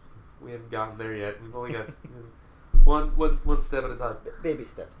 we haven't gotten there yet. We've only got one step at a time. Baby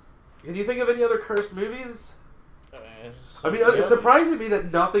steps. Can you think of any other cursed movies? I mean, it's surprising to me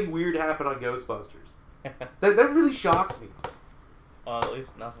that nothing weird happened on Ghostbusters. that really shocks me. At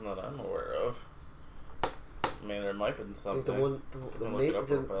least nothing that I'm aware of. I mean, there might have been something.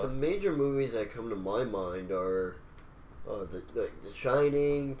 The major movies that come to my mind are the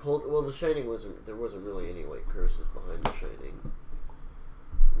Shining. The Shining there wasn't really any like curses behind The Shining.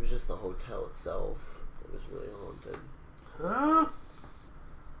 It was just the hotel itself. It was really haunted.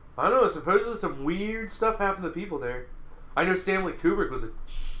 I don't know. Supposedly some weird stuff happened to people there. I know Stanley Kubrick was a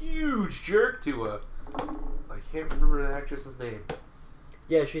huge jerk to I can't remember the actress's name.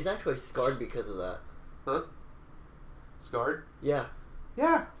 Yeah, she's actually scarred because of that. Huh? Scarred? Yeah.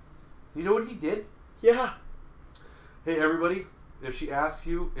 Yeah. You know what he did? Yeah. Hey, everybody. If she asks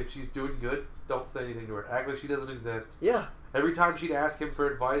you if she's doing good, don't say anything to her. Act like she doesn't exist. Yeah. Every time she'd ask him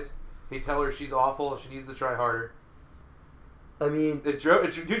for advice, he'd tell her she's awful and she needs to try harder. I mean...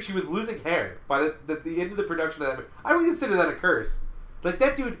 Dude, she was losing hair by the end of the production of that movie. I would consider that a curse. Like,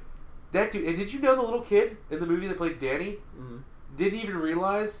 that dude... And did you know the little kid in the movie that played Danny? Mm-hmm. Didn't even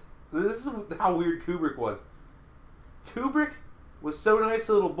realize... This is how weird Kubrick was. Kubrick was so nice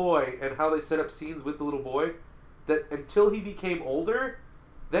to the little boy and how they set up scenes with the little boy that until he became older,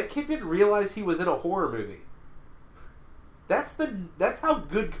 that kid didn't realize he was in a horror movie. That's how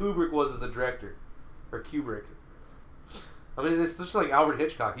good Kubrick was as a director. Or Kubrick. I mean, it's just like Alfred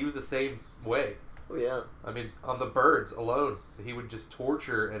Hitchcock. He was the same way. Oh yeah. I mean, on The Birds alone, he would just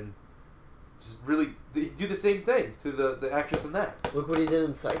torture and just really do the same thing to the actress in that. Look what he did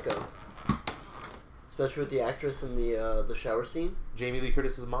in Psycho. Especially with the actress in the shower scene. Jamie Lee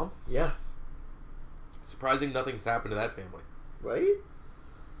Curtis's mom. Yeah. Surprising nothing's happened to that family. Right?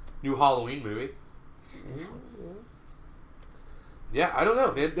 New Halloween movie. Mm-hmm. Yeah, I don't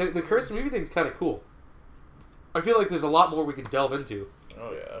know, man. The cursed movie thing's kind of cool. I feel like there's a lot more we could delve into.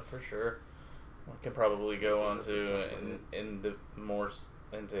 Oh yeah, for sure. We could probably go on to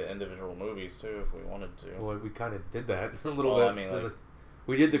into individual movies too if we wanted to. Well, we kind of did that a little bit. I mean, like,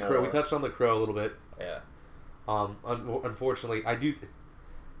 we did the Crow. more. We touched on the Crow a little bit. Yeah. Unfortunately, I do.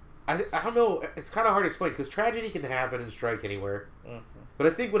 I don't know. It's kind of hard to explain because tragedy can happen and strike anywhere. Mm-hmm. But I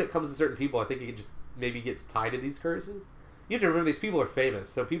think when it comes to certain people, I think it just maybe gets tied to these curses. You have to remember these people are famous,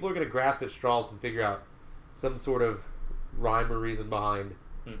 so people are going to grasp at straws and figure out some sort of rhyme or reason behind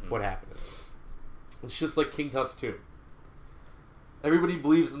what happened. It's just like King Tut's tomb. Everybody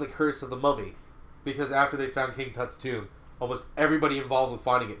believes in the curse of the mummy because after they found King Tut's tomb, almost everybody involved with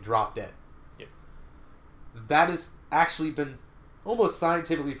finding it dropped dead. Yep. That has actually been almost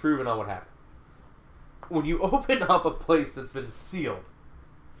scientifically proven on what happened. When you open up a place that's been sealed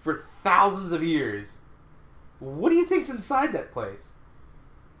for thousands of years, what do you think's inside that place?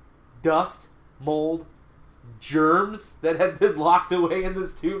 Dust, mold, germs that have been locked away in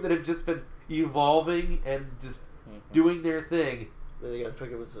this tomb that have just been evolving and just doing their thing. They got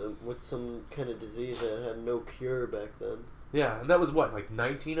fucking with some kind of disease that had no cure back then. Yeah, and that was what, like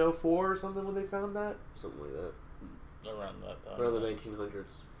 1904 or something when they found that? Something like that. Around that time. Around the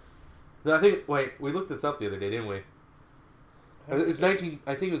 1900s. No, I think. Wait, we looked this up the other day, didn't we? It was 19.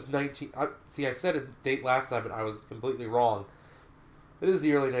 I think it was 19. See, I said a date last time, but I was completely wrong. It is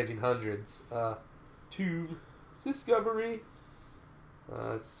the early 1900s. Tomb discovery.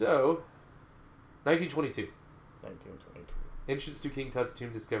 So, 1922. 1922. Entrance to King Tut's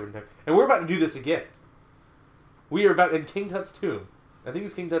tomb discovered in time. And we're about to do this again. We are about in King Tut's tomb. I think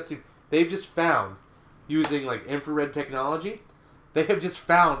it's King Tut's tomb. They've just found, using like infrared technology, they have just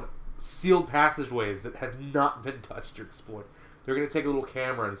found sealed passageways that have not been touched or explored. They're going to take a little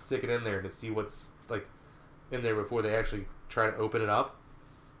camera and stick it in there to see what's like in there before they actually try to open it up.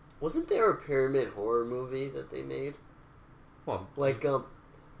 Wasn't there a pyramid horror movie that they made? Well, Like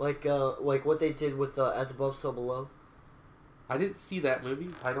what they did with As Above, So Below? I didn't see that movie.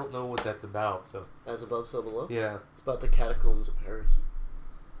 I don't know what that's about. So As Above, So Below? yeah. It's about the catacombs of Paris.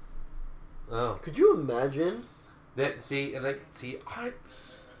 Oh, Could you imagine? that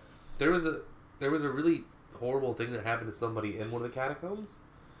there was a really horrible thing that happened to somebody in one of the catacombs.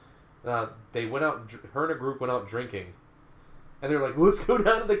 They went out. Her and a group went out drinking, and they're like, "Let's go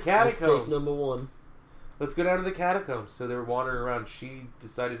down to the catacombs." Mistake number one. Let's go down to the catacombs. So they were wandering around. She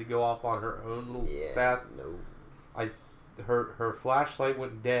decided to go off on her own little path. No. Her flashlight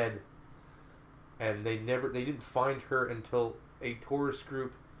went dead, and they didn't find her until a tourist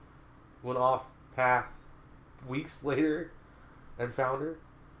group went off path weeks later and found her.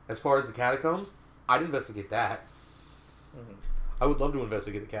 As far as the catacombs, I'd investigate that. Mm-hmm. I would love to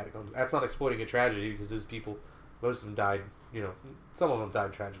investigate the catacombs. That's not exploiting a tragedy because those people, most of them died. You know, some of them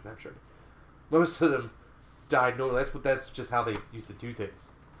died tragically. I'm sure. Most of them died normally. That's just how they used to do things.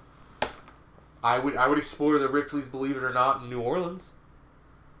 I would explore the Ripley's Believe It or Not in New Orleans.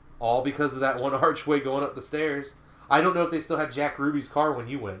 All because of that one archway going up the stairs. I don't know if they still had Jack Ruby's car when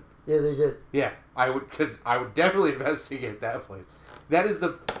you went. Yeah, they did. Yeah, I would definitely investigate that place. That is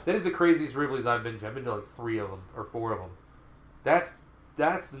the craziest Ripley's I've been to. I've been to like 3 of them or 4 of them. That's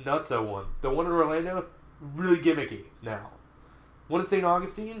the nutso one. The one in Orlando, really gimmicky now. One in St.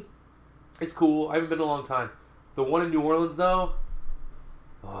 Augustine, it's cool. I haven't been in a long time. The one in New Orleans though,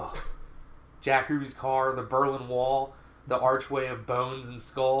 Jack Ruby's car, the Berlin Wall, the archway of bones and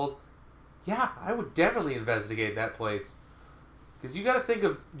skulls. Yeah, I would definitely investigate that place. Because you got to think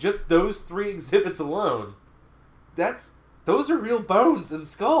of just those 3 exhibits alone. Those are real bones and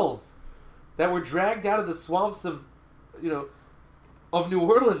skulls that were dragged out of the swamps of New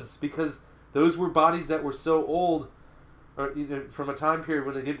Orleans, because those were bodies that were so old, or from a time period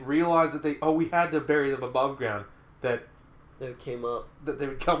when they didn't realize that we had to bury them above ground, that They came up. that they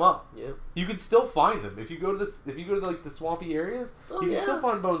would come up. Yeah. You can still find them if you go to like the swampy areas. Oh, you can yeah. still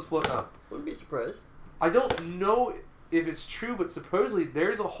find bones floating up. Wouldn't be surprised. I don't know if it's true, but supposedly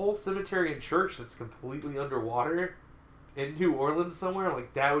there's a whole cemetery and church that's completely underwater in New Orleans somewhere.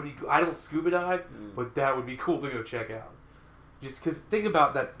 Like, that would be cool. I don't scuba dive, but that would be cool to go check out. Just because think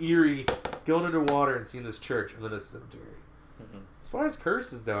about that eerie going underwater and seeing this church and then a cemetery. Mm-hmm. As far as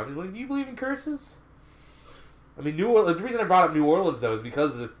curses, though, I mean, like, do you believe in curses? I mean, New Orleans. The reason I brought up New Orleans though is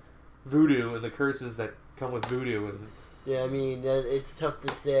because of voodoo and the curses that come with voodoo. And yeah, I mean, it's tough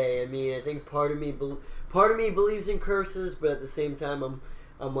to say. I mean, I think part of me believes in curses, but at the same time,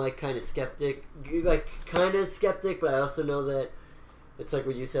 I'm like kind of skeptic. Like kind of skeptic, but I also know that it's like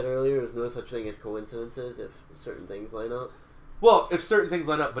what you said earlier. There's no such thing as coincidences if certain things line up. Well, if certain things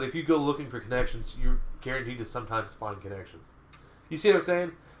line up, but if you go looking for connections, you're guaranteed to sometimes find connections. You see what I'm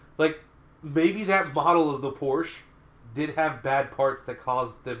saying? Like, maybe that model of the Porsche did have bad parts that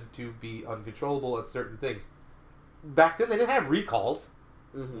caused them to be uncontrollable at certain things. Back then, they didn't have recalls.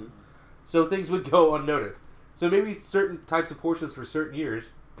 Mm-hmm. So things would go unnoticed. So maybe certain types of Porsches for certain years,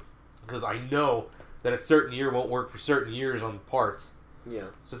 because I know that a certain year won't work for certain years on parts. Yeah.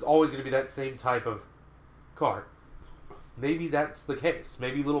 So it's always going to be that same type of car. Maybe that's the case.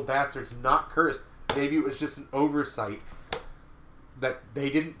 Maybe Little Bastard's not cursed. Maybe it was just an oversight that they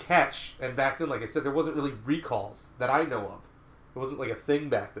didn't catch. And back then, like I said, there wasn't really recalls that I know of. It wasn't like a thing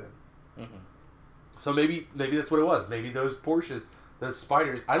back then. Mm-hmm. So maybe that's what it was. Maybe those Porsches, those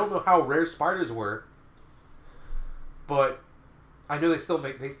spiders. I don't know how rare spiders were, but I know they still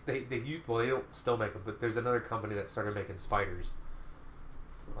make they use. Well, they don't still make them, but there's another company that started making spiders.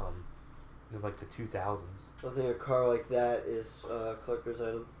 In like the 2000s. I think a car like that is a collector's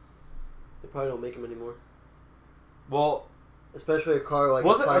item. They probably don't make them anymore. Well, especially a car like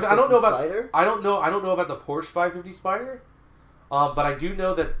was a it? 550 I don't know about. Spider. I don't know about the Porsche 550 Spider. But I do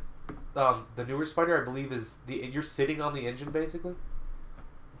know that the newer Spider, I believe, is you're sitting on the engine basically.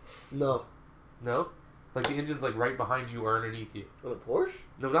 No. No, like the engine's like right behind you or underneath you. On a Porsche?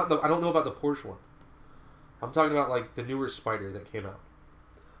 No, not the. I don't know about the Porsche one. I'm talking about like the newer Spider that came out.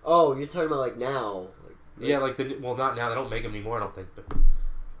 Oh, you're talking about like now. Yeah, like not now. They don't make them anymore. I don't think, but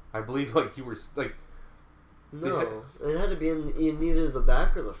I believe like you were like. No, it had to be in either the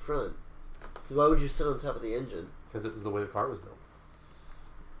back or the front. Why would you sit on top of the engine? Because it was the way the car was built.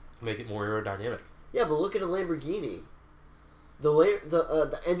 To make it more aerodynamic. Yeah, but look at a Lamborghini. The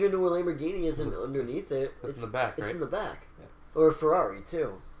engine to a Lamborghini isn't underneath it. It's in the back, right? It's in the back. Yeah. Or a Ferrari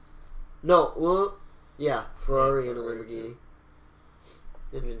too. No, well, yeah, Ferrari and a Lamborghini.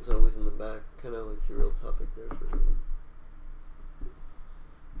 Engine's always in the back. Kind of like the real topic there for me.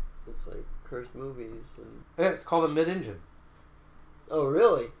 It's like cursed movies and... Yeah, it's called a mid-engine. Oh,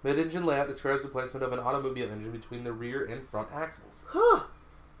 really? Mid-engine layout describes the placement of an automobile engine between the rear and front axles. Huh!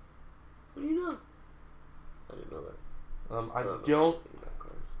 What do you know? I didn't know that. I don't...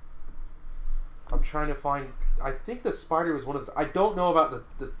 I'm trying to find... I think the Spider was one of those... I don't know about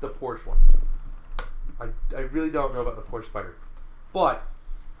the Porsche one. I really don't know about the Porsche Spider. But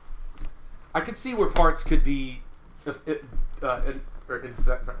I could see where parts could be defective.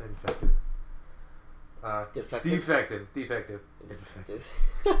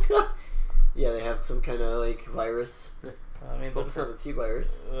 Yeah, they have some kind of like virus. I mean, Hope it's not the T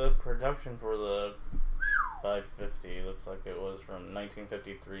virus. The production for the 550 looks like it was from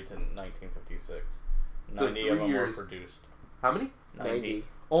 1953 to 1956. So 90 of them years. were produced. How many? 90.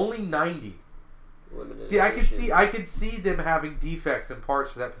 Only 90. Limited See, edition. I could see them having defects in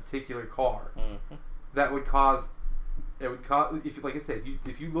parts for that particular car. Mm-hmm. That would cause. It would cause. If, like I said,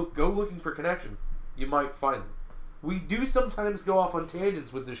 if you go looking for connections, you might find them. We do sometimes go off on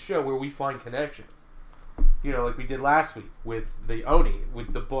tangents with this show where we find connections. You know, like we did last week with the Oni,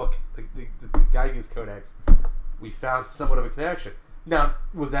 with the book, the Geiger's Codex. We found somewhat of a connection. Now,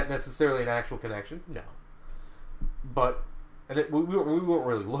 was that necessarily an actual connection? No. But, and we weren't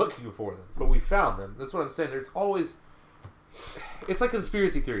really looking for them, but we found them. That's what I'm saying. There's always, it's like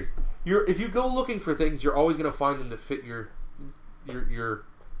conspiracy theories. If you go looking for things, you're always going to find them to fit your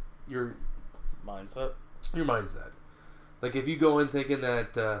mindset. Your mindset. Like if you go in thinking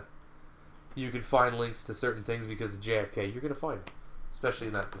that you could find links to certain things because of JFK, you're going to find them, especially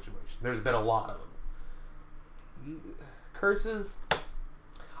in that situation. There's been a lot of them. Curses.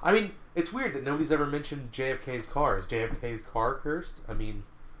 I mean, it's weird that nobody's ever mentioned JFK's car. Is JFK's car cursed? I mean,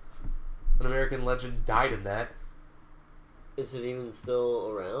 an American legend died in that. Is it even still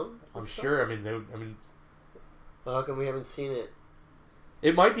around? I'm sure. I mean, Well, how come we haven't seen it?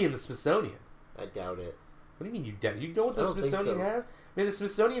 it might be in the Smithsonian. I doubt it. What do you mean you doubt? You know what I the don't think Smithsonian so. has? I mean, the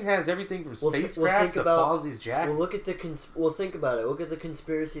Smithsonian has everything from Well, spacecrafts think to about- Fozzie's jacket. Well, look at the think about it. Look at the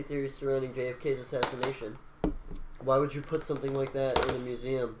conspiracy theories surrounding JFK's assassination. Why would you put something like that in a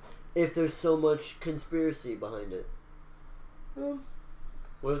museum if there's so much conspiracy behind it?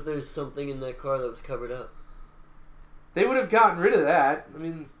 What if there's something in that car that was covered up? They would have gotten rid of that. I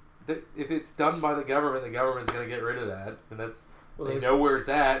mean, if it's done by the government's going to get rid of that, and that's they know where it's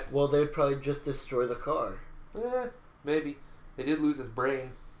at. Well, they'd probably just destroy the car. Maybe they did lose his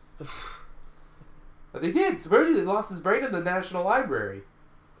brain. They did. Supposedly he lost his brain in the National Library.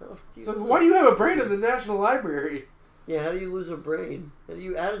 Oh, So why do you have a brain in the National Library? Yeah, how do you lose a brain? How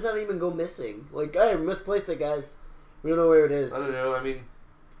does that even go missing? Like, hey, we misplaced it, guys. We don't know where it is. I don't know. I mean,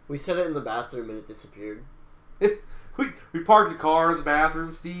 we set it in the bathroom and it disappeared. we parked the car in the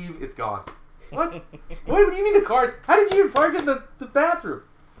bathroom, Steve. It's gone. What? What do you mean the car? How did you even park in the bathroom?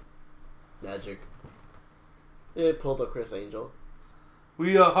 Magic. It pulled a Chris Angel.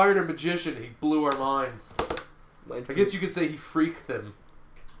 We hired a magician. He blew our minds. I guess you could say he freaked them.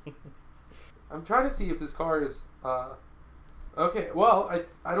 I'm trying to see if this car is... Okay, well,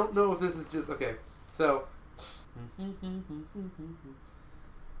 I don't know if this is just... Okay, so...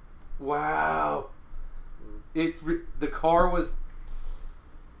 Wow. The car was...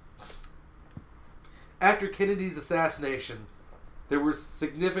 After Kennedy's assassination, there were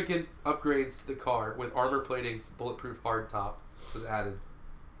significant upgrades to the car with armor plating, bulletproof hardtop was added.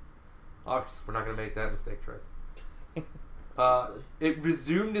 Obviously, we're not going to make that mistake, Trace. It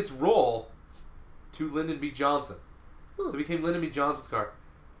resumed its role to Lyndon B. Johnson. So it became Lyndon B. Johnson's car.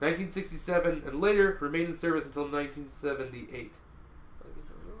 1967 and later remained in service until 1978.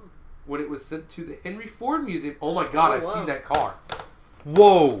 When it was sent to the Henry Ford Museum. Oh my god, I've seen that car.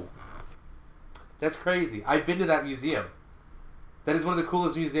 Whoa. That's crazy. I've been to that museum. That is one of the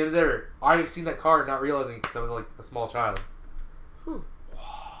coolest museums ever. I've seen that car not realizing it because I was like a small child. Wow.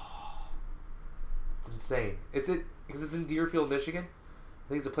 It's insane. Because it's in Deerfield, Michigan. I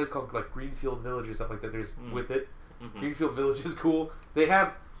think it's a place called like Greenfield Village or something like that. There's with it. Mm-hmm. Greenfield Village is cool. They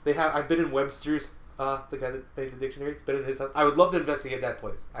have. I've been in Webster's, the guy that made the dictionary. Been in his house. I would love to investigate that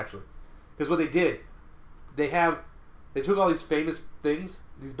place actually, because what they did, they took all these famous things,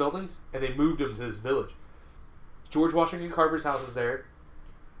 these buildings, and they moved them to this village. George Washington Carver's house is there.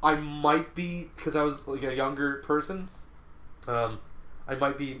 I might be, because I was like a younger person, I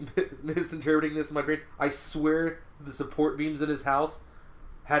might be misinterpreting this in my brain. I swear the support beams in his house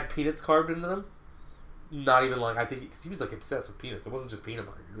had peanuts carved into them. Not even like, I think, because he was like obsessed with peanuts. It wasn't just peanut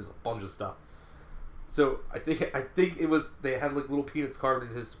butter. It was a bunch of stuff. So I think it was, they had like little peanuts carved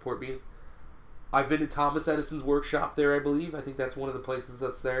into his support beams. I've been to Thomas Edison's workshop there, I believe. I think that's one of the places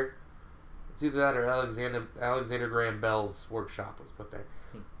that's there. It's either that or Alexander Graham Bell's workshop was put there.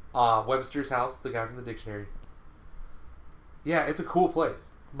 Webster's house, the guy from the dictionary. Yeah, it's a cool place.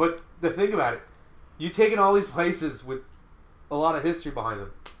 But the thing about it, you've taken all these places with a lot of history behind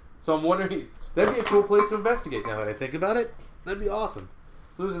them. So I'm wondering, that'd be a cool place to investigate now that I think about it. That'd be awesome.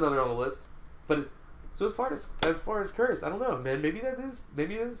 So there's another on the list. But so as far as cursed, I don't know, man. Maybe it is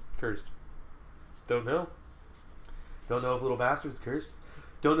cursed. Don't know. Don't know if Little Bastard's cursed.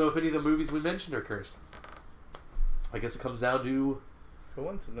 Don't know if any of the movies we mentioned are cursed. I guess it comes down to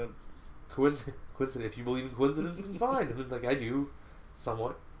coincidence. Coincidence. If you believe in coincidence, then fine. I mean, like I do,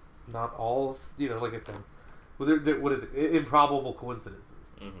 somewhat. Not all. Like I said, what is it? Improbable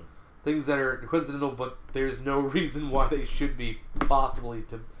coincidences. Mm-hmm. Things that are coincidental, but there's no reason why they should be possible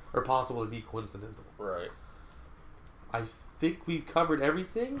to be coincidental. Right. I think we've covered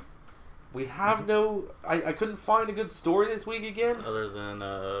everything. We have no... I couldn't find a good story this week again. Other than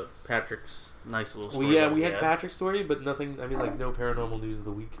Patrick's nice little story. Well, we had Patrick's story, but nothing... I mean, like, no paranormal news of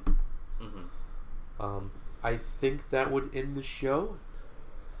the week. Mm-hmm. I think that would end the show.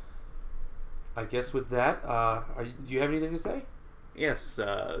 I guess with that, do you have anything to say? Yes.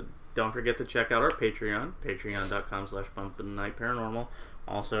 Don't forget to check out our Patreon. Patreon.com/BumpinTheNightParanormal.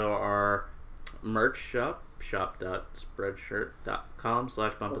 Also, our merch shop.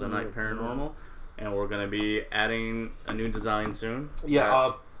 shop.spreadshirt.com/BumpOfTheNightParanormal, and we're going to be adding a new design soon. Yeah,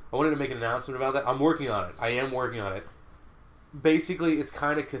 I wanted to make an announcement about that. I'm working on it. I am working on it. Basically, it's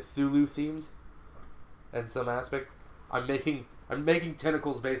kind of Cthulhu themed in some aspects. I'm making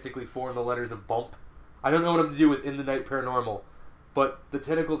tentacles basically form the letters of bump. I don't know what I'm going to do with In the Night Paranormal, but the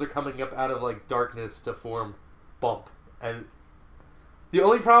tentacles are coming up out of like darkness to form bump. And the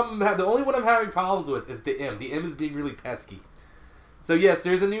only one I'm having problems with is the M. The M is being really pesky. So yes,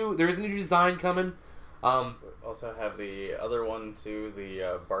 there is a new design coming. Also have the other one too,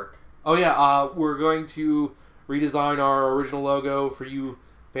 the bark. Oh yeah, we're going to redesign our original logo for you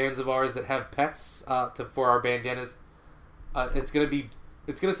fans of ours that have pets for our bandanas. It's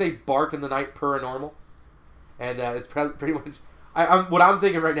gonna say Bark in the Night Paranormal, and it's pretty much. What I'm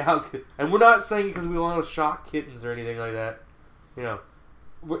thinking right now is, and we're not saying it because we want to shock kittens or anything like that.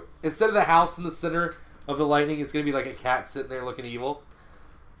 Instead of the house in the center of the lightning, it's going to be like a cat sitting there looking evil.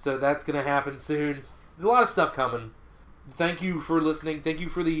 So that's going to happen soon. There's a lot of stuff coming. Thank you for listening. Thank you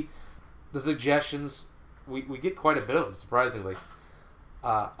for the suggestions. We get quite a bit of them, surprisingly.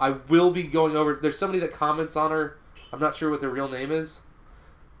 I will be going over... There's somebody that comments on her. I'm not sure what their real name is.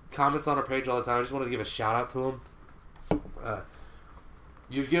 comments on our page all the time. I just wanted to give a shout out to him.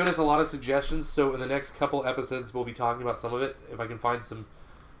 You've given us a lot of suggestions, so in the next couple episodes we'll be talking about some of it. If I can find some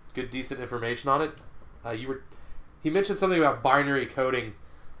good, decent information on it. He mentioned something about binary coding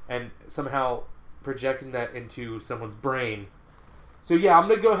and somehow projecting that into someone's brain. So yeah, I'm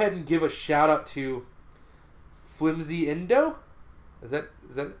gonna go ahead and give a shout out to Flimsy Indo. Is that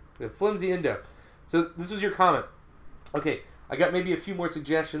Flimsy Indo? So this was your comment. Okay, I got maybe a few more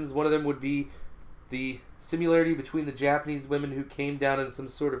suggestions. One of them would be the similarity between the Japanese women who came down in some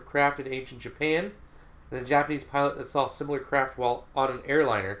sort of craft in ancient Japan and a Japanese pilot that saw similar craft while on an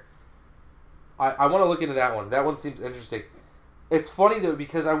airliner. I want to look into that one. That one seems interesting. It's funny though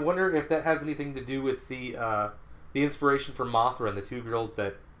because I wonder if that has anything to do with the inspiration for Mothra and the two girls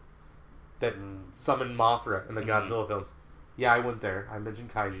that summoned Mothra in the Godzilla films. Yeah, I went there. I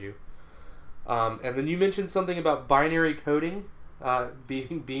mentioned kaiju. And then you mentioned something about binary coding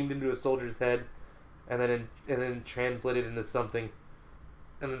being beamed into a soldier's head, and then translated into something,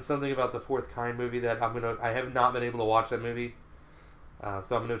 and then something about the Fourth Kind movie that I have not been able to watch that movie,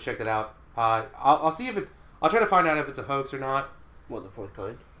 so I'm gonna check that out. I'll see if I'll try to find out if it's a hoax or not. What, the Fourth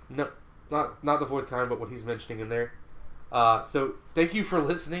Kind? No, not the Fourth Kind, but what he's mentioning in there. So thank you for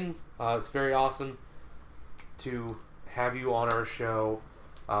listening. It's very awesome to have you on our show.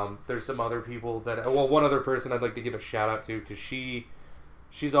 There's some other people one other person I'd like to give a shout out to because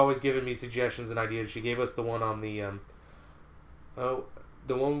she's always given me suggestions and ideas. She gave us the one on the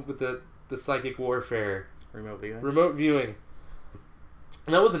one with the psychic warfare remote viewing.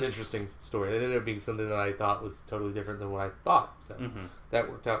 And that was an interesting story. It ended up being something that I thought was totally different than what I thought. So that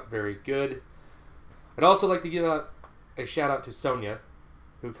worked out very good. I'd also like to give a shout out to Sonia,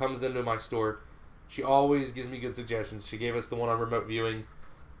 who comes into my store. She always gives me good suggestions. She gave us the one on remote viewing.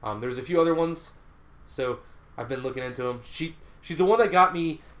 There's a few other ones, so I've been looking into them. She's the one that got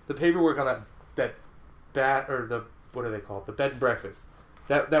me the paperwork on that what do they call it? The bed and breakfast.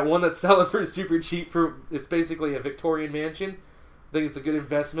 That one that's selling for super cheap it's basically a Victorian mansion. I think it's a good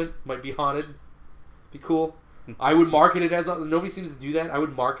investment. Might be haunted. Be cool. I would market it as nobody seems to do that. I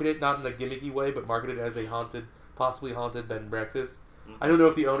would market it not in a gimmicky way, but market it as a possibly haunted bed and breakfast. I don't know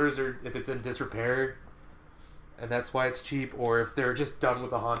if the owners if it's in disrepair, and that's why it's cheap, or if they're just done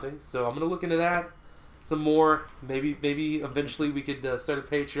with the hauntings. So I'm gonna look into that some more. Maybe eventually we could start a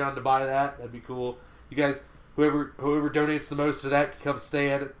Patreon to buy that. That'd be cool. You guys, whoever donates the most to that, can come stay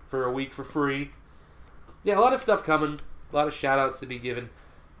at it for a week for free. Yeah, a lot of stuff coming. A lot of shout outs to be given.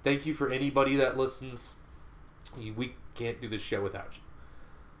 Thank you for anybody that listens. We can't do this show without you.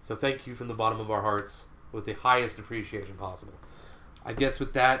 So thank you from the bottom of our hearts with the highest appreciation possible. I guess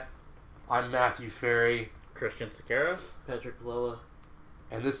with that, I'm Matthew Ferry. Christian Sakara. Patrick Lola.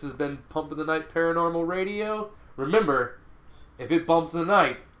 And this has been Pump in the Night Paranormal Radio. Remember, if it bumps in the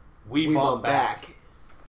night, we bump back.